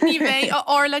bhálern. Ní bheith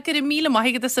orla gur i míle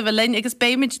maithigad is a bhilin agus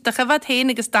béimiid de chafad héin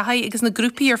agus dahi agus na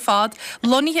grúpií ar fád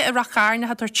loníthe a racharna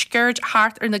hat ar scirt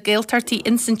hart ar na Gaeltartaí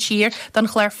in san tír don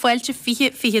chléir foiilte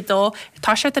fihe dó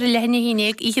táseart ar lehanne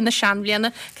hínéag ihe na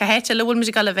seanblianna go héite le bhfuil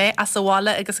mu gal bheith as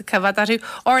bhála agus a cyfad arú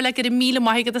orla gur i míle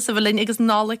maithigad is a bhilin agus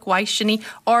nálaigh waisinaí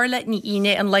orla ní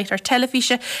ine an leit ar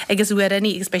telefíse agus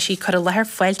uairení agus bei sí chu lethir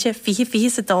foiilte fihe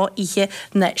sa dá ihe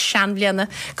na seanblianna.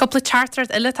 Coppla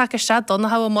chartart ile take se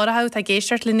donnatha a mortha a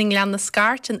géisteart lin lean na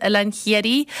scart an ilein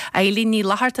chiarí a ilí ní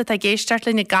laharta a géisteart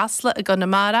lin na gasla a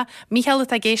gonamara, Michael a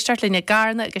géisteart lin na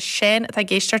garna agus Shane a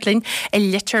géisteart lin I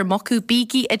litir mocu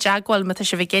bígi a jaagwal me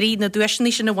se vigéí na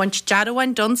dúisní sin na bhaint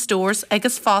jarhain don stores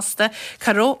agus fásta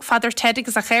Caró fadar Ted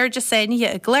agus a chéir de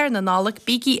sénithe a gléir na nálaach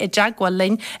bígi a jaagwal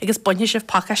lin agus bunne sih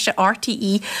pakiste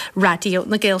RTE Radio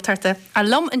na Gaeltachta. A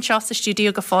lom an seo sa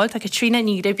stúdio go fáil a Katrina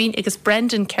Nírabín agus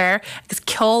Brendan Kerr agus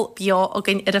ceol beo a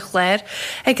gin ar a chléir.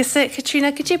 Agus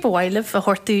Katrina go dtí bhhaileh a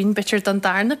hortún bitir don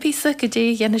darna písa go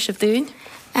dtí dhéana sibh dún?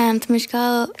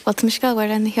 Tumiscal war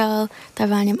an heol dar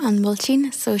bhaim an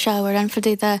multín, so se war an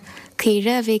fordí a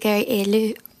círe a bhí gur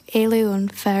éú an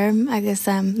ferm agus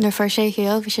nar for sé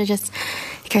heol, bhí sé just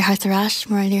gur hartarrás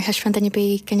mar an níor heisfran daine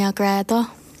bí gneal gradá.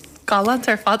 Galant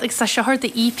ar fad ag sa seoir de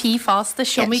EP fásta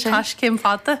siomí cais cim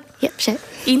fada? Yep, sé.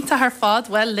 Ínta ar fad,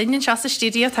 well, linnean se sa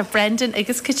stúdio tá Brendan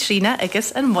agus Katrina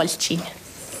agus an Moltín.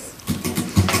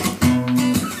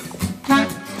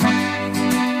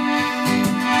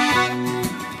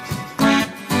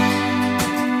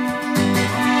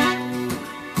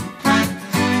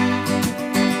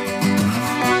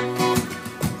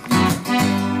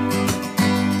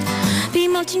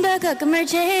 Beaga comhr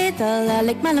a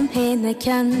lig mal an péna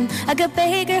cean a go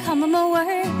bégur chama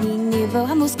móhar ní níomh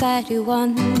ha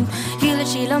múscaúháin. Dúla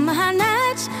síla a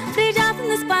hanát frí dapan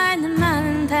na spáin na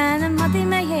man pena matí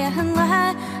me hé an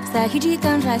lethe sa chudí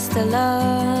gan reiste lá.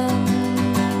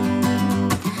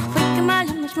 Fuice mal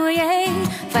muis mu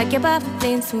feice bab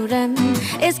léin súran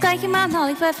is caiiche má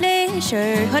nálaigh fe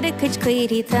fléisir chud a chuid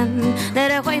cuirí tam le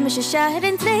a chuim me se seair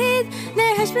an tréad ne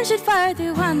heismin siad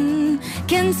farúhain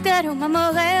cin scarú má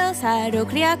mógail sarú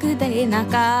criacu dé na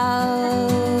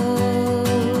gáil.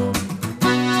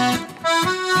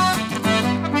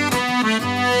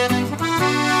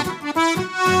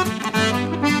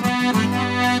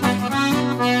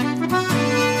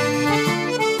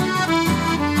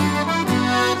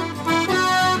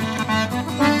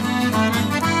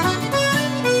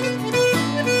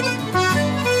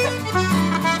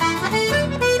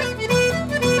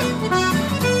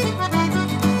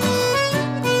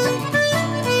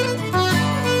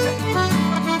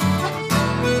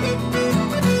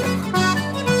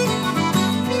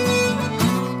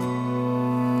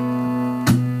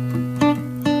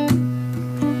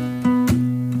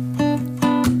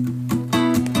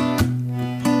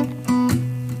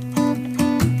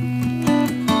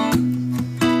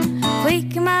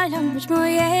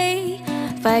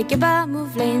 Feige ba mú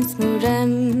bléin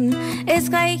smúrim Is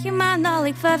gaiche man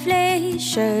nálig fa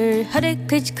fléisir Hudde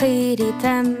cuid cuirí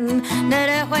tam Nar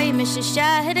a hoi me se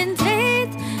seahid an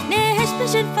tréad Ne heispe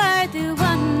sin fardu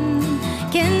wan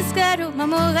Gin sgarú ma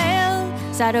mó gael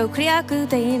Saró criacu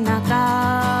dain na gá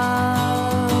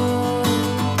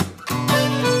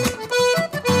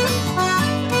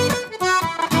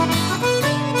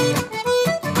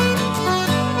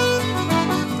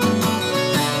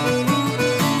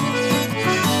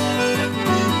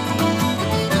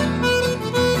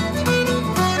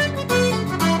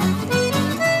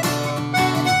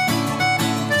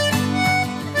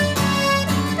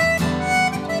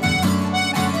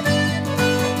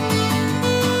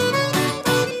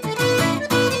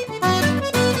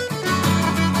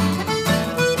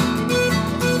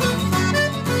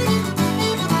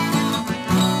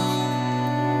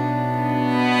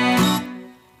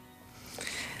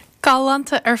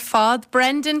Galanta fad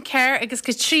Brendan Kerr agus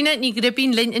Katrina ní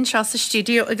gribín linn in sa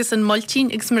studio agus an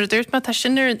multín agus mar dúirt tá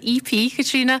sin ar an EP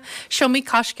Katrina seomí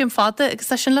caiiscin fada agus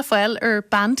tá sin le fáil ar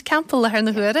bandcamp le ar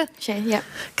na huire.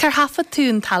 Car hafa tú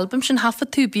an talbam sin hafa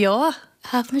tú beo?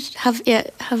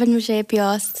 Hafan mu sé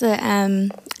beos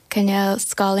cynne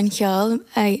scálinn cheol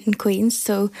in Queens,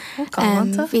 so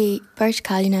bhí beirt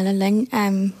cáilín eile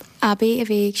linn Abby a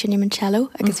bhí sin an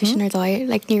cello agus bhí sin ar dáir,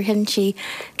 le níor hin si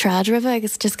trád ribh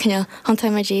agus just cynne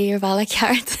hantaimidí ar bhela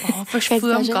ceart.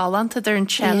 Fu am galanta ar an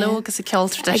cello agus a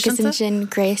ceol tradition. Agus sin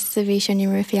Grace a bhí sin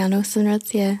ar piano san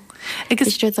rud,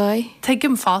 Agus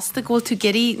teigim fásta ghil tú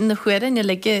geirí na chuire ne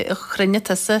leige a chrinne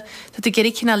tusa tá tú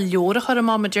geirí cinna leor a chur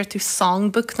má maidir tú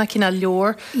songbook na cinna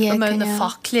leor me na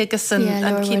facli agus an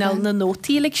cinál na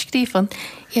nótaí le scrífan.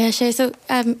 sé so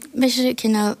mis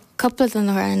cinál couple an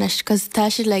awareness cos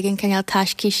tá si legin cinál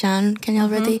taiscí sean cinál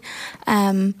rudí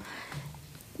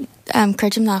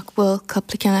chuidim nach bhfuil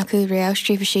couple cinna acu réá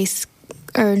strífa síos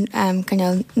ar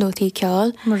cinál nótaí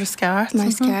ceáil mar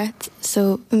sceart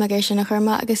so me géir sin na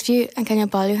churma agus fiú an cinne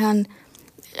bailúhan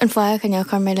an fáil cinne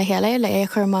chur mé le heile le é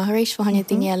chur maithéis fáinine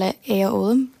daile é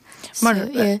ólam. Mar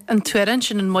an tuairan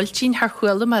sin an multín th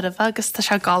chuilda mar a bh agus tá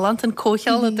se galant an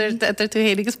cócheal idir tú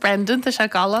hélagus Brendan tá se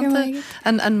galanta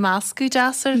an máscú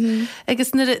deasar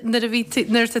agus nuir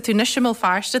a tú neisiil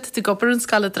fearste tú gobar an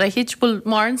scala dreihéid bhfuil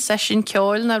mar an session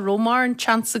ceáil na rómar an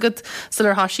chance agad sa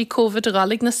ar hasí COVID a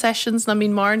galig na sessions na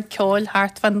mín mar an ceáil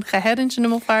háart fan chehéann sin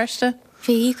mó fearste.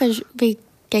 Bhí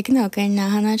gegan ágain na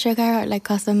hana segar le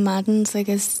cos an madans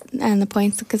agus na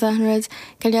points agus anrad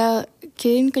go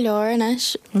cún go leor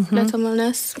inis le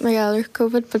tomnas marall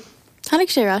COVID, but tháinig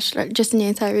sé ras just in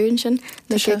éontarún sin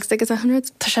na gigs agus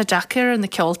 100. Tá sé Jackar an na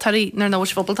ceoltarí nar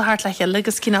nóis fphobal a háart le heile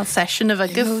agus cinál session a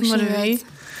bheitgah mar ré.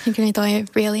 Gonna dá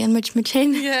réalaí an muid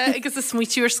sin. Agus a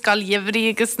smuitiúr scalhéhrí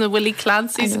agus na Willie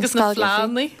Clancy's agus na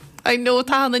Flánaí. I know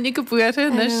tá hanna ní go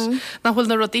buire na bhfuil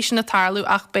na rodíisi na tarlú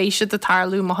ach béise de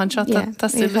tarlú mohanse tá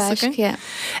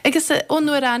agus ón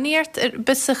nuair raníart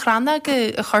bis a chrána go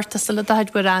a chuirta sa le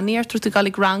daid buráníart trú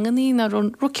galig ranganí na ru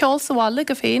ceol sahála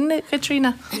go féin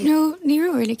Katrina. No, ní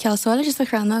ruúirla ceásála just a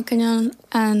chrána gonne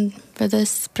an bud is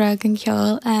sprag an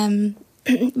ceáil.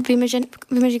 Bhí me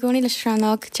gcóí leis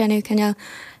ránach genú cinne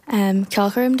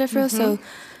ceolchum defriúil, so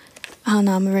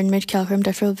hána mar rin mid ceolchum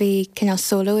defriúil bhí cinne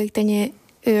solo ag daine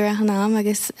ura hanam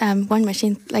agus one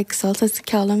machine like saltas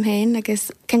ceollam hain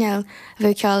agus cinneal a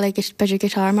bheith ceol agus beidir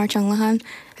guitar mar teanglahan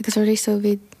agus ruí so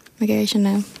bhí me géir sin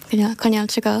ná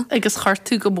coneal se gáil. Agus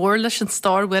chartú go mór leis an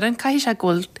star wirin cai se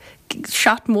ghil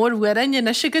seat mór wirin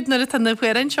na si go nuir tan na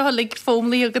wirin seo le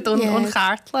fómlaí agad ón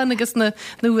chartlan agus na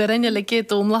wirin le gé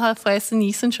dómlathe fees an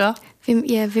níos an seo.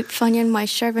 Bhí fainean mai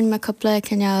seirbhann me coppla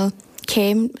cinneal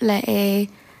céim le é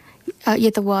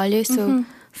iad a bháilú so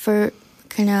for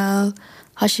cinneal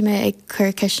Hasí me ag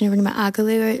chur ceisina bhna me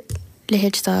agalú le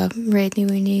héid tá réad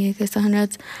níhaoine agus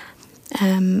 100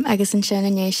 agus an sin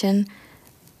ané sin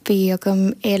bhí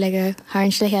agam éige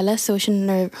háins le heile so sin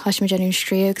ar hasí me genú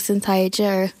strí agus an taide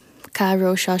ar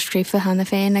cáró seo scrífa hena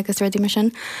féin agus ruí mar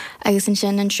sin agus an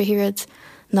sin an tríhiad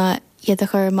na iad a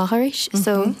chur maithéis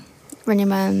so rinne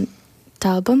me an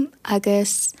talbam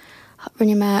agus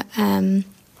rinne me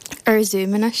ar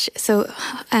Zoomanis so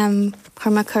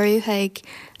chur me choú haig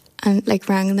an like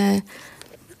rang na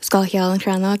scáil an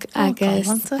chránach agus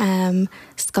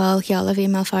scáil a bhí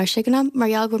má farse ganna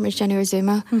marall go mar genú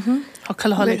Zooma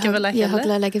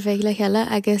le go bhéh le heile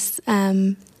agus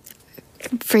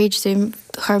fríd Zoom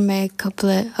chur mé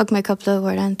thug mé coppla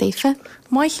bhir an défa.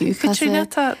 Mai hiú Katrina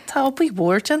tá opí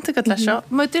bhórgenta go lei seo.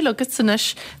 Mu dú legad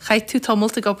sanis chaid tú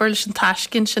tomult a gobar leis an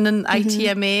taiscin sin an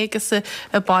ITMA agus a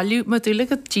bailú mu dú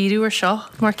legad díú ar seo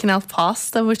mar cinál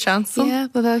past a bhfuil seansan?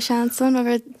 Ba bheith seansan a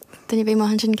bhir Dyn bhí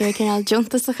mohan sin gur cinál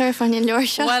juntas a chur fan leor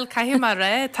seo. Well, caiim mar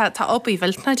ré tá opí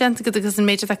bhiltna genta go agus an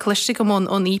méidir a cluiste go món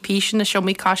ón EP sin na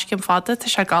seomí cáiscin fada tá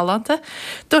se galanta.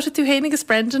 Dúirta tú hénig agus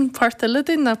Brendan Portilla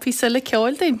din na písa le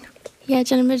ceoil din. Ja,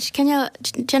 Jennifer,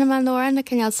 Jennifer Lauren na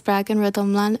cinál sppraag an rud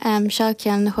omlan. Seo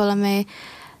cean na chola mé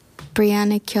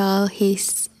Brianna ceol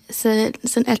hís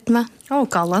san etma. Ó,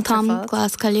 galant. Tom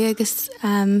glas cailú agus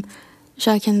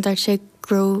seo cean dar sé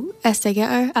grú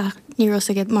esteige ach ní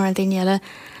rosaige mar an daine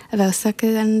a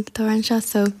bhesacha an toran seo,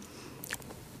 so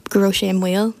grú sé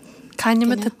mhuiil. Caine a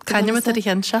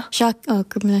hen se? Seo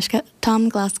grúmneisce Tom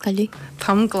glas cailú.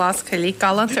 Tom glas cailí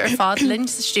galant ar fád linn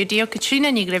sa stúdio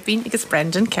Katrina ní gribhín agus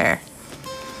Brendan Kerr.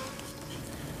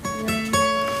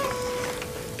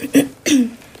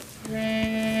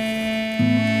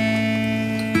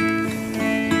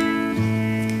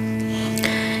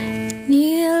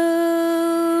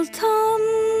 Níl Tom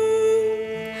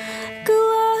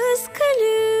glas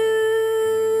cailú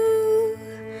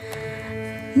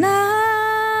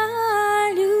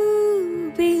náú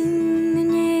bin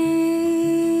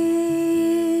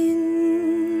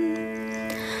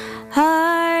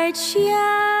hard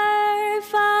siar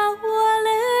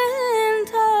fáhálinn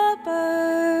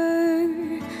tapar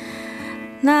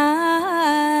na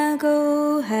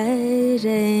go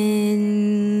heirin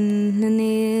na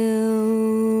níl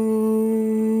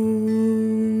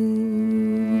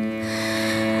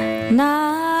na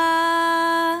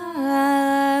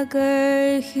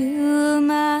gur hiú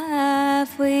ma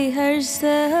faoi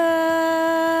hersa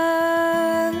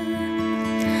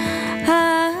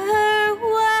har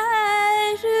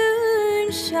warún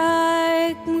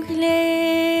seach mgléif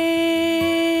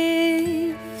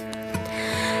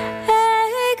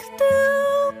ag tú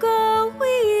go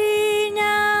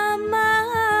huine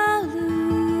malú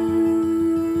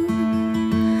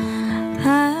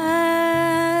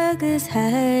agus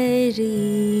heirí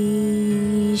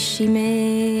si mé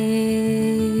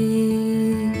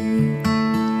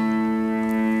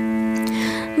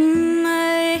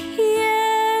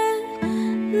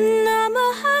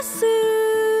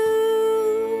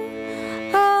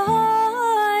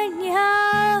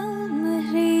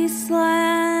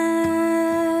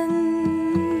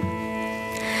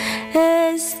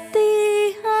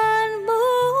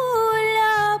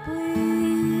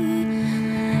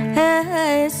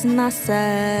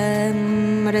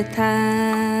Nasam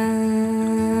ratam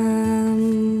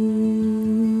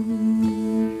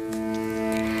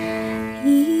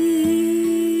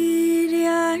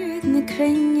Iriar na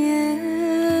crynne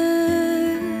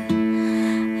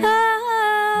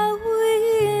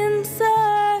Awyn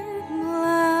sarmlaw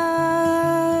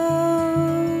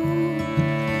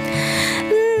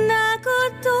Na go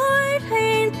dwyr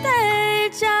hein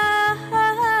deja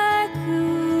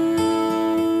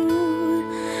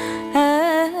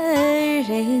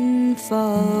rain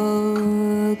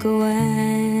fog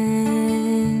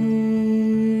awen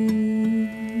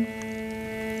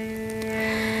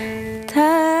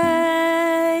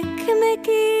Tak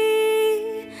megi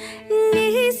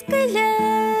nis gala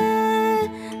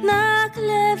nak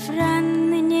lefran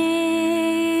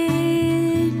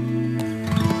nyin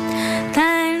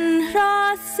Tan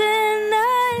rosen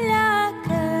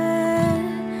alaka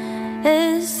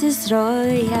is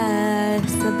roya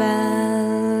sabel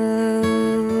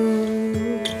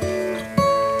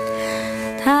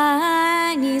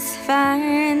Tanis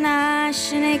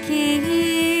farnashnaki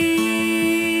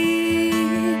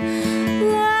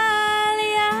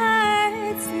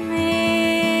Waliarts main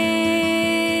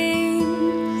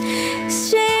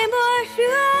Shemor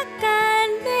ruakan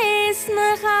bes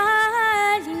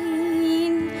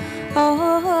maghalin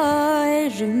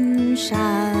Orum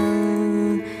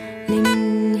shal linhein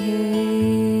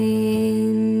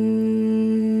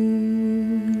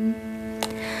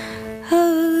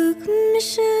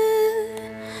Hugmisha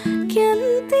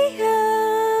Kentia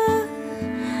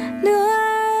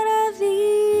Nuaravi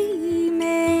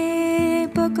me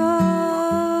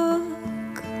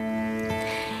bagok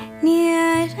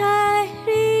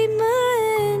Niarari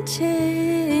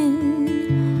munchin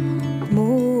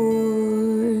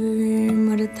Mor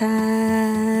marta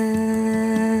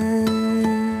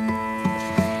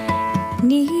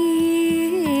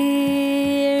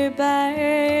Nir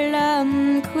barlam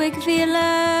quick villa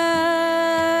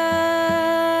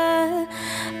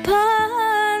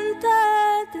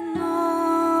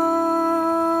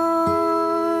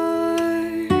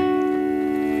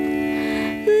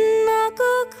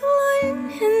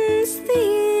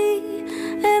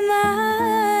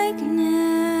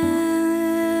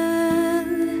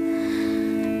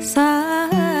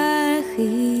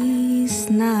Sachis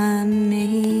na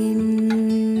min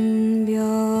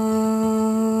bio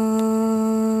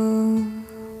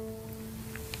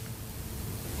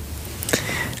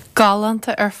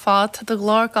Galanta fád de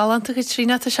glár galanta go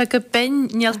trína tá se go ben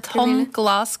neal tom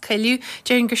glas ceiliú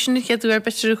dearan go sinna cheadúir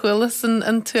betir chulas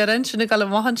an tuaran sinna gal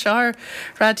maihan seár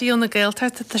radio na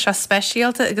Gaeltachta tá se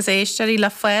speisialta agus éisteí le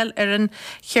foiil an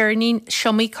chearnín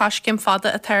siomí coscim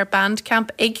fada a thair bandcamp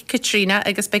ag Katrina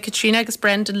agus be Katrina agus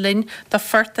Brendan Lynn de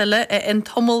fertile in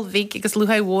tomul vig agus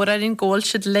luhaidhóra in ggóil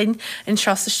siad Lynn in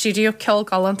seo sa studio ceol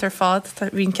galant fád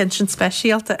tá bhín cin sin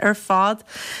speisialta fád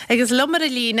agus lumar a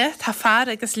líne tá fear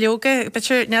agus leoga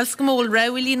betir nels go móil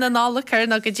rahilí na nálachar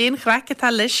na go déon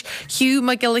chhraice leis hiú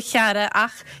me gil cheara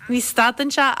ach ní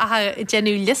stadan se a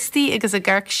genú listí agus a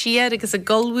ggurc siar agus a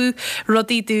golbhú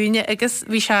rodí dúine agus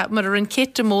bhí se mar an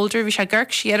céit de móldar bhí se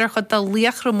ggurc siar chud dal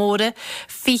líoch ramóra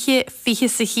fiche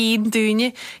sa hín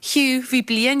dúine hiú bhí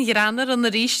blian ranar an na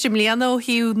ríiste mléana ó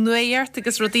hiú nuart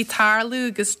agus rodí tarlú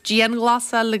agus Jean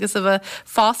glasal agus a bheith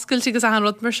fáscailt agus a an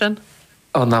rud mar sin.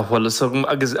 Na bhlasm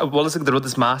agus bhlasag de rud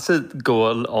is massa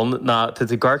ggóil an na tá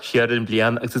garc siar in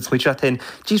blian agus smuoite tain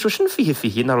dís sin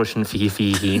fihi na sin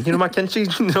fihi. Ní mar cin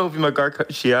nó bhí mar garc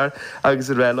siar agus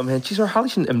a rélam hen tíos há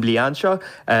sin in blian seo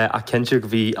a cinse go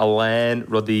bhí a lein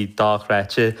rudí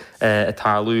dáchreite a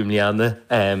tarlú im blianana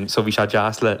so bhí se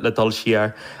jazz le dul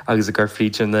siar agus a gur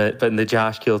fríte na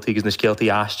jazzcéaltaí agus na scéaltaí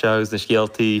aiste agus na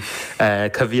scéaltaí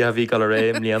cohí a bhí gal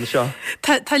ré im blian seo.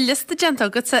 Tá lista gent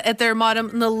agus idir marm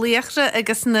na léachre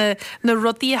agus na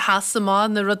rudí a hasamá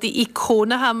na rudí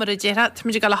icóna ha mar a déire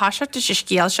mu gal hasart is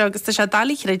scéal seo agus tá se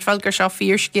dalí réidfáil gur seo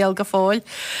fír scéal go fáil.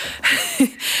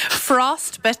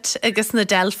 Frostbit agus na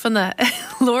delfanna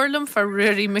Lorlam for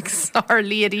ruí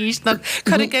mixarlí a ríis na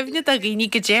chuna gimne a rií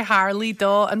go dé Harley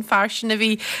dó an farsin a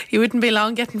bhí you wouldn't be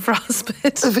long getting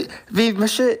frostbit. Bhí me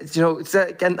se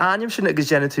gan aim sin agus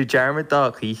dénne tú Germar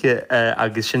dá chuiche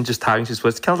agus sin just taing sin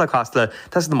was ce le cosla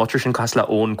tá na motor sin cosla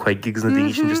ón chuig agus na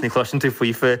dí sin just ní chlusin tú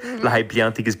fuife le haid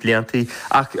blianttí agus blianttí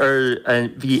ach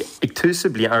bhí ag túsa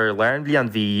blian ar learn blian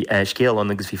bhí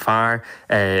scéalón agus bhí fear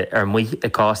ar mu a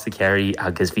cásta ceirí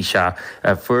agus bhí se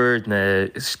fuair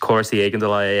na cósaí éigen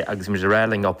le agus mu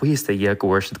réling á buísta dhé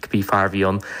gohir si go bhí fear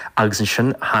bhíon agus an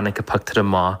sin hána go pactar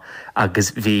má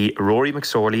agus bhí Rory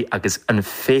McSorley agus an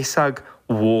féasag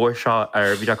mhór seo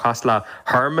ar bhí cosla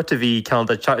hermit a bhí ceann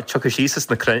tucha síos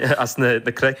na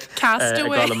cric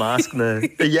gála másc na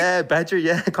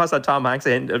beidir cos Tom Hanks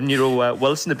ní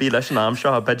Wilson na bí leis an am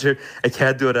seo a beidir a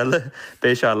ceadú eile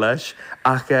bé se leis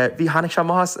ach bhí hánig se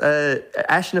más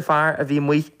eis na fear a bhí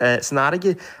mu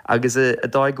snáige agus a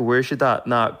dáid go bhhuiir se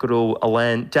na gurú a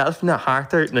lein dealfna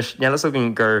hátar na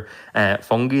nealagan gur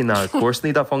fungi na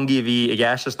cuasaní a fungi bhí i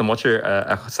gceis na muir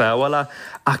a saohile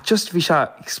ach just bhí se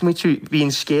smuitiú bhí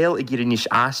scéal i ggéirí níos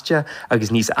aiste agus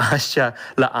níos aiste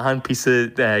le an písa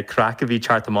crack a bhí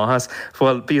charta máthas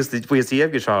fáil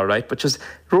bíosíomh go seo, right? But just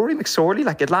Rory McSorley,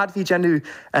 like, lad bhí genú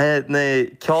na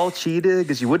ceáil tíide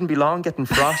agus you wouldn't be long getting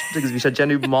frost agus bhí sé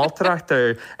genú maltaracht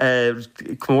ar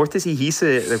comórtas í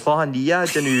hísa le chláhan níia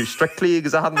genú strictly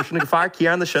agus a mar sinna go fear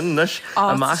céar na sin nus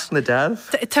a más na delf.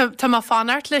 Tá má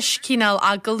fanart leis cíál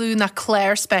agalú na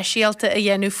Claire speisialta a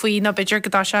dhéanú faoin na beidir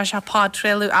godá se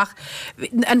pádréilú ach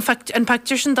an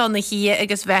picture sin dá na hí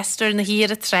agus vestar na hí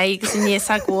a tre agus níos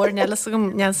a ggóir nelas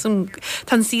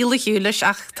tan síla hiúlis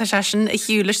ach tá se sin a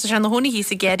hiúlis tá se na hóna hí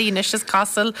a geirí is just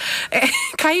castle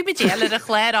caibe déile a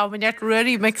chléir á manart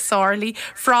Rory McSorley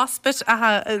frostbit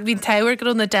a bhín teir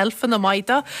go na delfan na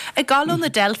maida a galú na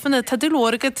delfanna tá dú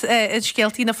lóragad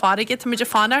scéaltí na farige tá muidir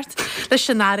fanart le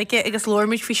sinnáige agus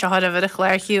lormid fi sehar a bheit a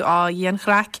chléirchiú á dhéon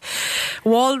chrac.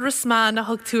 Walrus man a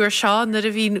thug túair seo nar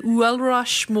a bhín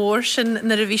ualrás mór sin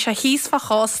nar a bhí se híos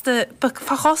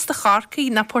fachásta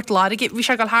charcaí na Portláige bhí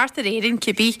se gal háart a réirinn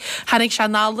cibí hanig se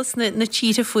nálas na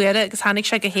tíre fuire agus hanig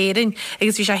se go héirinn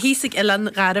agus bhí se híigh ilan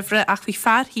garibhre ach bhí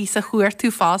fear hís a chuir tú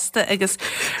fásta agus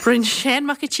rinn sin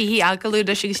mac tíí agalú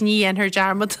leis agus ní an th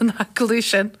dearmad an agalú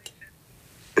sin.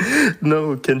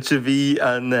 No, cinse bhí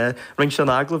an ring se an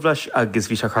aglah leis agus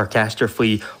bhí se charceistir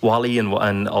faoi Wally an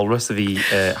álras a bhí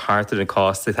hátar an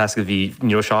cásta the go bhí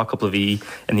níor seo coppla bhí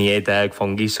in the éag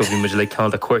fungi so bhí muidir le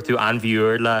ceann a cuairtú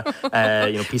anmhiúr le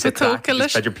pí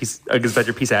agus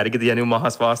beidir pí aige dhéanú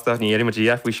maithas fásta ní éidir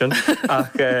martíach bhí sin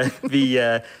ach bhí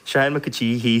sein go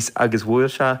tí híos agus bhfuil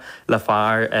se le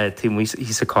fear tímí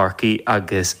hís a carcaí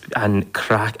agus an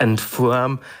crack an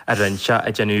fuam a rinse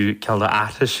a genú ceann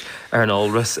áis ar an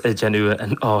álras a genú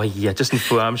an just an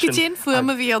fuam sin. Dé fuam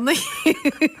a bhíonna.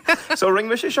 So ring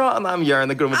me sé seo an am dhear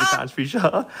na grúma tanfrí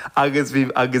seo agus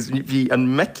bhí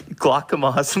an mic ghlacha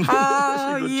más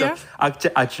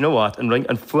ach you know what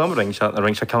an fuam ring se a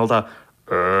ring se ceáilta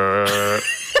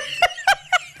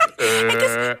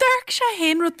agus dark se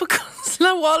hen rud becos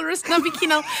le walrus na bhí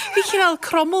cíál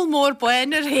cromul mór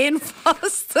buin ar hen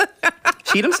fast.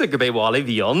 Tílam sa go bé bhála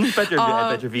bhíon, beidir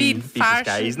bhí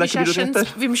gáis na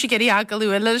bhí mu sé geirí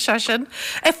agalúile se sin.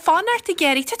 I fanart a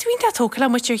geirí tá twin tóca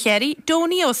mu chéirí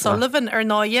Donní ó Sullivan ar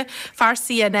náide fear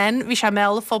CNN bhí se me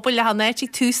fphobal le hanétí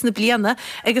tús na bliana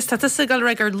agus tá sa gal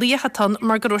regur líochatán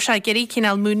mar go se geirí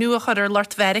cinál múnú a chur ar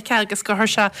Lord Verica agus go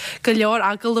se go leor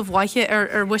agal a bhaithe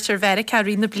ar witir Verica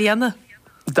rí na bliana.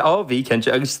 Bhí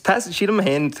cinnte agus siad am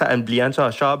hen an blian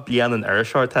seo blian an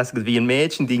airseir go bhí an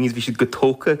méid sin daoine bhí siad go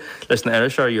tóca leis na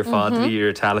airseir ar fád bhí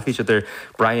ar talafí idir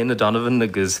Brian O'Donovan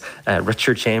agus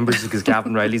Richard Chambers agus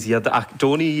Gavin Riley's iad ach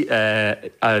Donní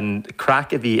an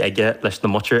crack a bhí aige leis na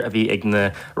muir a bhí ag na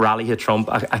rallíthe Trump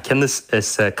a cinnas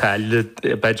is caile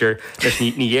beidir leis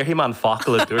ní dhéirhí an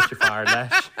facail a dúir se fear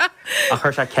leis a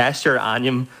chuir se ceiste ar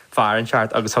aim fear an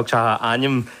seart agus thug se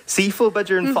aim sífo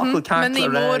beidir an facail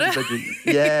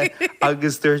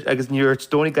agus níir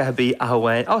Donní go bhí a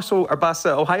bhhain so ar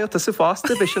basa Ohio tá sa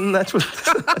fásta bhí sin net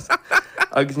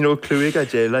agus clúig a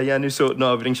déile dhéanú so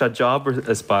ná bhring se job ar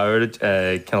spáir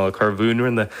ce chubhúnar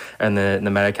in na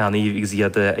Americaní agus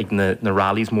iad ag na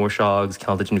rallys mór seo agus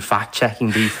ceantaú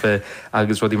fact-checking bífa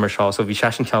agus rudí mar seo so bhí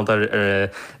se sin ceanta ar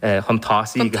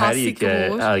chutásaí go heirí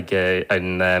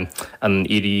an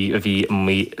irí a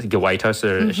bhí go White House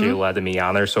ar siúla a mí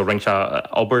anar so ring se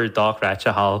obair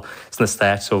dáreite hall sna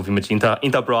stéit so bhí mar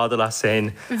ínta brada le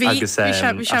sin agus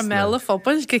bhí se mela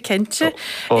fphobal go cinnte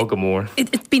go mór.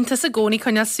 Bínta a gcónaí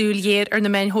chuna súléir ar na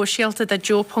main hóisialta de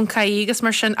Joe Poncaí agus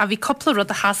mar sin a bhí coppla rud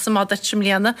a hasamá de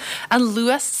simléana an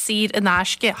luas sír in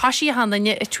áisce. Hasí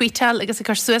hanaine i tweetal agus i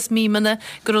chu suas mímanna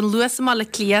gur an luas má le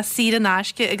clia sír in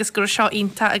áisce agus gur seo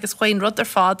ínta agus chuin rud ar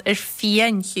fád ar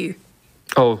fian hiú.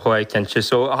 Chuid cinnte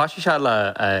so a hasí se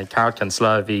le Carol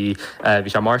Kinsella bhí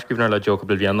se marscríbnar le Joe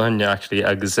Blianana actually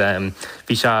agus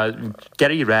bhí se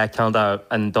geirí ré ceanta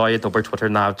an dáid obair Twitter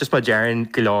ná just má dearan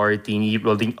go leir daoine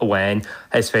rulding amháin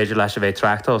is féidir leis a bheith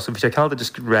trachttá so bhí se ceanta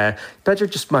just ré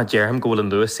beidir just má dearham ggóil an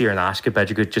Lewisí ar an asce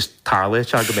beidir go just tarla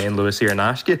se go mbeon Lewisí ar an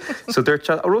asce so dúirt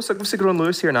arósa go gur an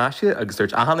Lewisí ar an asce agus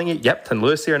dúirt ahanange tan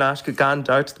Lewisí ar an asce gan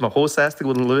dát má hósásta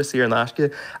go an Lewisí ar an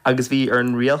asce agus bhí ar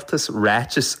an rialtas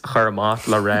réitis chuirmá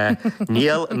le ré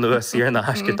níl an Lewisí ar na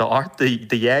haisce tá ort de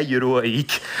 €1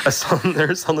 íc a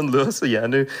son an Lewis a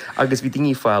dhéanú agus bhí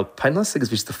daoine fáil penas agus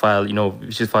bhí de fáil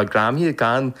bhí si fáil gramhí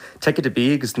gan take a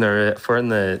bé agus nar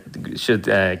forna siad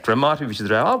grimáir bhí si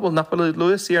rá bhil napfuil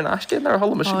Lewisí ar an asce nar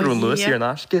thola se grún Lewisí ar an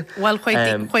asce. Well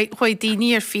chuid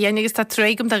daoine ar fian agus tá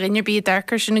tréigem de rinne bí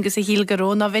decar sin agus a híl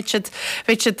goróna bhid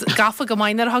gafa go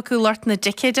mainar haú lart na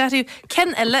dicéidirú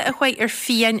cin eile a chuid ar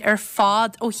fian ar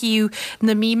fád ó hiú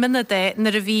na mímanna de na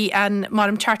a bhí an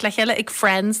marm chart le heile ag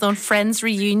Friends nó Friends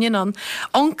Reunion an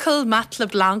Uncle Matt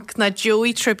LeBlanc na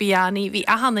Joey Tribbiani bhí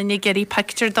ahanana geirí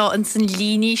picture dá an san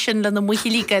líní sin le na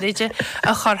muhilí gaide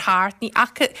a churthart ní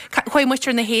chuid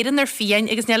muir na héan ar fian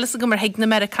agus nelas go mar heag na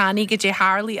Americaní go dé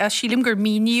Harley a sílim gur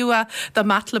míniu a de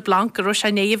Matt LeBlanc go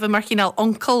se néomh mar cinál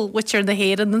uncle witir na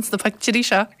héan na picturí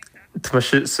se. Tá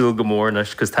sé sú go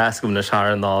mórnas gus te gom na se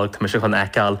an ná tá se chun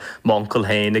eáil Moncol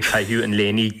hain ag caiú an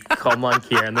léní comán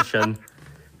céarna sin.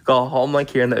 Go hámlain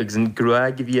céarna agus an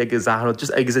gruag bhí agus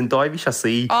just agus an dáibhí se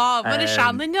sí. Mar is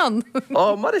seanaion.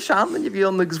 Mar is seanna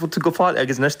bhíon agus bhú go fáil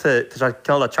agus nuiste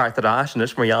ceall a chartarrás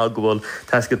nus marall gohfuil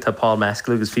teisce tá Paul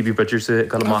Mescal agus Phoebe Bridgers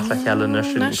go amach le cheanna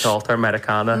sin ceoltar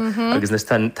Americana agus nus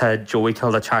tá Joey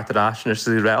ceall a chartarrás nus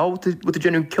rá bú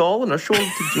genú ceáil an seo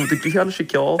dúchéanna sé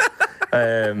ceáil.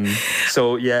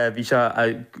 So bhí se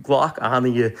ghlách a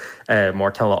hanige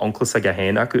mar tal onclas a go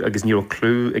héana agus ní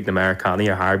clú ag na Americaní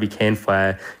ar Harbí cén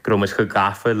fe gomuid chu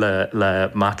gafa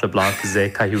le Matt LeBlanc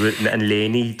é caiú an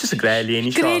léní just a gré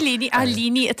léní Gré léní a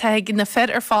líní a teig na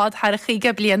fer ar fád thar a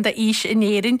chuige blian de ís in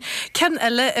éirin cin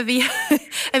eile a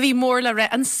bhí mór le ré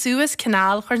an Suez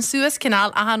Canal chun Suez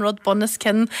Canal a an rud bonnas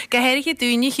cin go héirché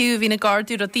dúine hiú hí na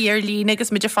gardú rodí ar lína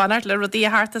agus muidir fanart le rodí a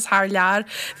hartas th lear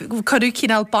chuú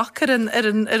cíál bakar ar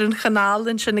an chanál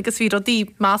in sin agus bhí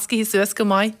rodí máscaí Suez go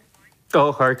maiid.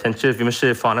 Chuir cinnte bhí me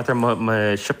sé fanna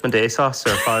ar shipment éás ar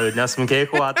fáil nes an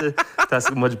céháda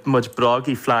mud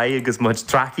bragí fly agus mud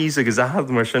trackís agus ahad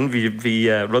mar sin bhí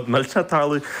rud millta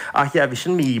tála a bhí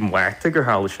sin mí muirta gur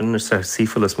hála sin sa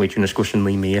sífalas muitiú na go sin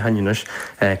mí mé hanis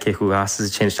céchuás a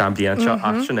ché blian seo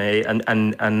ach sin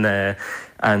é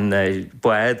an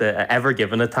buad ever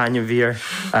given a taine bhír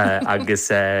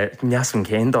agus neasm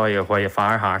cén dá a chuid a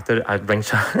fearthtar a bring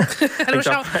se.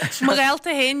 Má réalta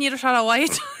héin ní se a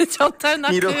bhaid tá na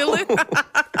cúla.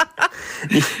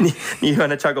 Ní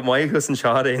chuna te go maiid chus an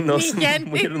seáin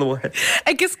nó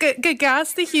agus go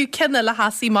gasasta hiú cinna le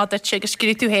hasí má se go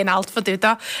scrí tú héin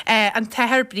altfaúda an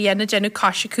tethir brianna genú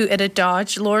caiisiú ar a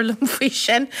dáid lór le fao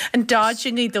sin an dáid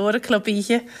sin í dó a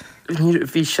clubíe.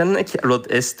 Bhí sin rud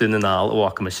is dúna ná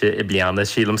ócha se I blianana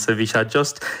sílam sa bhí se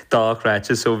just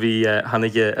dáreite so bhí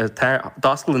hanige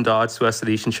dascail an dáid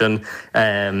Suéisisin sin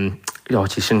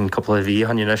tí sin coppla a bhí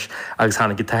hanis agus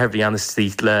hána go tair bhíanana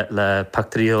sí le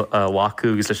pactríal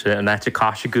wacugus leis an éte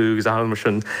caiisiúgus a mar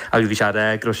sin agus bhí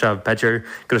se gro se beidir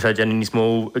gro sé dénne níos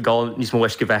mó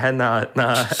eisce bheitthe na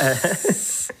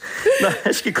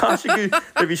eisce caiisiú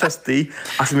le bhí se tí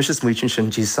as mis smúin sin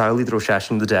dí saoí dro sé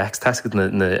de dex te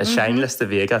na Shameless a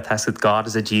Beaga tested God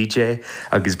as a DJ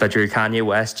agus beidir Kanye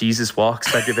West Jesus Walks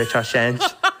beidir bit a change.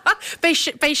 Bei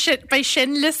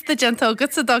sin list a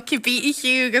gentógad sa doci bí I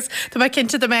hiú agus tá mai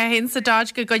cinnte de mé hén sa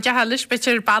dáid go goide helis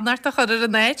beitir banart a chuir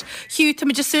an éid. Hiú tá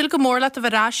meidir súil go mórla a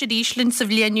bh ráise ríslinn sa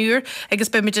bblianúr agus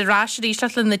be meidir ráise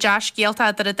ríslinn na deis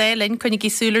Gaeltachta ar a délinn chunig í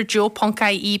súlar Joe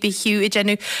Poncaí be hiú I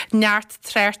genú neart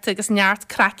tréirt agus neart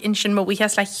crack in sin má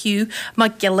bhuihes le hiú má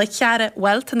gila cheara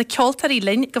well tá na ceoltarí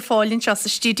linn go fáilinn seo sa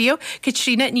studio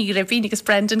Katrina ní rihí agus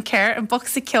Brendan Kerr an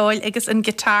box sa ceoil agus an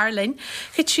gitar linn.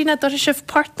 Katrina do sih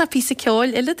partna piece of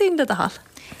ceoil ile dtíon le hall.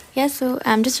 Yeah, so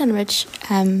just an rich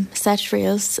set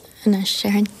reels in a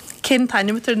sharing. Cyn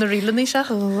tainnim ydy'r na rila ni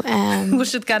siach?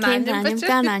 Mwysyd gan anim?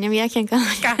 Gan anim, yeah, cyn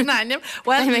gan anim.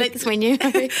 Well,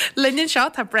 Lynn seo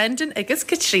tá Brendan agus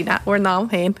Katrina o'r nám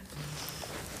hain.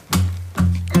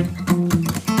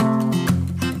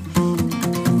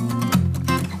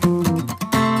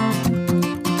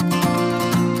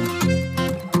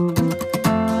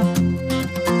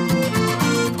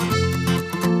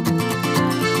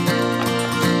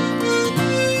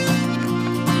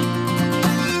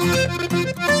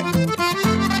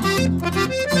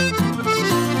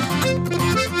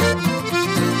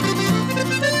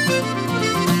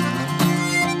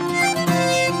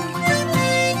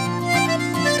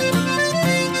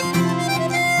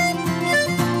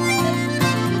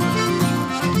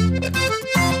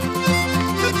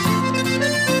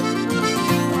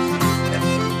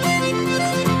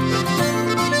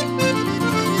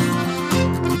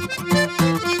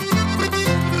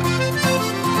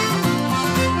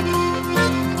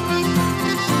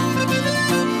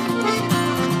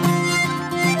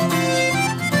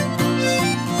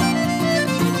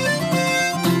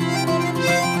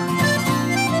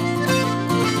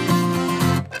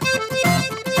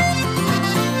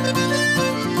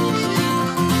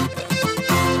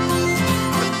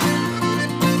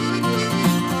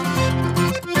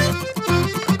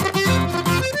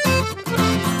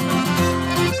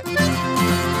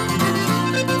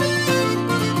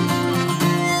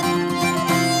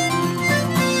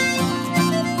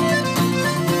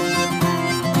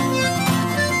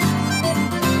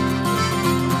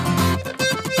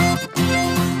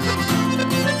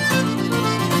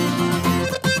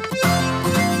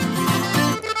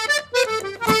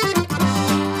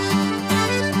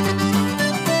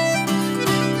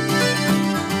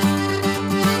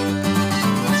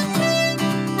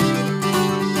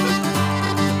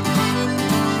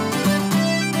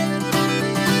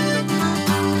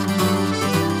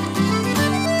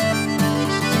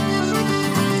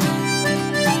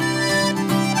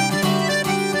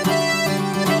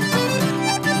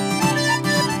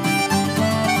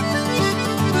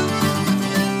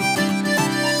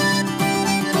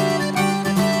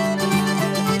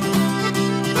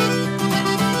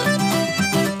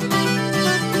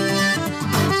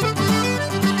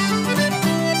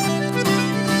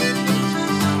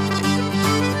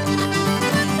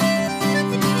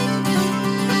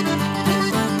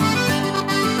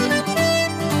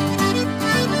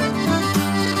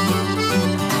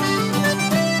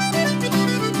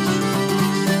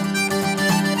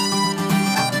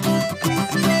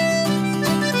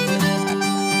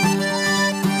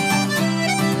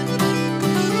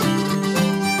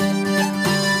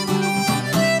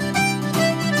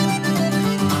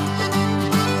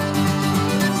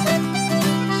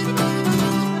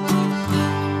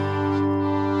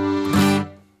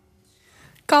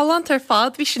 Galant ar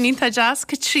fad bhí sin ínta jazz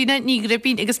Katrina ní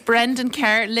gribín agus Brendan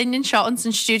Kerr Lynn Shotans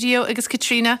in studio agus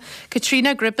Katrina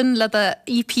gribin le a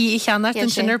EP I cheannart an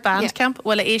sinnar bandcamp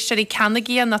bhfuil éisteí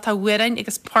Canadaí na tá bhuirein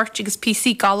agus Port agus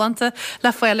PC galanta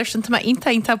le foiilir sin tá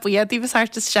ínta buiadí bhs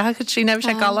artas se Katrina bhí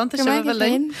sé galanta se bh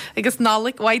Lynn agus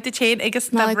nálik waid de chéin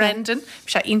agus na Brendan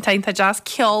se ínta jazz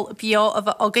ceol bio a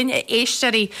bh agan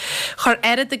éisteí chur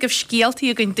airad a goh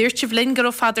scialtaí a gin dúirte Lynn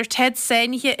go fadidir Ted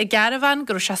Sénithe a Garavan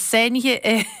go se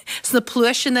Sénithe sna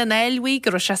pluisin na eilwi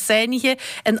gur se sénithe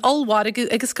in allhhargu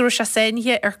agus gur se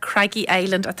sénithe Craggy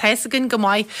Island a teisagan go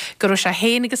mai gur se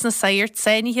héin agus na sairt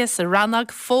sénithe sa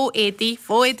ranag fó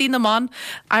édí na man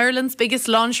Ireland's biggest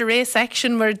lingerie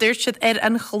section mar dúirtid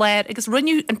an chléir agus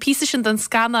runniu an pí sin den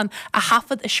scanan a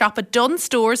hafad a shoppa Dunn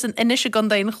Stores an inis a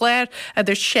ganda in chléir a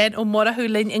dúir sin ó morthú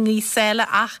linn in ní céile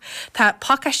ach tá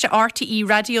pakiste RTE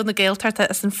Radio na Gaeltachta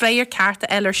is an fréir carta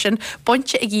eile sin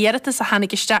bunte ag dhéireta sa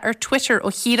hanigiste Twitter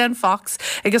ó Chiran Fox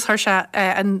agus thuir se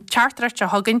an chartrat se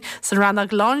hagann san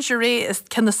ranag lingerie is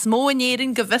cinna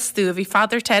smóinéirin go bhistú a bhí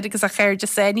fadar teid agus a chéir de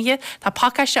sénithe tá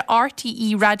pakiste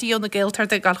RTE Radio na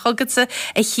Gaeltachta gal chugadsa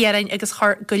a chéarain agus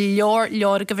chur go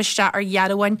leor go bhiste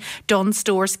jarhain Dunn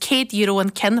Stores €100 an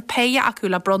cin peie acu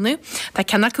le bronnú Tá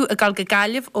cin acu a gal go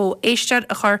gaiileh ó éistear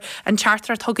a chur an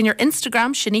chartrat thugann ar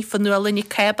Instagram sinní fan nuala ní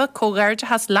ceba cógairde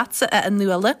has latsa a an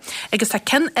nuala agus tá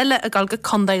cin eile a gal go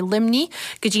condaid limní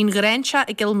go dín goréinse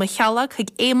a gil mecheala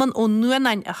chuig éman ó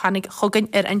nuanain a chanig chugann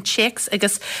ar an checks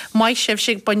agus mai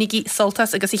sibh bonigí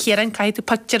soltas agus i chéan caiú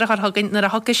patir a thugann nar a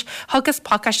thugus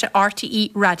pakiste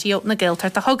RTE Radio na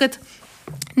Gaeltachta a thugad.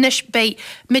 Nis bei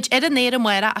mid an néir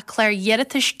muire a chléir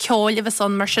dhéiritis ceáil a bheits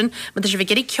an mar sin, mu is bh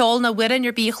géirí ceáil na bhuiin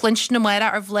ar bí chlinch na muire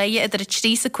ar bhléie idir a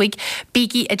trí a chuig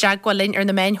bíí a deagháilinn ar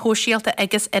na main hóisialta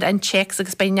agus ar an checks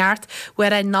agus bei neart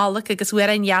bhuiir an nálaach agus bhuiir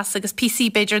an jaas agus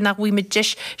PC beidir nach bhui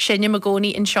midis sinne a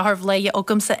gcónaí in seothar bhléie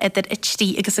ógamsa idir a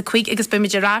trí agus a chuig agus be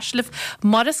midirráislih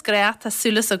mar is gréat a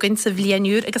súlas a gin sa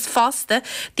bblianúr agus fásta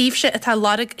díobh se atá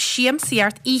lárig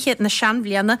siamsaart íhead na sean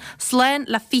bbliana sléin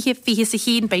le fihe sa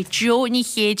hín bei Jo ní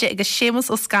chéide agus sémas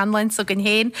ó scanlain so gan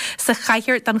héin sa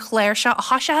chaithir den chléir se a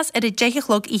hasas ar a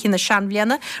deichelog í na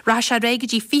seanbliana ra se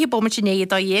réigetí fi bommené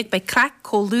dá dhéag bei crack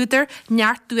cóúder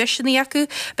neart dúisina acu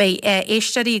bei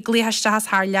éisteí glíheisteas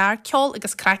haar lear ceol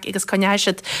agus crack agus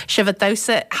conneisiid si bh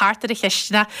dasa hátar a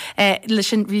cheistena leis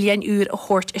sin bblion úr a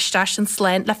chót istáisian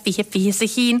sléin le fi sa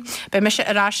hín. Bei me se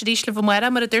aráisiríis le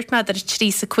bhmara mar a dúirt me ar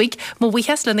trí sa chuig má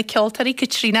bhuichas lena ceoltarí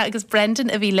Katrina agus Brendan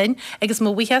a bhílinn agus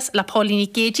má bhuichas le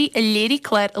Paulíní Géji a léirí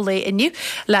Claire a lé inniu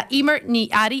le imer ní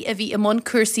airí a bhí imón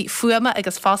cuasaí fuama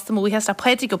agus fásta mhuichas a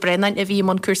peidir go brenain a bhí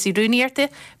imón cuasaí rúníirte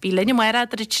bí lenne mara ar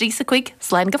trí sa chuig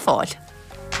sléin go fáil.